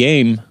you want a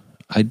game,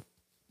 I'd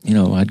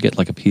get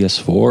like a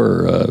PS4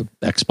 or a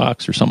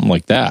Xbox or something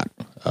like that.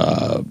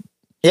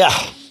 Yeah.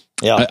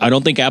 I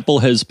don't think Apple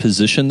has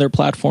positioned their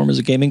platform as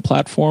a gaming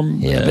platform.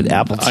 Yeah, but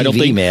Apple TV, I don't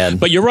think, man.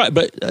 But you're right.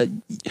 But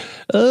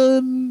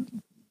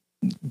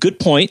good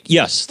point.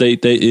 Yes, they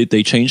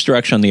changed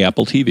direction on the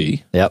Apple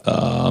TV. Yep.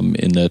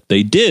 In that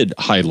they did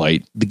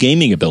highlight the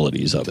gaming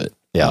abilities of it.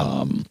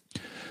 Yeah.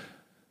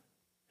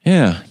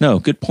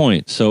 Good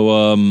point.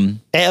 So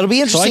it'll be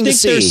interesting to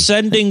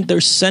see.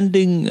 They're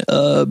sending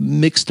a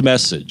mixed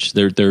message.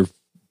 They're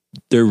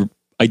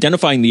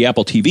identifying the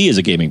Apple TV as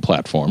a gaming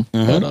platform,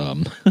 but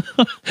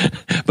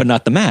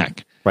not the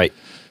Mac. Right.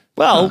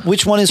 Well,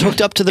 which one is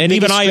hooked up to the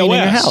biggest screen in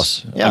your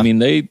house? Yeah.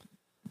 They,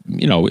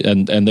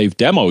 and they've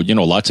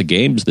demoed, lots of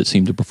games that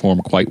seem to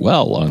perform quite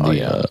well on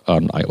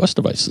on iOS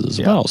devices as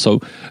well. So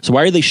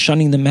why are they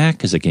shunning the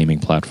Mac as a gaming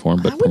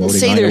platform, but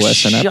promoting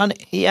iOS and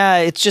Apple? Yeah,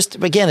 it's just,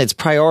 again, it's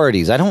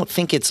priorities. I don't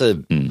think it's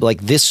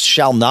like this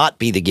shall not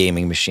be the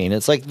gaming machine.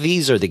 It's like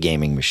these are the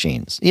gaming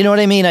machines. You know what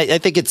I mean? I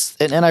think it's,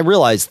 and I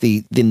realize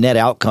the net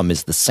outcome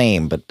is the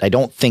same, but I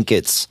don't think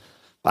it's,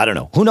 I don't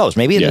know. Who knows?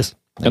 Maybe it is.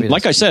 And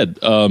like I said,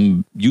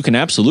 you can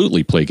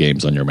absolutely play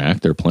games on your Mac.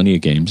 There are plenty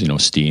of games,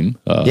 Steam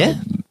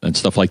and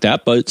stuff like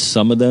that. But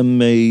some of them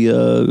may,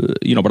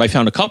 but I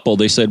found a couple.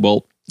 They said,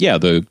 well, yeah,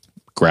 the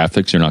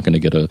graphics, you're not going to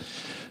get a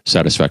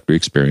satisfactory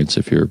experience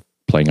if you're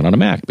playing it on a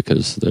Mac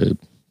because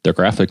their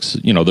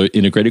graphics, the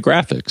integrated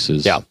graphics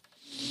is. Yeah. All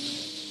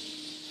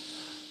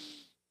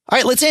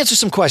right, let's answer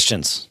some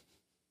questions,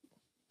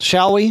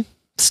 shall we?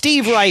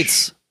 Steve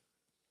writes,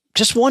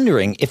 just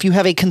wondering if you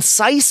have a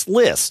concise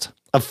list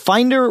of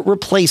Finder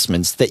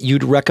replacements that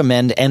you'd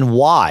recommend and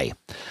why.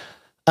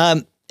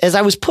 As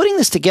I was putting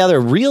this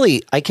together,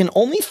 really, I can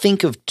only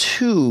think of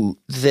two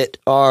that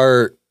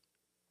are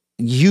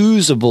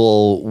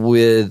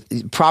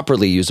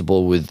properly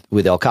usable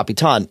with El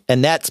Capitan,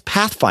 and that's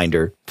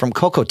Pathfinder from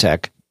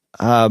Cocotec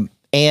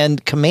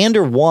and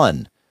Commander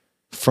One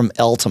from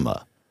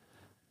Eltima.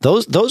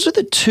 Those are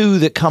the two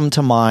that come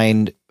to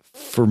mind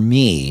for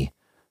me.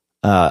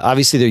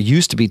 Obviously, there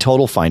used to be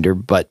Total Finder,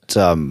 but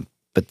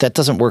that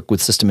doesn't work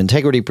with system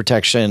integrity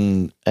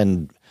protection,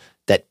 and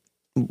that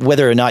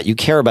whether or not you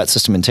care about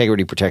system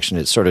integrity protection,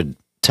 it sort of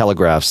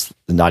telegraphs,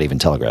 not even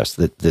telegraphs,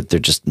 that they're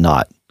just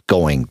not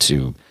going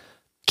to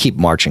keep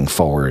marching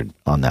forward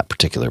on that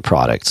particular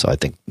product. So I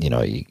think,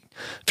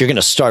 if you're going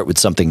to start with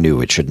something new,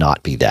 it should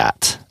not be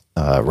that,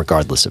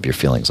 regardless of your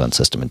feelings on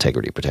system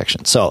integrity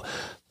protection. So,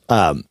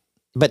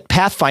 but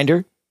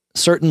Pathfinder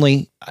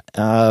certainly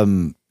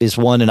is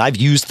one, and I've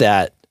used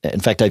that. In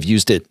fact, I've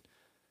used it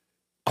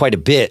quite a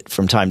bit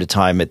from time to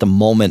time. At the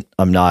moment,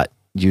 I'm not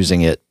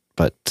using it,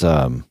 but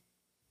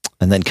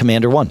and then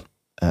Commander One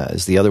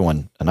is the other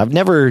one. And I've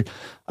never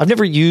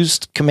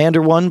used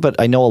Commander One, but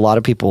I know a lot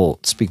of people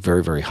speak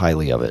very, very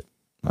highly of it.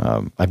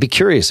 I'd be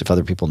curious if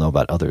other people know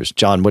about others.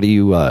 John, what do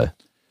you? What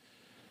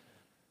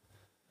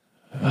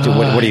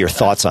are your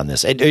thoughts on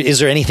this? Is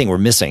there anything we're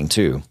missing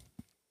too?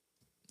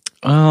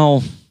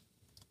 Oh,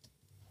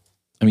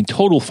 I mean,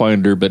 Total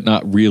Finder, but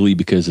not really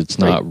because it's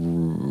not.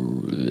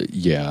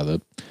 Yeah,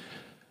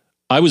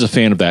 I was a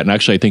fan of that, and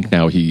actually, I think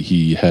now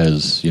he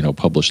has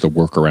published a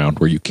workaround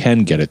where you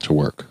can get it to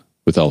work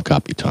with El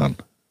Capitan,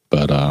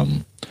 but I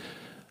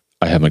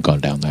haven't gone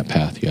down that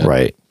path yet.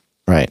 Right.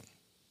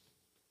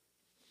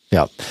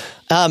 Yeah.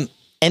 And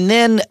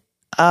then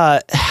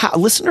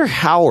listener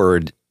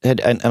Howard,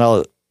 and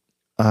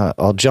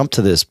I'll jump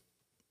to this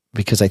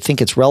because I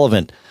think it's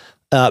relevant,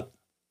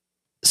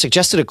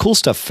 suggested a cool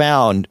stuff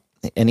found,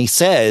 and he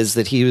says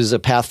that he was a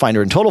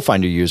Pathfinder and Total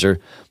Finder user.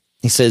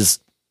 He says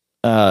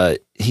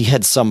he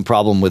had some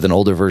problem with an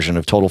older version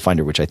of Total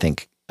Finder, which I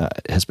think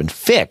has been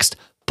fixed,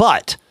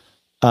 but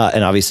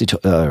and obviously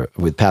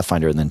with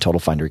Pathfinder and then Total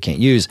Finder he can't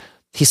use.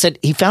 He said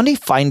he found a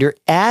Finder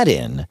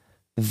add-in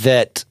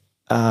that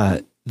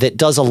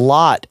does a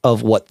lot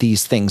of what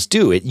these things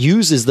do. It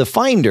uses the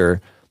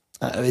Finder.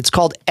 It's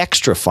called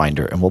Extra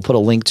Finder, and we'll put a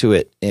link to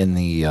it in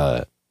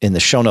the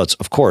show notes,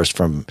 of course,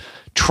 from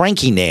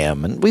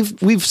Trankinam. And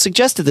we've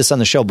suggested this on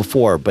the show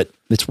before, but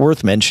it's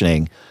worth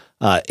mentioning.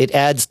 It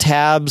adds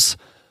tabs,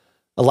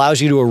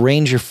 allows you to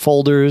arrange your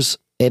folders.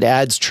 It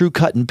adds true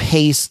cut and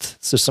paste,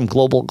 so some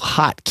global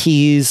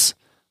hotkeys.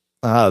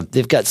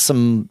 They've got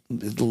some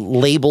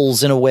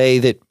labels in a way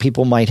that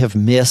people might have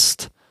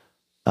missed.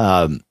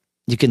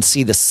 You can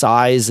see the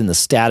size in the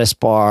status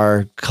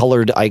bar,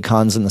 colored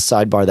icons in the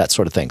sidebar, that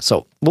sort of thing.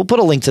 So we'll put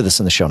a link to this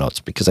in the show notes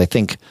because I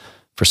think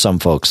for some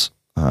folks,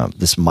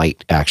 this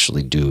might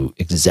actually do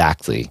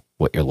exactly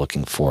what you're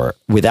looking for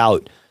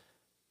without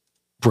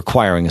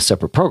requiring a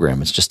separate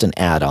program. It's just an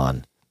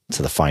add-on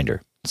to the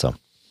Finder. So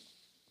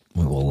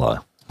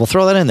we'll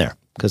throw that in there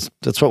because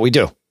that's what we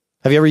do.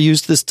 Have you ever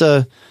used this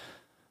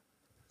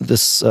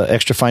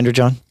Extra Finder,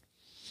 John?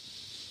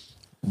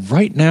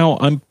 Right now,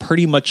 I'm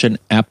pretty much an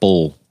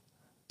Apple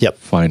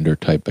Finder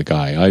type of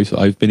guy.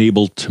 I've been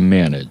able to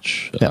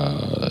manage,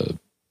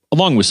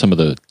 along with some of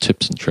the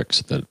tips and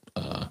tricks that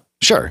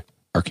sure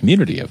our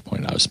community have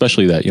pointed out,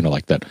 especially that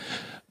like that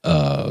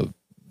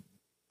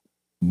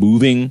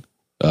moving,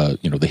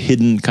 the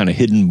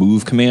hidden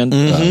move command.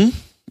 Mm-hmm.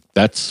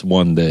 That's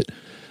one that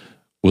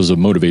was a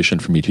motivation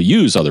for me to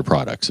use other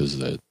products. Is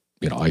that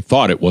I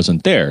thought it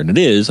wasn't there, and it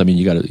is. I mean,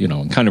 you got to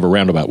in kind of a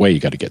roundabout way,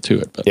 you got to get to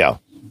it. But yeah,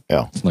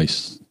 it's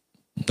nice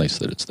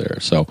that it's there.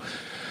 So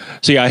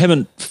yeah, I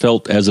haven't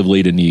felt as of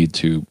late a need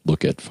to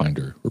look at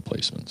Finder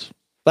replacements.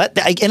 But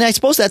I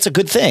suppose that's a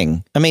good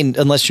thing. I mean,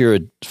 unless you're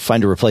a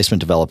Finder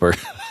replacement developer,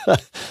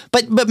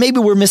 but maybe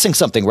we're missing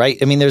something, right?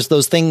 I mean, there's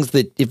those things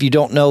that if you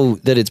don't know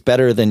that it's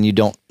better, then you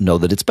don't know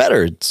that it's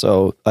better.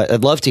 So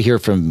I'd love to hear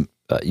from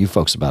you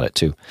folks about it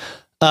too.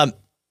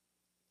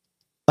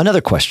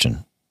 Another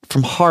question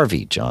from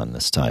Harvey, John,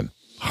 this time.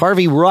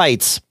 Harvey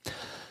writes,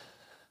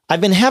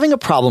 I've been having a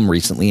problem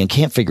recently and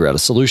can't figure out a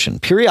solution.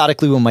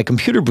 Periodically, when my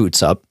computer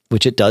boots up,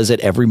 which it does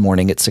at every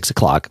morning at 6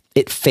 o'clock,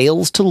 it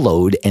fails to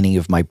load any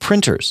of my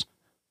printers.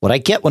 What I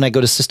get when I go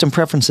to System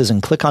Preferences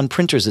and click on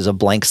Printers is a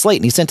blank slate.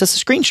 And he sent us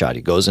a screenshot.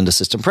 He goes into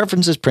System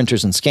Preferences,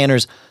 Printers, and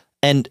Scanners,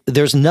 and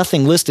there's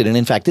nothing listed. And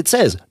in fact, it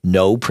says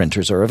no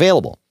printers are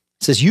available.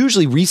 It says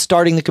usually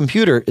restarting the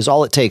computer is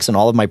all it takes, and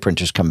all of my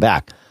printers come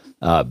back,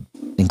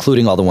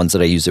 including all the ones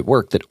that I use at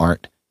work that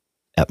aren't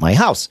at my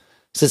house.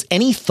 It says,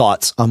 any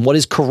thoughts on what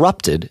is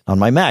corrupted on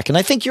my Mac? And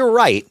I think you're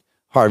right,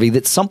 Harvey,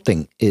 that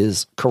something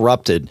is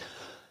corrupted.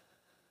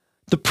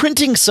 The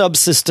printing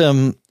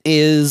subsystem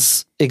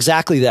is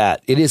exactly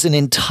that. It is an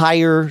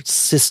entire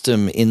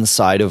system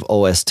inside of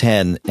OS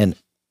X, and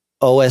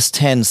OS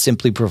X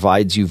simply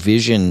provides you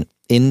vision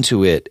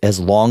into it as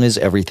long as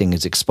everything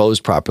is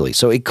exposed properly.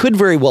 So it could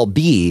very well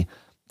be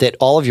that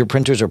all of your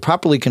printers are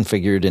properly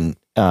configured and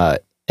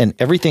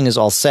everything is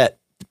all set,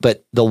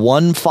 but the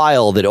one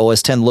file that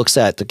OS X looks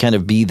at to kind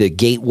of be the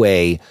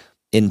gateway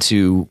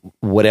into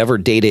whatever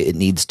data it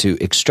needs to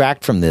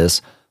extract from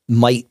this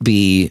might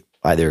be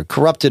either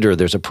corrupted or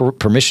there's a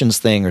permissions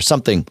thing or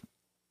something.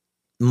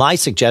 My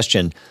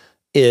suggestion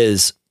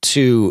is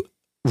to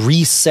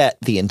reset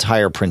the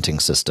entire printing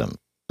system.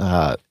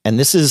 And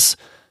this is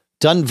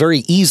done very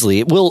easily.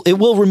 It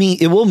will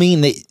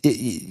mean that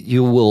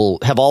you will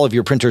have all of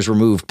your printers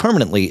removed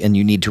permanently and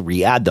you need to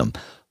re-add them.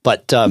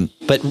 But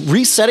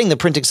resetting the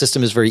printing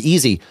system is very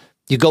easy.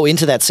 You go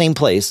into that same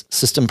place,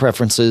 System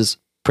Preferences,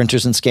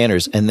 Printers and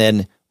Scanners, and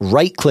then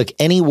right-click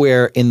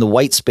anywhere in the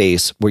white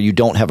space where you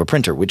don't have a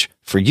printer, which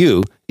for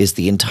you is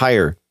the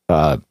entire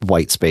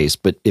white space.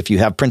 But if you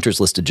have printers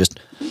listed, just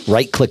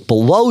right-click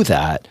below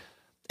that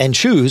and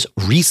choose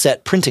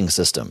Reset Printing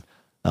System.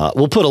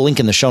 We'll put a link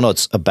in the show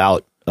notes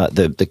about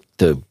the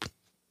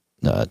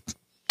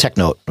tech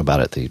note about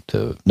it,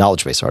 the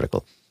knowledge base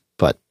article.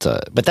 But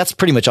that's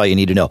pretty much all you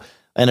need to know.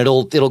 And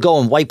it'll go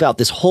and wipe out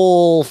this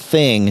whole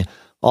thing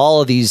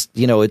all of these,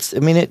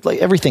 like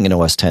everything in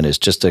OS 10 is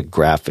just a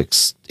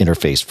graphics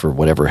interface for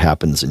whatever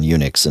happens in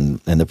Unix.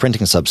 And the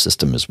printing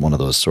subsystem is one of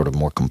those sort of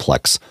more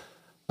complex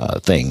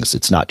things.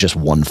 It's not just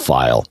one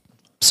file.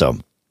 So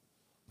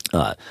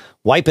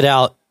wipe it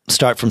out,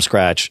 start from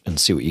scratch, and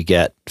see what you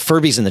get.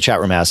 Furby's in the chat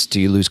room asks, do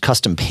you lose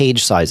custom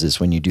page sizes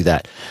when you do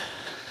that?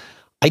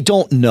 I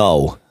don't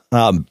know,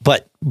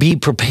 but be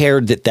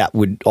prepared that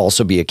would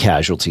also be a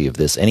casualty of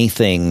this.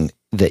 Anything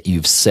that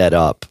you've set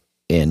up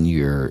in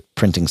your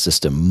printing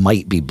system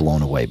might be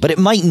blown away, but it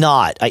might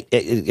not.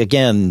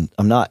 I'm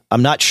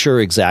not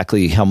sure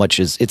exactly how much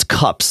it's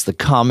CUPS, the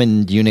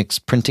Common Unix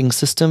Printing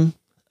System.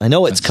 I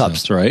know it's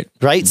CUPS, right?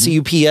 Right.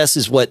 Mm-hmm. CUPS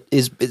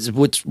is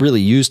what's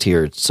really used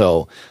here.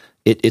 So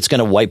it's going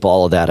to wipe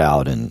all of that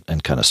out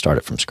and kind of start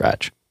it from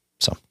scratch.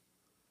 So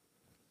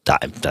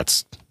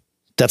that's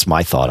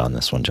my thought on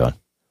this one, John.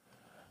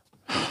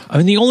 I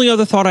mean, the only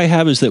other thought I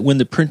have is that when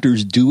the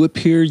printers do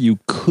appear, you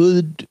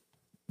could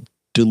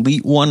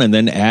delete one and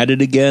then add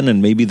it again,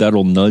 and maybe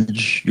that'll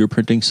nudge your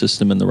printing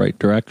system in the right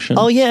direction.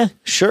 Oh, yeah,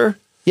 sure.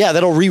 Yeah,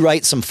 that'll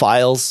rewrite some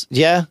files.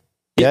 Yeah.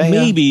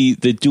 Maybe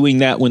that doing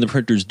that when the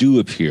printers do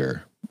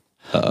appear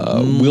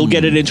will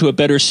get it into a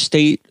better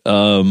state,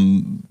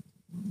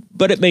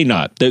 but it may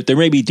not. There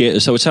may be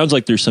so it sounds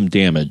like there's some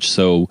damage.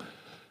 So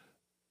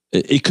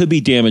it could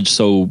be damaged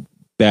so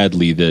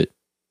badly that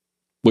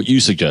what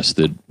you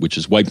suggested, which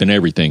is wiping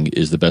everything,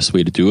 is the best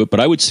way to do it. But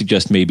I would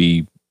suggest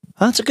maybe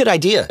that's a good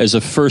idea as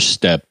a first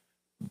step.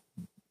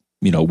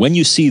 When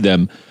you see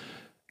them,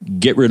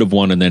 get rid of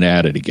one and then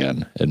add it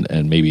again,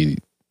 and maybe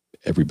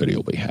everybody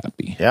will be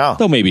happy. Yeah.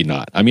 Though maybe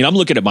not. I mean, I'm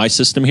looking at my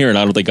system here, and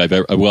I don't think I've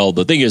ever. Well,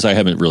 the thing is, I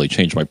haven't really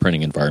changed my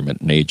printing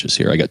environment in ages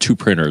here. I got two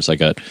printers. I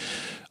got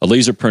a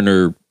laser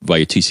printer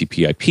via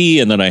TCP/IP,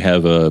 and then I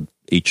have a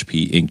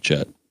HP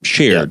inkjet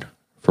shared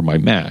for my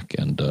Mac,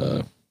 and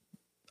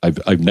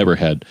I've never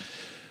had.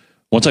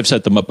 Once I've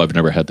set them up, I've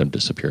never had them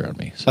disappear on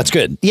me. So. That's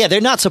good. Yeah, they're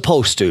not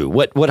supposed to.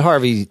 What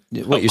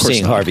you're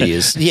seeing, Harvey,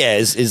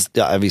 is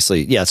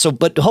obviously, yeah. So,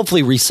 but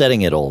hopefully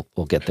resetting it will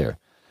get there.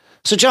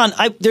 So, John,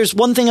 there's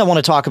one thing I want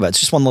to talk about. It's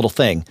just one little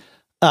thing.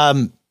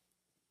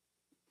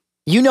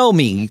 You know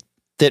me,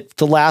 that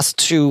the last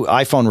two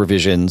iPhone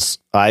revisions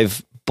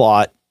I've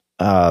bought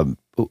when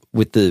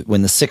the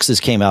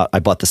 6s came out, I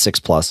bought the 6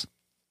 Plus,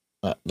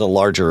 the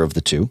larger of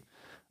the two.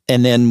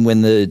 And then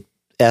when the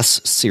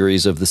S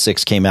series of the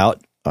 6 came out,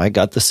 I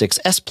got the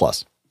 6S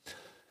Plus.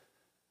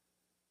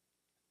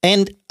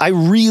 And I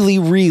really,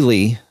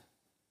 really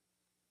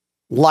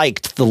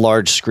liked the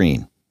large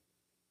screen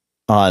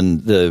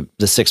on the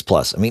 6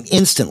 Plus. I mean,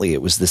 instantly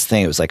it was this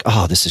thing. It was like,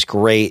 oh, this is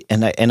great.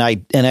 And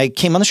I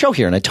came on the show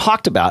here and I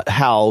talked about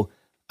how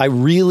I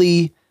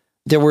really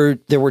there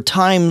were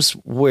times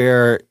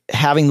where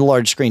having the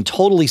large screen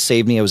totally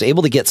saved me. I was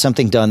able to get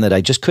something done that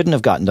I just couldn't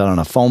have gotten done on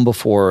a phone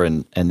before,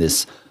 and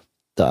this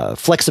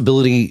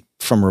flexibility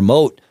from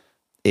remote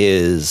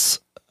is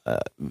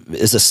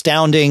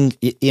astounding.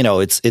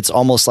 It's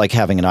almost like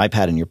having an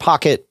iPad in your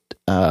pocket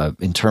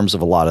in terms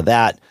of a lot of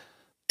that.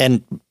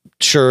 And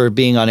sure,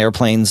 being on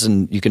airplanes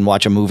and you can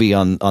watch a movie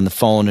on the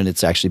phone and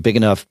it's actually big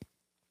enough,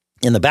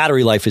 and the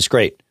battery life is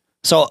great.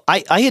 So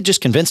I had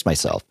just convinced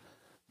myself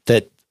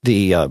that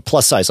the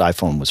plus size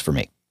iPhone was for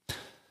me.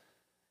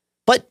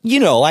 But,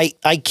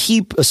 I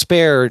keep a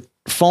spare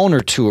phone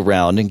or two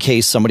around in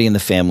case somebody in the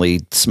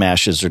family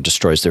smashes or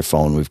destroys their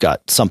phone. We've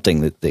got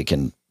something that they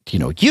can,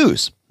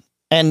 use.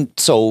 And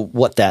so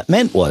what that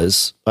meant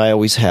was I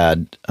always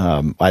had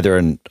either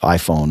an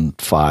iPhone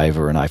 5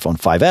 or an iPhone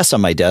 5S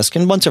on my desk.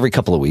 And once every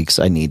couple of weeks,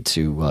 I need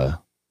to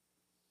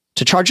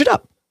charge it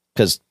up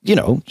because, you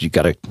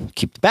got to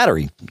keep the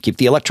battery, keep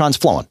the electrons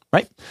flowing,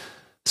 right?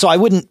 So I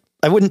wouldn't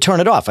turn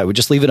it off. I would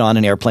just leave it on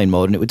in airplane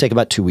mode, and it would take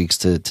about 2 weeks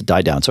to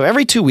die down. So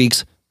every 2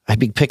 weeks, I'd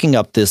be picking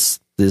up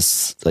this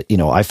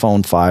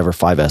iPhone 5 or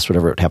 5S,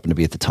 whatever it happened to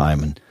be at the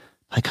time, and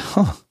like,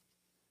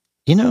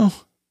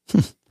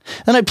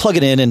 and I'd plug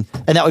it in, and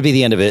that would be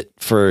the end of it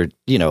for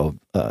 2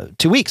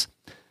 weeks.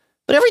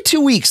 But every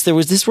 2 weeks, there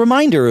was this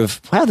reminder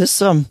of, wow,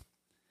 this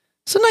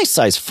it's a nice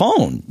size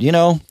phone,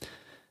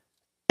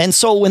 And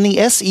so when the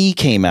SE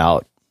came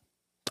out,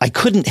 I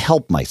couldn't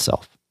help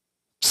myself.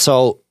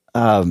 So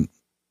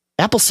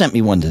Apple sent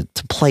me one to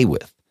play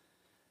with.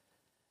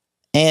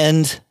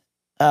 And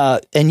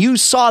you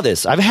saw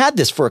this. I've had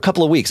this for a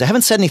couple of weeks. I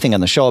haven't said anything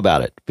on the show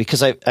about it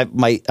because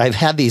I've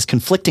had these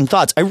conflicting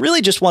thoughts. I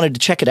really just wanted to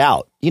check it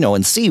out,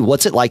 and see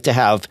what's it like to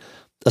have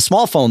a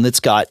small phone that's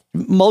got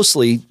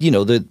mostly,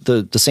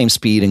 the same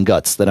speed and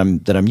guts that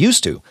I'm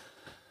used to.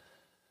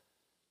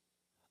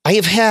 I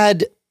have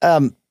had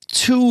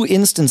two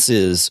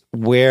instances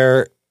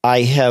where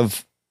I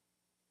have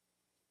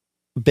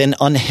been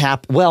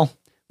unhappy. Well,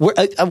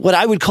 what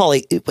I would call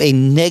a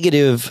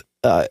negative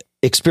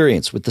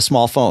experience with the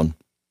small phone.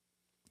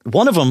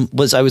 One of them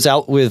was I was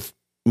out with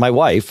my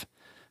wife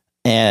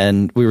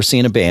and we were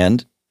seeing a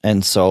band.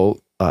 And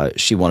so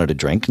she wanted a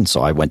drink. And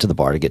so I went to the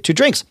bar to get 2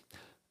 drinks.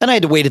 And I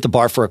had to wait at the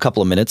bar for a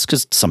couple of minutes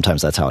because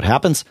sometimes that's how it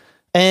happens.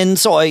 And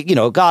so I,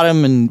 got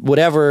him and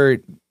whatever,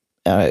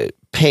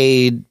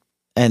 paid.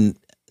 And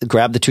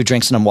grab the 2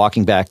 drinks, and I'm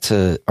walking back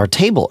to our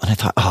table. And I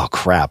thought, oh,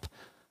 crap.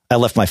 I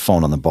left my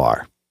phone on the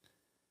bar.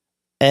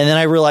 And then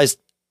I realized,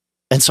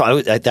 and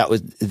so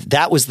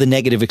that was the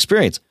negative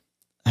experience.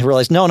 I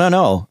realized,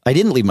 no. I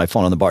didn't leave my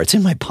phone on the bar. It's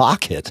in my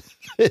pocket.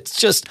 It's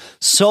just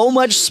so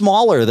much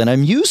smaller than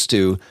I'm used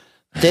to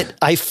that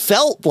I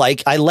felt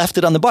like I left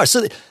it on the bar.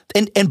 So,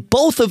 and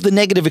both of the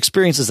negative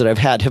experiences that I've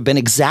had have been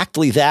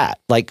exactly that.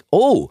 Like,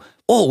 oh,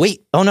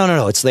 wait. Oh,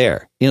 no. It's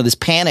there. This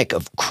panic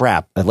of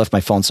crap. I left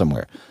my phone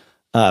somewhere.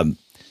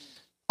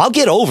 I'll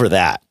get over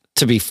that.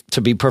 To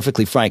be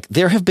perfectly frank,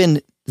 there have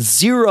been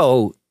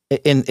 0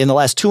 in the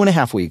last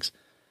 2.5 weeks.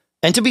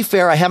 And to be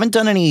fair, I haven't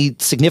done any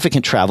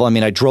significant travel. I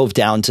mean, I drove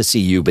down to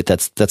see you, but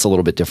that's a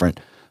little bit different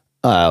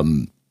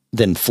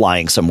than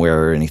flying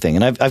somewhere or anything.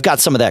 And I've got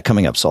some of that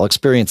coming up, so I'll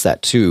experience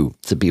that too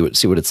to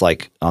see what it's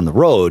like on the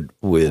road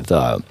with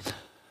the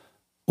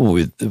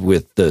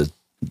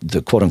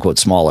quote unquote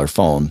smaller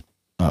phone,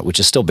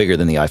 which is still bigger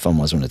than the iPhone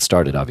was when it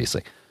started,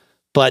 obviously.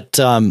 But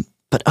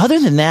other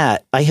than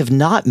that, I have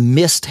not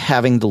missed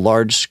having the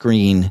large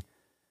screen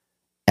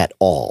at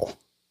all.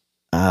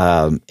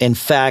 In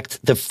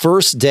fact, the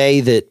first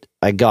day that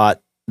I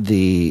got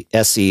the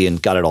SE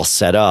and got it all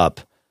set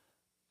up,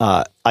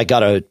 I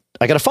got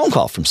a phone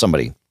call from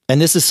somebody, and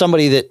this is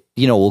somebody that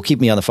will keep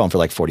me on the phone for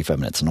like 45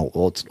 minutes. An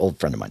old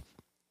friend of mine,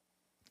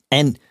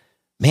 and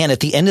man,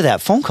 at the end of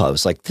that phone call, I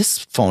was like, "This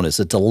phone is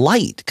a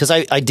delight," because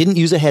I didn't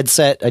use a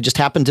headset. I just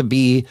happened to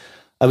be.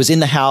 I was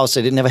in the house.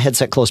 I didn't have a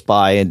headset close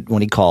by, and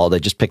when he called, I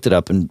just picked it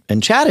up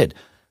and chatted.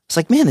 It's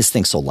like, man, this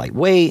thing's so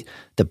lightweight.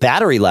 The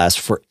battery lasts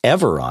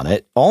forever on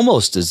it.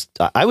 Almost as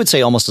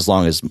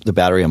long as the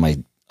battery on my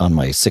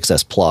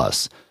 6S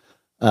Plus.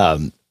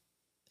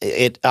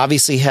 It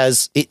obviously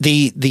has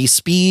the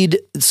speed.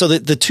 So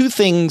the 2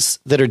 things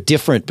that are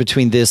different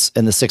between this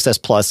and the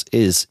 6S Plus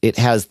is it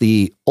has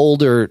the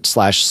older /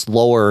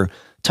 slower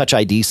Touch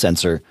ID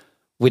sensor,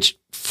 which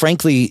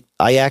frankly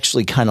I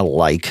actually kind of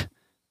like.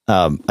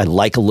 I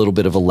like a little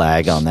bit of a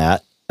lag on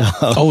that.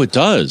 Oh, it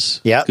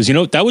does. Yeah. Because,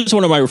 that was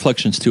one of my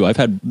reflections, too. I've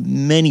had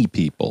many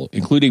people,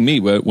 including me,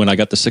 when I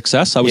got the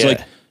 6S, I was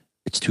like,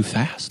 it's too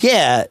fast.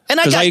 Yeah. And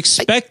because I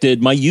expected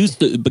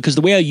because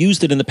the way I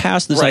used it in the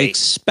past is I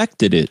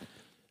expected it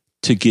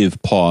to give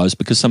pause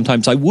because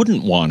sometimes I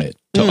wouldn't want it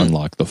to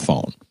unlock the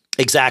phone.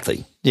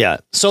 Exactly. Yeah.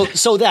 So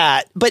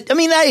that, but I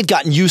mean, I had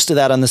gotten used to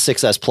that on the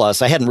 6S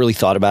Plus. I hadn't really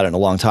thought about it in a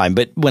long time,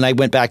 but when I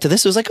went back to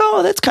this, it was like,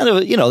 oh, that's kind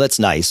of, that's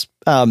nice.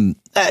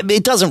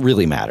 It doesn't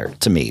really matter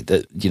to me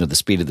the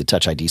speed of the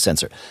Touch ID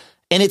sensor,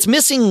 and it's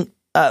missing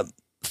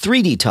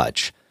 3D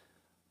Touch,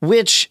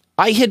 which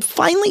I had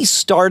finally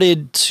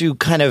started to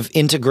kind of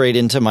integrate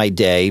into my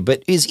day,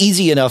 but is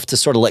easy enough to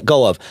sort of let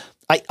go of.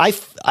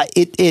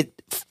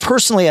 It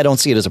personally, I don't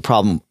see it as a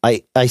problem.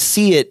 I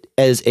see it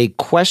as a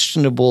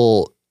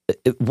questionable.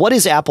 What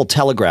is Apple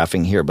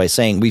telegraphing here by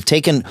saying we've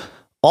taken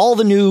all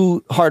the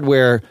new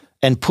hardware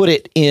and put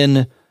it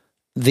in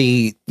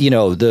the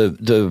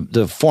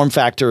form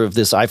factor of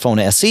this iPhone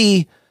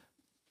SE,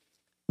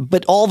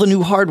 but all the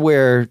new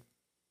hardware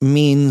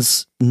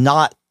means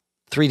not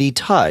 3D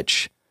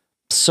Touch.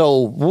 So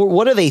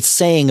what are they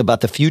saying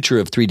about the future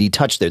of 3D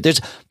Touch there?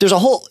 There's a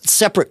whole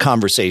separate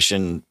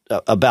conversation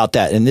about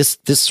that, and this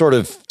sort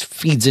of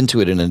feeds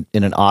into it in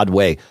an odd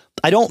way.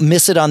 I don't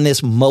miss it on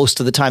this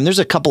most of the time. There's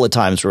a couple of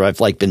times where I've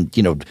been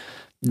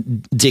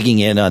digging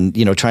in on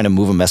trying to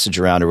move a message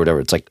around or whatever.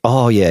 It's like,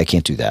 oh yeah, I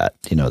can't do that.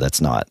 That's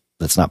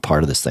not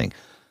part of this thing.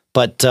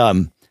 But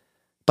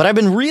I've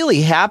been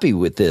really happy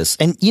with this.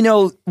 And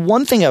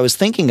one thing I was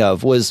thinking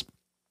of was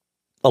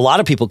a lot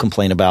of people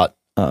complain about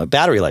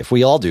battery life.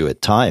 We all do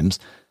at times.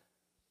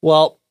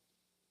 Well,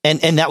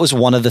 and that was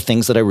one of the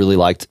things that I really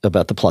liked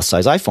about the plus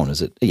size iPhone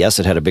is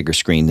it had a bigger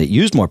screen that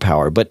used more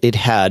power, but it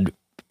had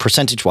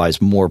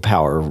percentage-wise more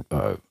power,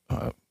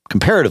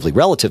 comparatively,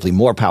 relatively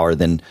more power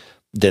than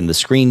the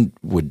screen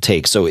would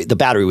take. So the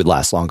battery would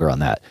last longer on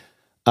that.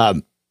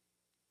 And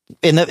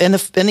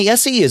the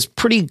SE is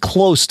pretty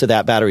close to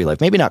that battery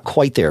life. Maybe not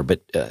quite there,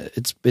 but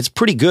it's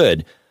pretty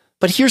good.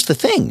 But here's the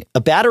thing: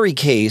 a battery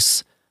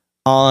case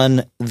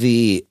on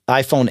the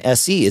iPhone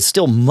SE is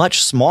still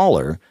much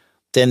smaller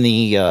than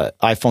the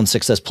iPhone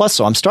 6S Plus.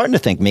 So I'm starting to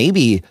think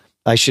maybe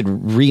I should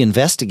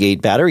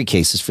reinvestigate battery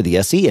cases for the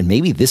SE, and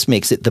maybe this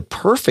makes it the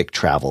perfect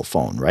travel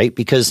phone, right?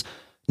 Because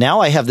now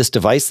I have this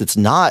device that's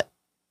not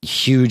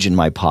huge in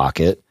my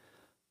pocket,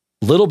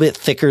 a little bit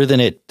thicker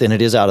than it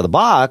is out of the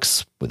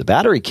box with a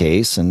battery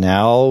case, and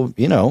now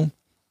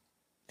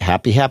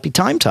happy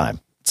time.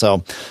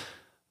 So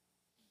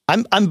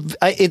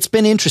it's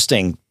been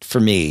interesting for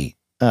me,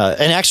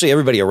 and actually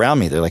everybody around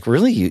me. They're like,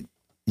 "Really,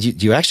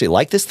 you actually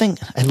like this thing?"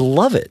 I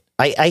love it.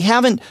 I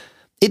haven't.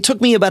 It took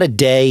me about a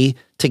day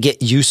to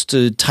get used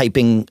to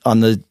typing on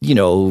the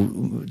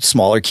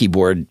smaller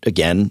keyboard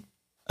again,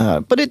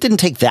 but it didn't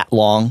take that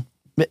long.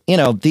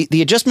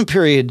 The adjustment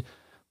period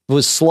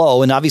was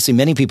slow, and obviously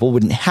many people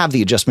wouldn't have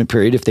the adjustment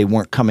period if they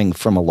weren't coming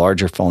from a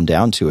larger phone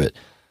down to it.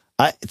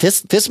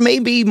 This may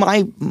be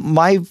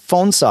my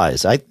phone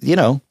size.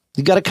 You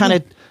got to kind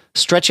of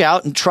stretch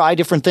out and try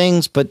different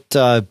things, but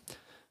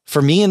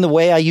for me in the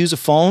way I use a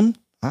phone,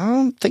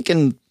 I'm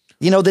thinking,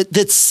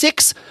 that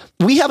 6,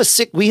 we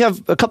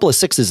have a couple of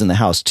 6s in the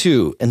house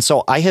too. And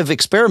so I have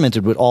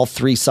experimented with all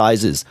 3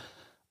 sizes.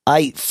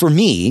 For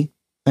me,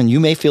 and you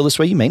may feel this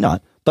way, you may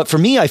not, but for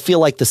me, I feel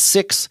like the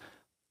 6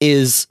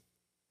 is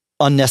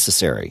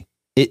unnecessary.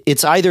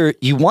 It's either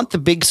you want the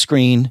big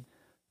screen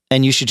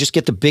and you should just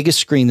get the biggest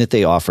screen that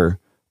they offer,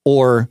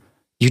 or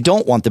you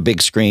don't want the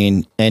big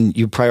screen and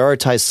you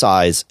prioritize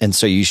size. And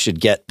so you should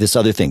get this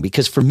other thing.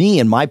 Because for me,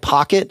 in my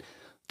pocket,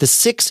 the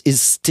 6 is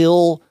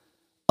still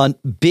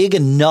big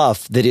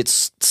enough that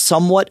it's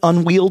somewhat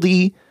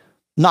unwieldy,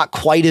 not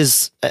quite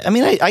as,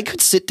 I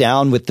could sit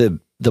down with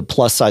the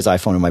plus size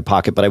iPhone in my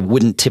pocket, but I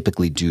wouldn't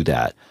typically do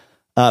that.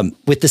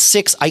 With the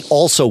 6, I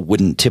also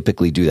wouldn't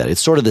typically do that.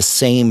 It's sort of the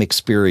same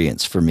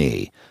experience for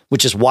me,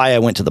 which is why I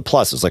went to the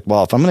plus. It's like,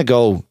 well, if I'm going to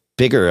go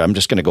bigger, I'm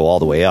just going to go all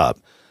the way up.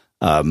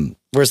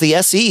 Whereas the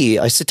SE,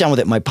 I sit down with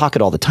it in my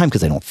pocket all the time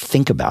because I don't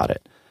think about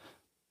it.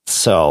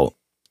 So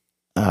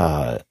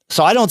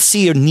I don't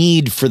see a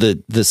need for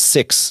the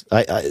 6,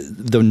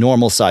 the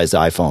normal sized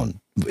iPhone,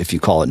 if you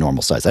call it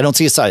normal size. I don't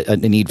see a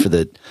need for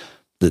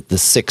the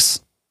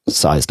 6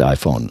 sized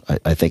iPhone.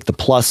 I think the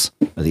plus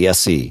or the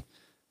SE,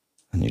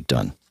 and you're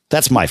done.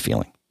 That's my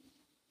feeling.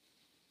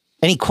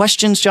 Any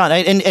questions, John?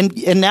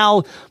 And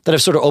now that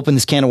I've sort of opened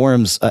this can of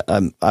worms,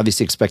 I'm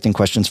obviously expecting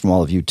questions from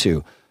all of you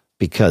too,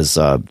 because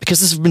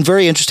this has been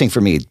very interesting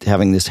for me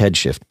having this head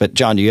shift. But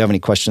John, do you have any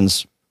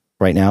questions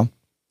right now?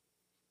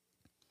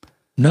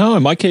 No,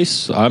 in my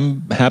case,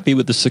 I'm happy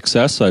with the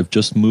success. I've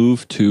just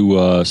moved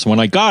to, so when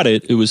I got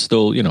it, it was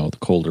still, the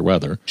colder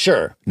weather.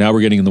 Sure. Now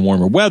we're getting in the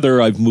warmer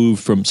weather. I've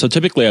moved so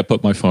typically I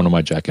put my phone in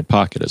my jacket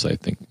pocket, as I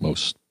think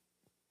most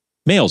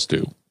males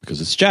do, because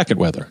it's jacket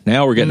weather.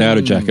 Now we're getting out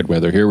of jacket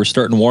weather here. We're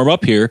starting to warm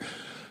up here.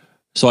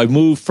 So I've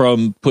moved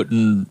from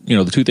putting,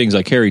 the 2 things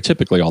I carry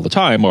typically all the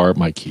time are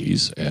my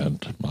keys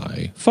and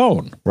my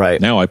phone.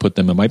 Right. Now I put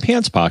them in my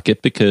pants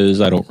pocket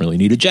because I don't really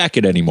need a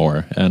jacket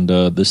anymore. And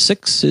the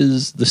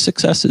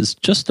 6S is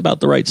just about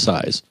the right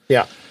size.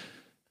 Yeah.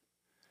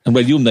 And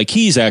when I do my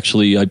keys,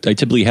 actually, I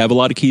typically have a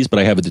lot of keys, but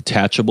I have a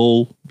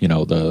detachable,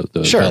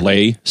 the Sure.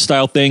 ballet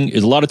style thing.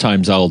 Is a lot of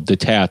times I'll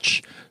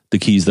detach the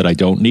keys that I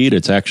don't need.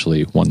 It's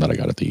actually one that I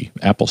got at the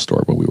Apple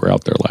store when we were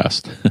out there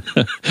last.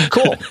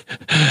 Cool.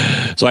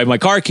 So I have my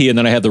car key and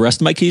then I have the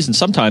rest of my keys. And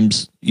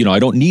sometimes, I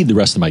don't need the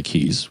rest of my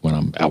keys when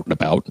I'm out and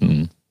about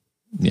and,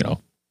 yeah,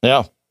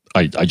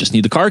 I just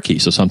need the car key.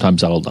 So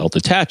sometimes I'll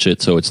detach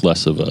it. So it's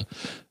less of a,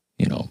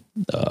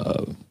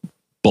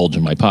 bulge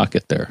in my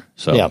pocket there.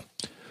 So yeah.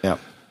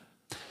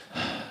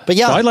 But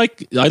yeah, so I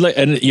like,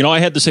 and I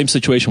had the same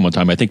situation one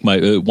time. I think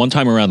one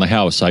time around the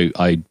house,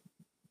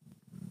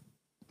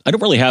 I don't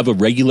really have a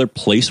regular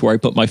place where I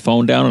put my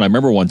phone down. And I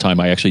remember one time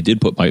I actually did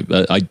put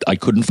I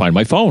couldn't find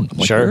my phone. I'm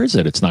like, sure. Where is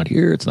it? It's not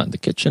here. It's not in the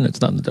kitchen. It's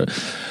not in the...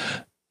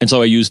 And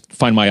so I used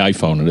Find My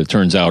iPhone. And it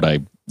turns out I,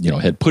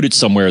 had put it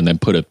somewhere and then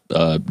put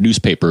a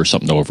newspaper or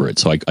something over it.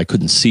 So I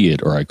couldn't see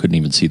it, or I couldn't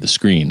even see the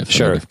screen if the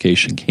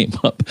notification came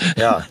up.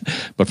 Yeah.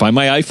 But Find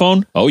My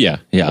iPhone. Oh yeah.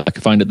 Yeah. I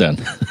could find it then.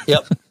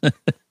 Yep.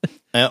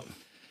 Yep.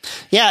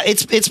 Yeah.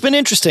 It's been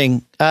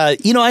interesting. I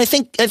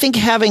think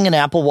having an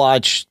Apple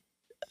Watch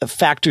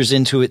factors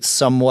into it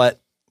somewhat.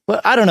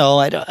 But I don't know.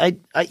 I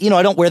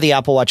don't wear the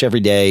Apple Watch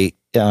every day.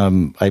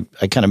 I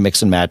kind of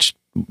mix and match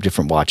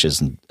different watches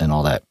and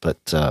all that. But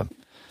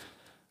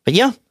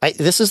yeah,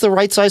 this is the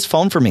right size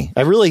phone for me.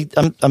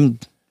 I'm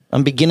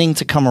beginning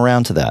to come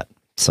around to that.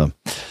 So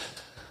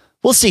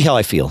we'll see how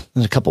I feel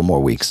in a couple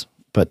more weeks.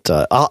 But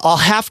I'll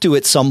have to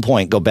at some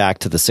point go back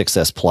to the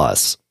 6S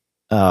Plus.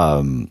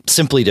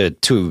 Simply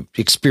to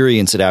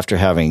experience it after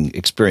having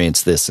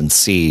experienced this and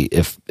see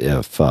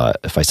if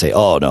I say,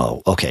 oh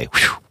no, okay,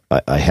 whew,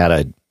 I had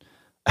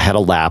a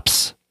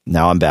lapse.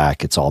 Now I'm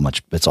back. It's all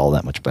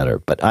that much better.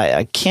 But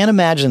I can't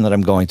imagine that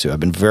I'm going to. I've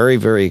been very,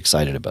 very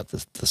excited about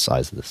the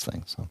size of this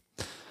thing. So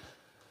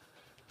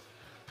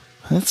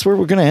that's where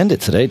we're going to end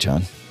it today,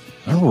 John.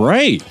 All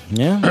right.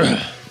 Yeah.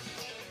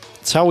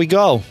 That's how we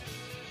go.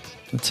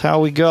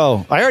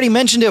 I already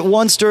mentioned it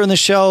once during the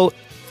show.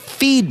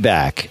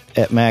 Feedback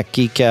at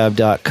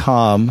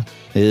MacGeekGab.com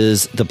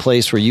is the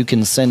place where you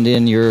can send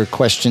in your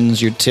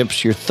questions, your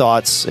tips, your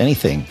thoughts,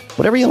 anything,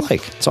 whatever you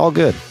like. It's all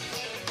good.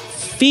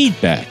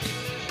 Feedback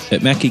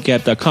at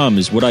MacGeekGab.com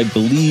is what I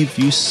believe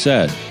you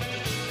said.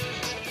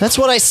 That's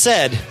what I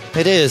said.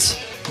 It is.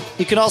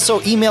 You can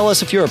also email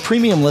us if you're a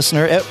premium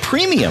listener at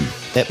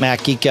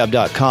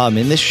premium@MacGeekGab.com.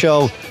 In this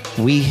show,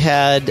 we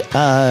had,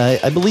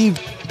 I believe,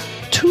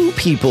 2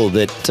 people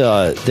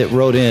that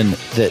wrote in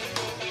that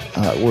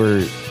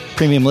were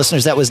premium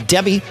listeners. That was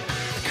Debbie,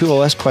 the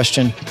QoS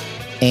question,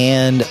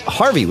 and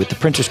Harvey with the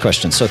printer's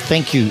question. So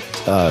thank you,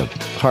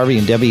 Harvey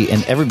and Debbie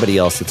and everybody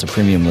else that's a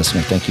premium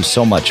listener. Thank you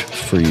so much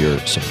for your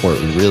support.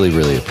 We really,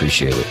 really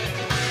appreciate it.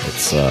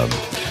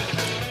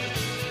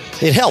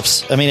 It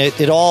helps. I mean,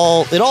 it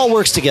all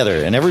works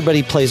together, and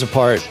everybody plays a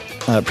part.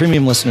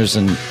 Premium listeners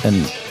and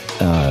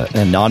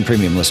and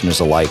non-premium listeners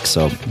alike.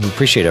 So we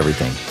appreciate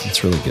everything.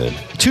 It's really good.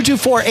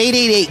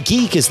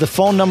 224-888-GEEK is the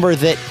phone number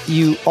that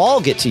you all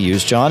get to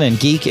use, John. And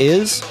GEEK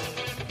is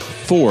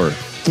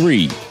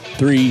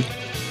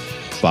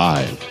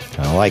 4335.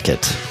 I like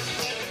it.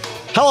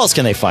 How else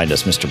can they find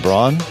us, Mr.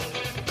 Braun?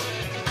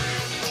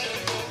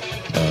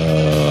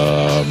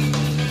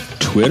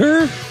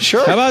 Twitter?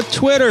 Sure. How about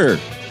Twitter?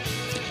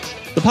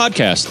 The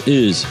podcast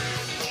is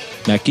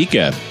Mac Geek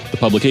Gab. The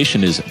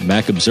publication is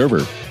Mac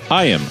Observer.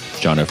 I am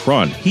John F.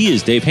 Braun. He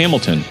is Dave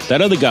Hamilton.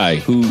 That other guy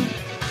who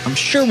I'm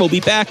sure will be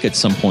back at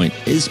some point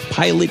is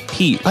Pilot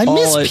Pete. I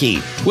miss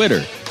Pete.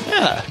 Twitter.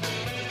 Yeah.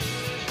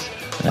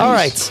 All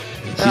right.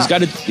 He's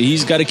got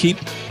to keep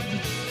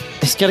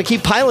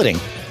piloting.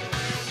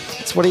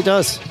 That's what he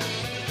does.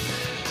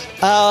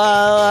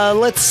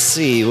 Let's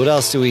see. What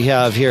else do we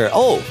have here?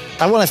 Oh,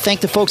 I want to thank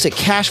the folks at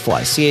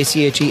CacheFly,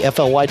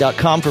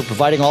 CACHEFLY.com, for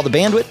providing all the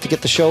bandwidth to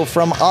get the show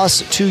from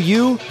us to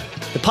you.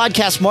 The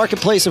podcast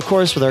marketplace, of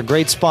course, with our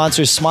great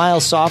sponsors,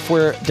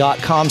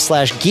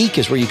 SmileSoftware.com/geek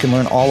is where you can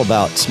learn all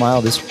about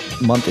Smile.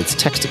 This month, it's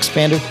Text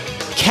Expander.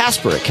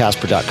 Casper at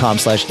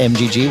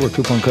Casper.com/MGG, where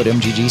coupon code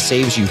MGG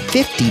saves you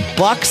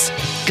 $50.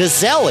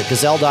 Gazelle at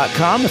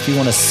Gazelle.com. If you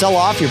want to sell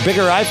off your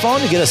bigger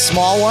iPhone to get a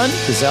small one,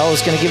 Gazelle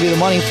is going to give you the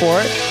money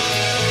for it.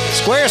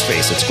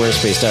 Squarespace at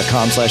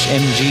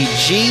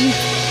Squarespace.com/MGG.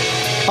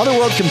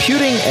 Otherworld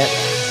Computing at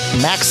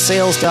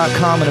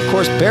MaxSales.com. And, of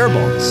course,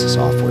 Barebones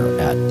Software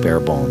at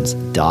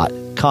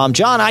Barebones.com.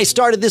 John, I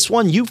started this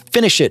one. You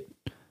finish it.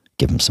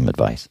 Give him some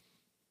advice.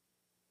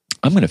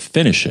 I'm going to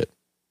finish it.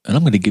 And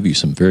I'm going to give you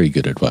some very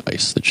good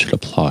advice that should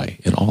apply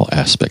in all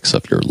aspects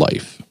of your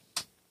life.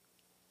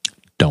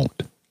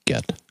 Don't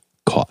get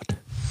caught.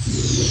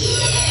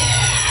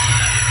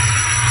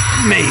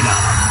 Made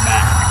up.